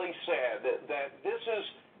said that this is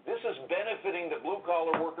benefiting the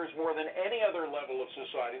blue-collar workers more than any other level of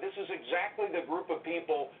society. This is exactly the group of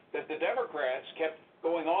people that the Democrats kept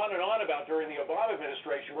going on and on about during the Obama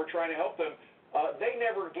administration. We're trying to help them. They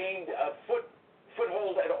never gained a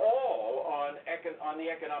foothold at all on the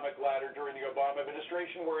economic ladder during the Obama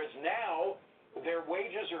administration, whereas now their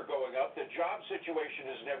wages are going up. The job situation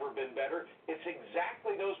has never been better. It's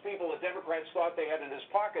exactly those people that Democrats thought they had in his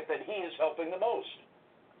pocket that he is helping the most.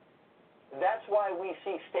 That's why we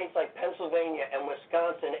see states like Pennsylvania and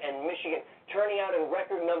Wisconsin and Michigan turning out in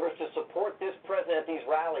record numbers to support this president at these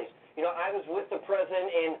rallies. I was with the president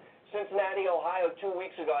in Cincinnati, Ohio 2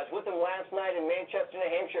 weeks ago. I was with him last night in Manchester, New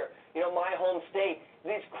Hampshire, my home state.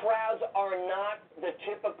 These crowds are not the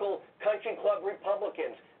typical country club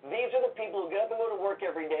Republicans. These are the people who get up and go to work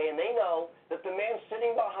every day, and they know that the man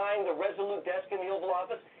sitting behind the resolute desk in the Oval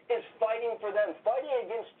Office is fighting for them, fighting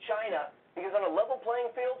against China, because on a level playing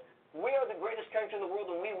field, we are the greatest country in the world,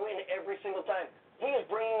 and we win every single time. He is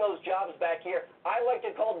bringing those jobs back here. I like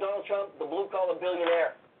to call Donald Trump the blue-collar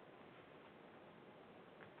billionaire.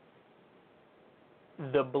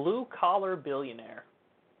 The blue-collar billionaire.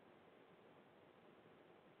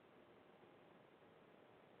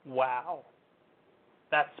 Wow.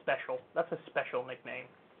 That's special. That's a special nickname.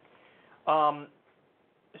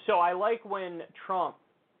 So I like when Trump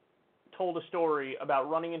told a story about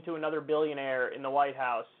running into another billionaire in the White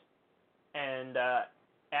House and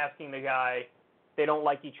asking the guy, they don't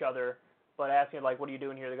like each other, but asking, what are you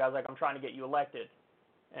doing here? The guy's like, I'm trying to get you elected.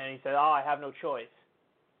 And he said, I have no choice.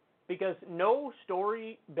 Because no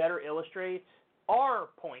story better illustrates our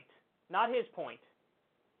point, not his point.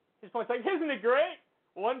 His point's like, isn't it great?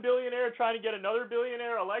 One billionaire trying to get another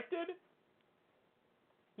billionaire elected?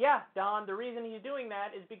 Yeah, Don, the reason he's doing that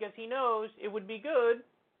is because he knows it would be good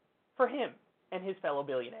for him and his fellow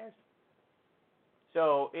billionaires.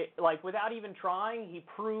 So, without even trying, he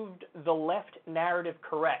proved the left narrative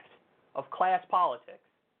correct of class politics,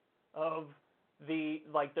 of the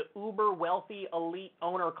uber wealthy elite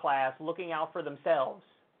owner class looking out for themselves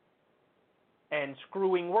and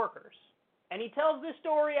screwing workers And he tells this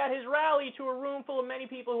story at his rally to a room full of many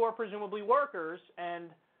people who are presumably workers, and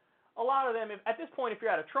a lot of them, at this point, if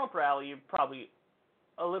you're at a Trump rally, you're probably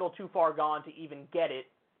a little too far gone to even get it.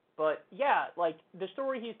 But yeah, like, the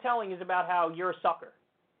story he's telling is about how you're a sucker.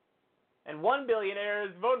 And one billionaire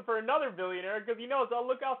is voting for another billionaire because he knows I'll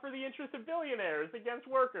look out for the interests of billionaires against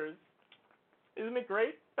workers. Isn't it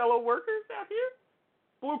great, fellow workers out here?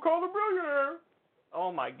 Blue-collar billionaire.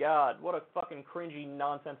 Oh, my God. What a fucking cringy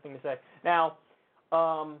nonsense thing to say. Now,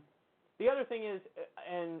 the other thing is,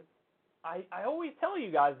 and I always tell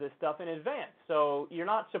you guys this stuff in advance, so you're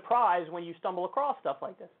not surprised when you stumble across stuff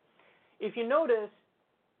like this. If you notice,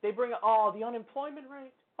 they bring up, the unemployment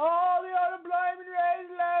rate. Oh, the unemployment rate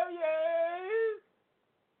is low, yes.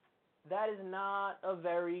 That is not a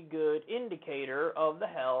very good indicator of the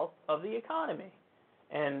health of the economy.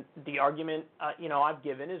 And the argument, I've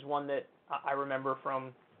given is one that I remember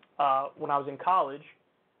from when I was in college.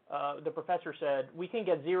 The professor said, we can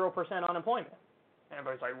get 0% unemployment. And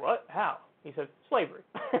everybody's like, what? How? He said, slavery.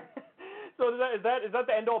 So is that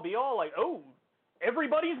the end-all be-all? Like,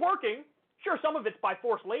 everybody's working. Sure, some of it's by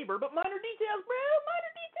forced labor, but minor details, bro.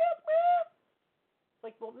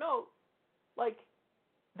 Like, well, no. Like,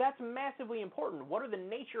 that's massively important. What are the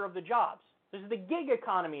nature of the jobs? This is the gig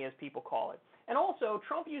economy, as people call it. And also,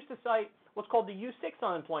 Trump used to cite what's called the U6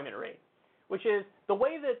 unemployment rate, which is the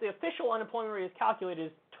way that the official unemployment rate is calculated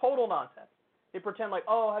is total nonsense. They pretend like,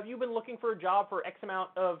 have you been looking for a job for X amount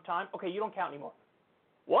of time? Okay, you don't count anymore.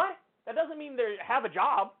 What? That doesn't mean they have a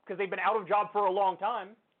job because they've been out of job for a long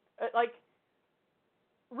time.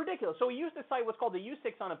 Ridiculous. So he used to cite what's called the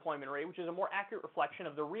U6 unemployment rate, which is a more accurate reflection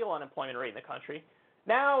of the real unemployment rate in the country.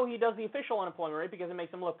 Now he does the official unemployment rate because it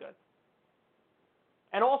makes him look good.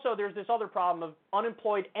 And also there's this other problem of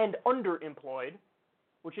unemployed and underemployed,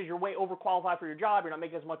 which is you're way overqualified for your job, you're not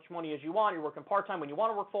making as much money as you want, you're working part-time when you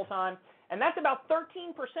want to work full-time, and that's about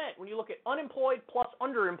 13% when you look at unemployed plus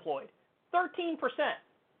underemployed. 13%.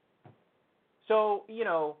 So,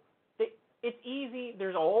 it's easy.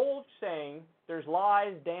 There's an old saying, there's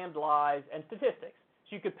lies, damned lies, and statistics.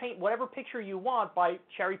 So you could paint whatever picture you want by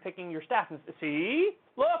cherry-picking your stats. And see?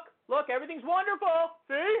 Look, everything's wonderful.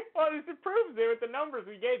 See? This proves it with the numbers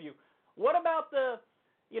we gave you. What about the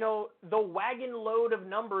wagon load of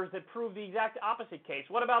numbers that prove the exact opposite case?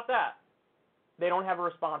 What about that? They don't have a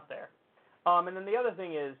response there. And then the other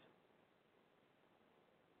thing is,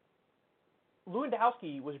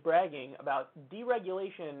 Lewandowski was bragging about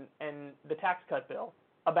deregulation and the tax cut bill,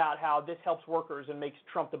 about how this helps workers and makes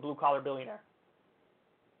Trump the blue-collar billionaire.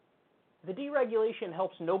 The deregulation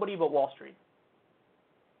helps nobody but Wall Street.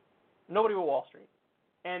 Nobody but Wall Street.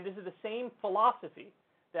 And this is the same philosophy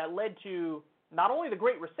that led to not only the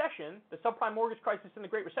Great Recession, the subprime mortgage crisis and the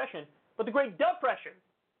Great Recession, but the Great Depression.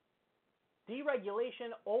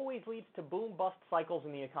 Deregulation always leads to boom-bust cycles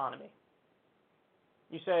in the economy.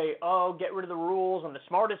 You say, get rid of the rules, and the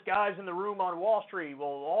smartest guys in the room on Wall Street will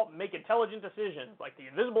all make intelligent decisions, like the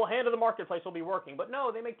invisible hand of the marketplace will be working. But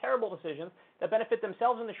no, they make terrible decisions that benefit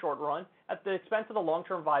themselves in the short run at the expense of the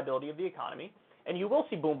long-term viability of the economy. And you will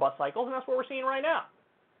see boom-bust cycles, and that's what we're seeing right now.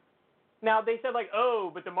 Now, they said,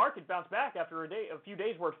 but the market bounced back after a few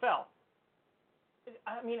days where it fell.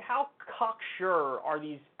 I mean, how cocksure are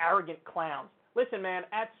these arrogant clowns? Listen, man,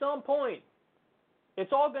 at some point,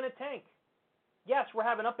 it's all going to tank. Yes, we're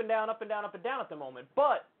having up and down at the moment,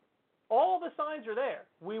 but all the signs are there.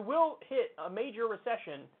 We will hit a major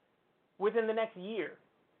recession within the next year,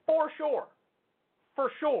 for sure.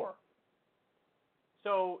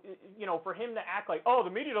 So, for him to act like, the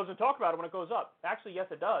media doesn't talk about it when it goes up. Actually, yes,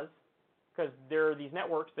 it does, because there are these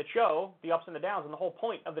networks that show the ups and the downs, and the whole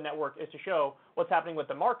point of the network is to show what's happening with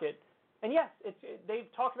the market. And yes,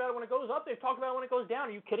 they've talked about it when it goes up. They've talked about it when it goes down.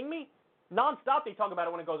 Are you kidding me? Non-stop, they talk about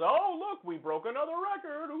it when it goes, look, we broke another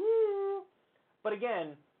record, woo! But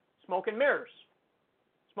again, smoke and mirrors.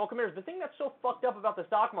 The thing that's so fucked up about the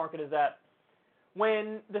stock market is that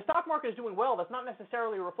when the stock market is doing well, that's not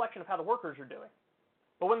necessarily a reflection of how the workers are doing.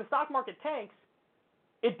 But when the stock market tanks,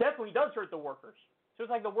 it definitely does hurt the workers. So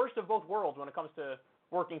it's like the worst of both worlds when it comes to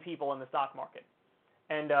working people in the stock market.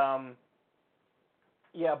 And,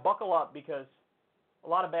 buckle up, because a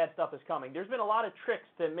lot of bad stuff is coming. There's been a lot of tricks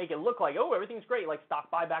to make it look like, everything's great. Like stock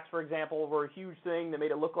buybacks, for example, were a huge thing that made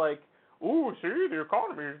it look like, see, the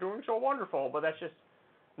economy is doing so wonderful. But that's just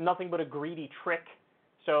nothing but a greedy trick.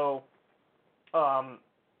 So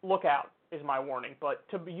look out is my warning. But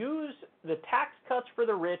to use the tax cuts for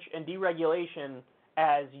the rich and deregulation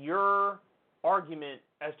as your argument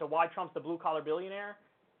as to why Trump's the blue-collar billionaire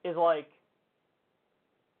is like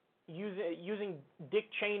using Dick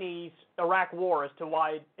Cheney's Iraq War as to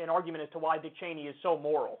why an argument as to why Dick Cheney is so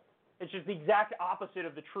moral. It's just the exact opposite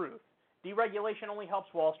of the truth. Deregulation only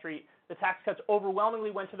helps Wall Street. The tax cuts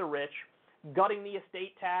overwhelmingly went to the rich, gutting the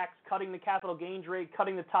estate tax, cutting the capital gains rate,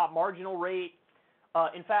 cutting the top marginal rate.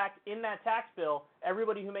 In fact, in that tax bill,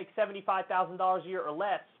 everybody who makes $75,000 a year or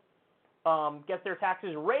less gets their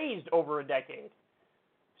taxes raised over a decade.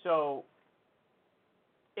 So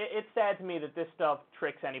it's sad to me that this stuff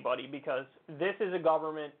tricks anybody, because this is a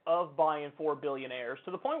government of by and for billionaires,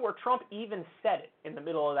 to the point where Trump even said it in the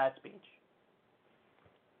middle of that speech.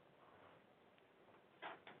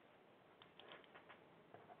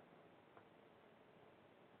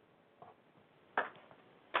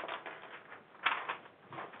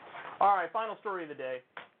 All right, final story of the day.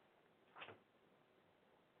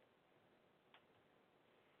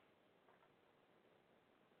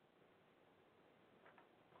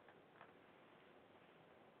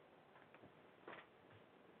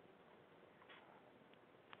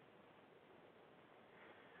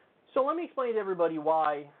 So let me explain to everybody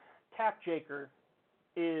why Cap Jaker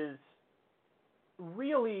is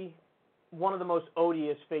really one of the most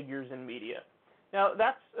odious figures in media. Now,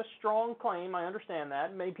 that's a strong claim. I understand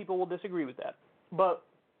that. Many people will disagree with that. But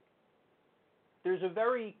there's a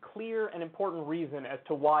very clear and important reason as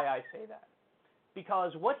to why I say that.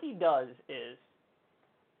 Because what he does is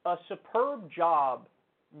a superb job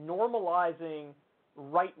normalizing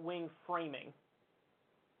right-wing framing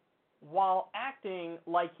while acting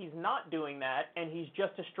like he's not doing that and he's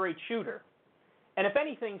just a straight shooter. And if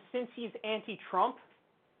anything, since he's anti-Trump,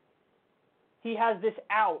 he has this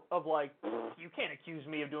out of like, you can't accuse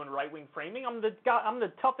me of doing right-wing framing. I'm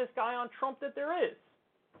the toughest guy on Trump that there is.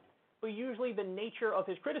 But usually the nature of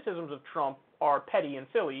his criticisms of Trump are petty and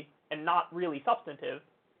silly and not really substantive.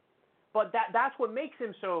 But that's what makes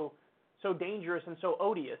him so dangerous and so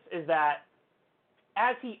odious, is that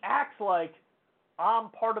as he acts like, I'm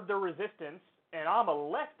part of the resistance and I'm a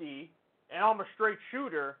lefty and I'm a straight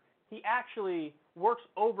shooter, he actually works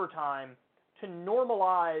overtime to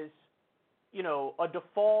normalize, a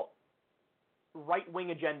default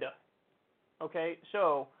right-wing agenda. Okay,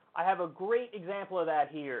 so I have a great example of that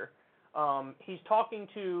here. He's talking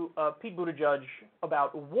to Pete Buttigieg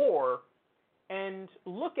about war, and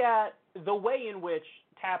look at the way in which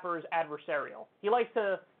Tapper's adversarial. He likes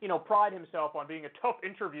to, pride himself on being a tough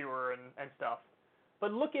interviewer and stuff.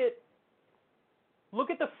 But look at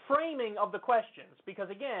the framing of the questions, because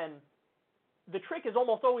again, the trick is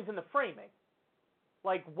almost always in the framing.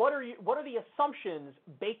 Like, what are the assumptions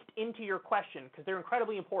baked into your question? Because they're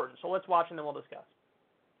incredibly important. So let's watch and then we'll discuss.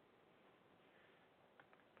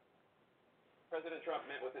 President Trump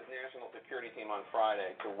met with his national security team on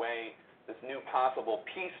Friday to weigh this new possible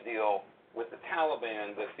peace deal with the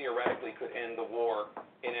Taliban that theoretically could end the war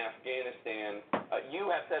in Afghanistan. You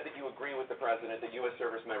have said that you agree with the president that U.S.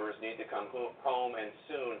 service members need to come home and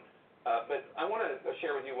soon. But I want to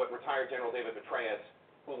share with you what retired General David Petraeus,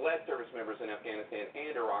 who led service members in Afghanistan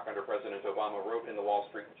and Iraq under President Obama, wrote in the Wall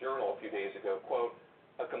Street Journal a few days ago, quote,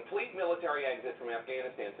 "A complete military exit from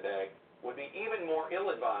Afghanistan today would be even more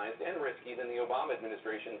ill-advised and risky than the Obama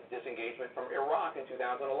administration's disengagement from Iraq in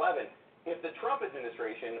 2011. If the Trump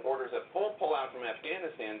administration orders a full pullout from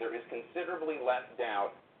Afghanistan, there is considerably less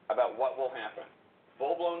doubt about what will happen.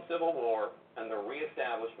 Full-blown civil war and the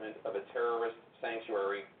reestablishment of a terrorist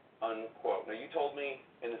sanctuary," unquote. Now, you told me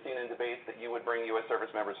in the CNN debates that you would bring U.S.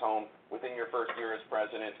 service members home within your first year as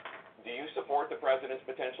president. Do you support the president's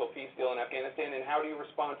potential peace deal in Afghanistan, and how do you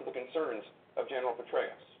respond to the concerns of General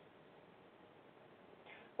Petraeus?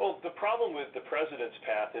 Well, the problem with the president's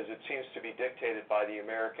path is it seems to be dictated by the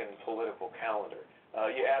American political calendar.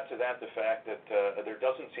 You add to that the fact that there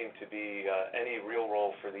doesn't seem to be any real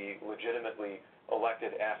role for the legitimately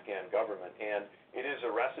elected Afghan government, and it is a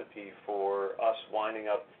recipe for us winding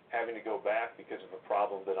up having to go back because of a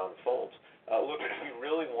problem that unfolds. Look, if we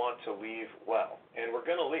really want to leave well, and we're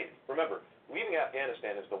going to leave. Remember, leaving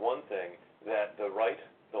Afghanistan is the one thing that the right,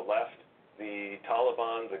 the left, the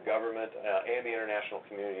Taliban, the government, and the international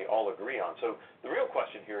community all agree on. So the real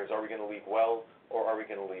question here is, are we going to leave well or are we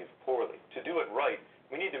going to leave poorly? To do it right,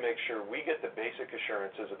 we need to make sure we get the basic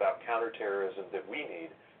assurances about counterterrorism that we need,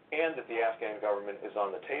 and that the Afghan government is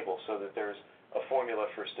on the table so that there's a formula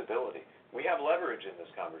for stability. We have leverage in this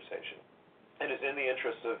conversation, and it's in the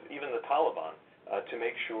interest of even the Taliban to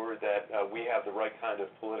make sure that we have the right kind of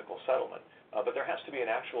political settlement. But there has to be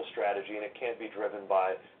an actual strategy, and it can't be driven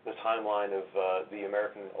by the timeline of the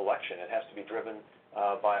American election. It has to be driven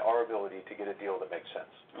by our ability to get a deal that makes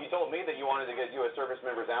sense. You told me that you wanted to get U.S. service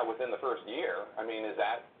members out within the first year. I mean, is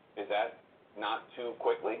that not too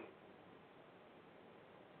quickly?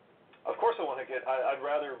 Of course I want to I'd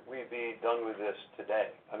rather we be done with this today.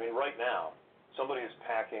 I mean, right now, somebody is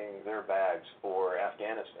packing their bags for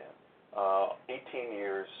Afghanistan 18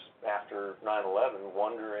 years after 9/11,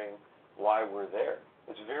 wondering why we're there.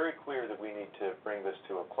 It's very clear that we need to bring this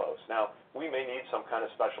to a close. Now, we may need some kind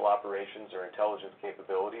of special operations or intelligence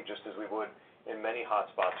capability, just as we would in many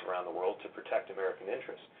hotspots around the world, to protect American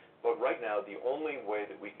interests. But right now, the only way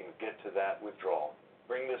that we can get to that withdrawal,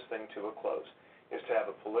 bring this thing to a close, is to have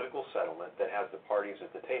a political settlement that has the parties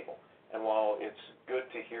at the table. And while it's good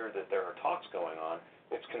to hear that there are talks going on,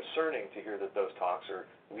 it's concerning to hear that those talks are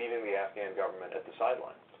leaving the Afghan government at the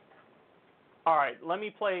sidelines. All right, let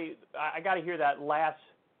me play. I got to hear that last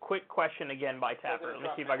quick question again by Tapper. Let me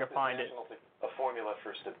see if I can find it. A formula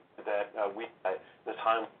for that the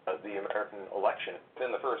time of the American election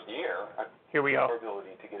in the first year. Here we go. Our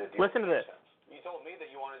ability to get a deal. Listen to this. You told me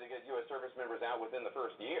that you wanted to get U.S. service members out within the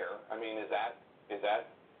first year. I mean, is that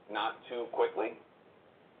not too quickly?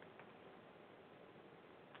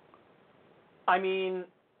 I mean,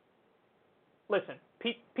 listen,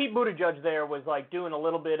 Pete Buttigieg there was like doing a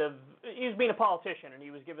little bit of, he was being a politician, and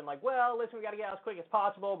he was giving like, well, listen, we got to get out as quick as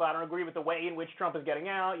possible, but I don't agree with the way in which Trump is getting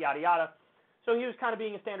out, yada, yada. So he was kind of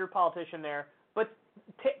being a standard politician there. But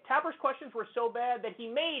Tapper's questions were so bad that he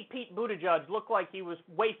made Pete Buttigieg look like he was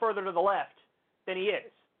way further to the left than he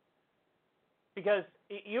is. Because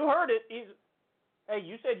you heard it. Hey,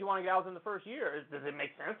 you said you want to get out within the first year. Does it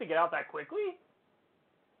make sense to get out that quickly?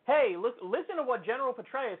 Hey, listen to what General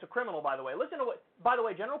Petraeus, a criminal, by the way.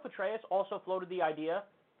 General Petraeus also floated the idea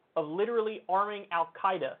of literally arming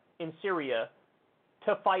Al-Qaeda in Syria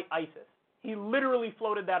to fight ISIS. He literally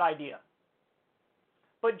floated that idea.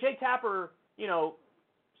 But Jake Tapper,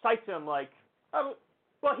 cites him like, oh,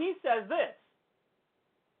 well, he says this.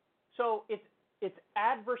 So it's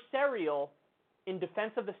adversarial in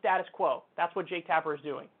defense of the status quo. That's what Jake Tapper is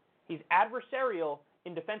doing. He's adversarial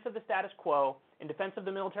in defense of the status quo, in defense of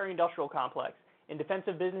the military-industrial complex, in defense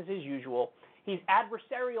of business as usual. He's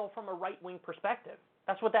adversarial from a right-wing perspective.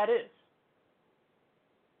 That's what that is.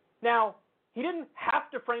 Now, he didn't have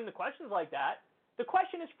to frame the questions like that. The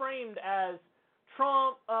question is framed as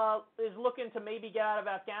Trump is looking to maybe get out of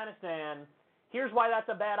Afghanistan. Here's why that's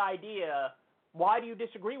a bad idea. Why do you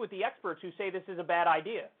disagree with the experts who say this is a bad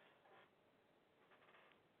idea?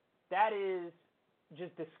 That is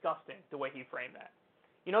just disgusting, the way he framed that.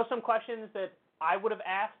 Some questions that I would have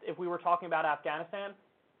asked if we were talking about Afghanistan?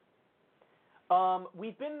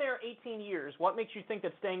 We've been there 18 years. What makes you think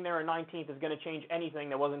that staying there in 19th is going to change anything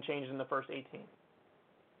that wasn't changed in the first 18?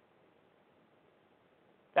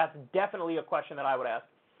 That's definitely a question that I would ask.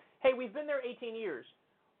 Hey, we've been there 18 years.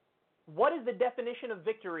 What is the definition of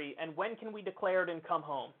victory, and when can we declare it and come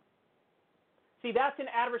home? See, that's an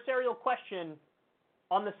adversarial question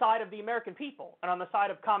on the side of the American people, and on the side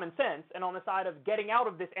of common sense, and on the side of getting out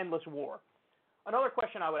of this endless war. Another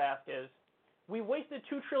question I would ask is, we wasted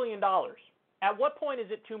 $2 trillion. At what point is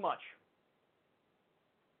it too much?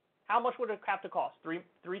 How much would it have to cost? $3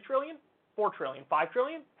 trillion? $4 trillion? $5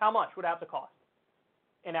 trillion? How much would it have to cost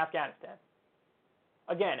in Afghanistan?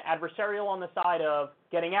 Again, adversarial on the side of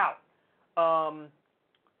getting out.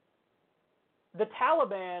 The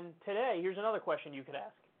Taliban today, here's another question you could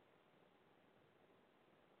ask.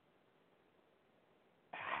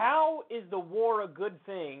 How is the war a good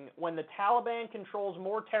thing when the Taliban controls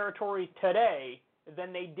more territory today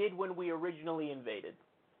than they did when we originally invaded?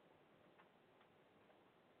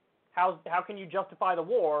 How can you justify the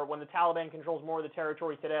war when the Taliban controls more of the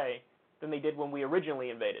territory today than they did when we originally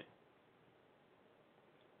invaded?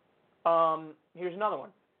 Here's another one.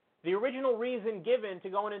 The original reason given to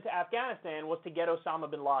going into Afghanistan was to get Osama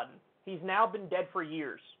bin Laden. He's now been dead for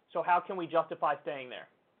years, so how can we justify staying there?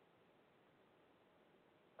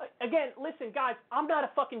 Again, listen, guys, I'm not a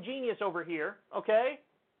fucking genius over here, okay?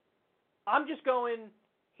 I'm just going,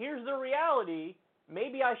 here's the reality.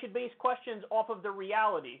 Maybe I should base questions off of the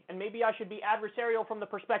reality, and maybe I should be adversarial from the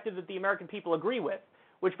perspective that the American people agree with,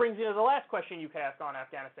 which brings me to the last question you could ask on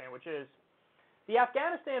Afghanistan, which is, the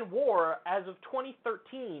Afghanistan war, as of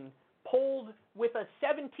 2013, polled with a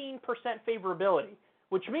 17% favorability,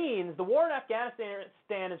 which means the war in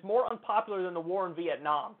Afghanistan is more unpopular than the war in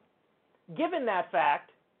Vietnam. Given that fact,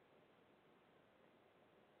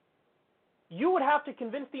 you would have to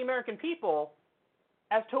convince the American people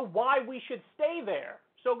as to why we should stay there.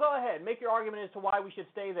 So go ahead, make your argument as to why we should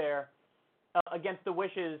stay there against the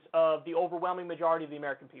wishes of the overwhelming majority of the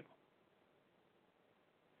American people.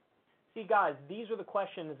 See, guys, these are the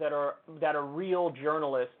questions that a real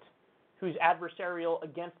journalist who's adversarial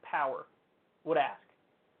against power would ask.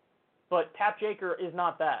 But Tap Jaker is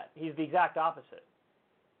not that. He's the exact opposite.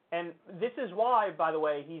 And this is why, by the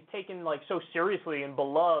way, he's taken so seriously and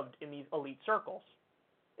beloved in these elite circles,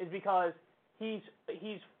 is because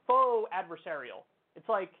he's faux adversarial. It's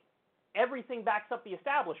like everything backs up the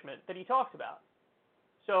establishment that he talks about.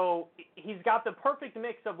 So he's got the perfect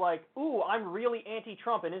mix of like, ooh, I'm really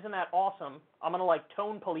anti-Trump, and isn't that awesome? I'm gonna like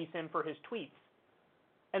tone police him for his tweets,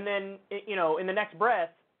 and then in the next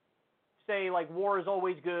breath, say like war is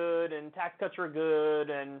always good and tax cuts are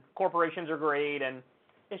good and corporations are great, and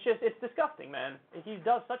it's disgusting, man. He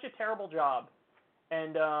does such a terrible job,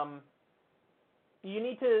 and you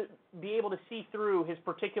need to be able to see through his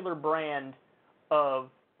particular brand of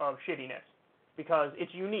shittiness because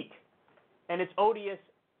it's unique and it's odious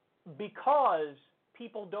because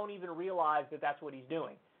people don't even realize that that's what he's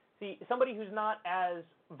doing. See, somebody who's not as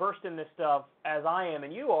versed in this stuff as I am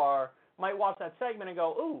and you are might watch that segment and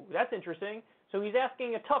go, ooh, that's interesting. So he's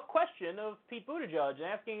asking a tough question of Pete Buttigieg and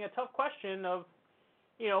asking a tough question of,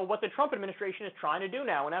 what the Trump administration is trying to do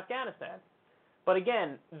now in Afghanistan. But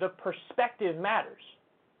again, the perspective matters.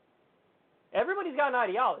 Everybody's got an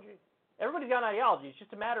ideology. It's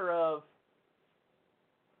just a matter of,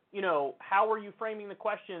 how are you framing the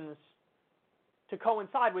questions to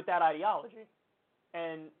coincide with that ideology?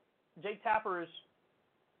 And Jake Tapper's,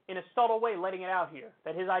 in a subtle way, letting it out here,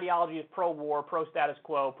 that his ideology is pro-war, pro-status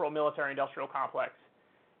quo, pro-military-industrial complex,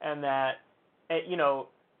 and that,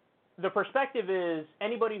 the perspective is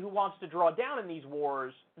anybody who wants to draw down in these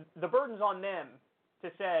wars, the burden's on them to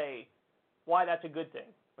say why that's a good thing.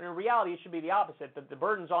 But in reality, it should be the opposite, that the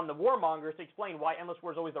burden's on the warmongers to explain why endless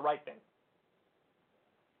war is always the right thing.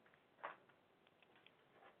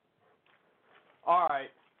 All right.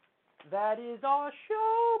 That is our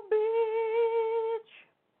show, bitch.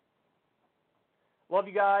 Love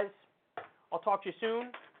you guys. I'll talk to you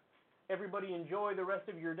soon. Everybody enjoy the rest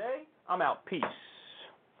of your day. I'm out. Peace.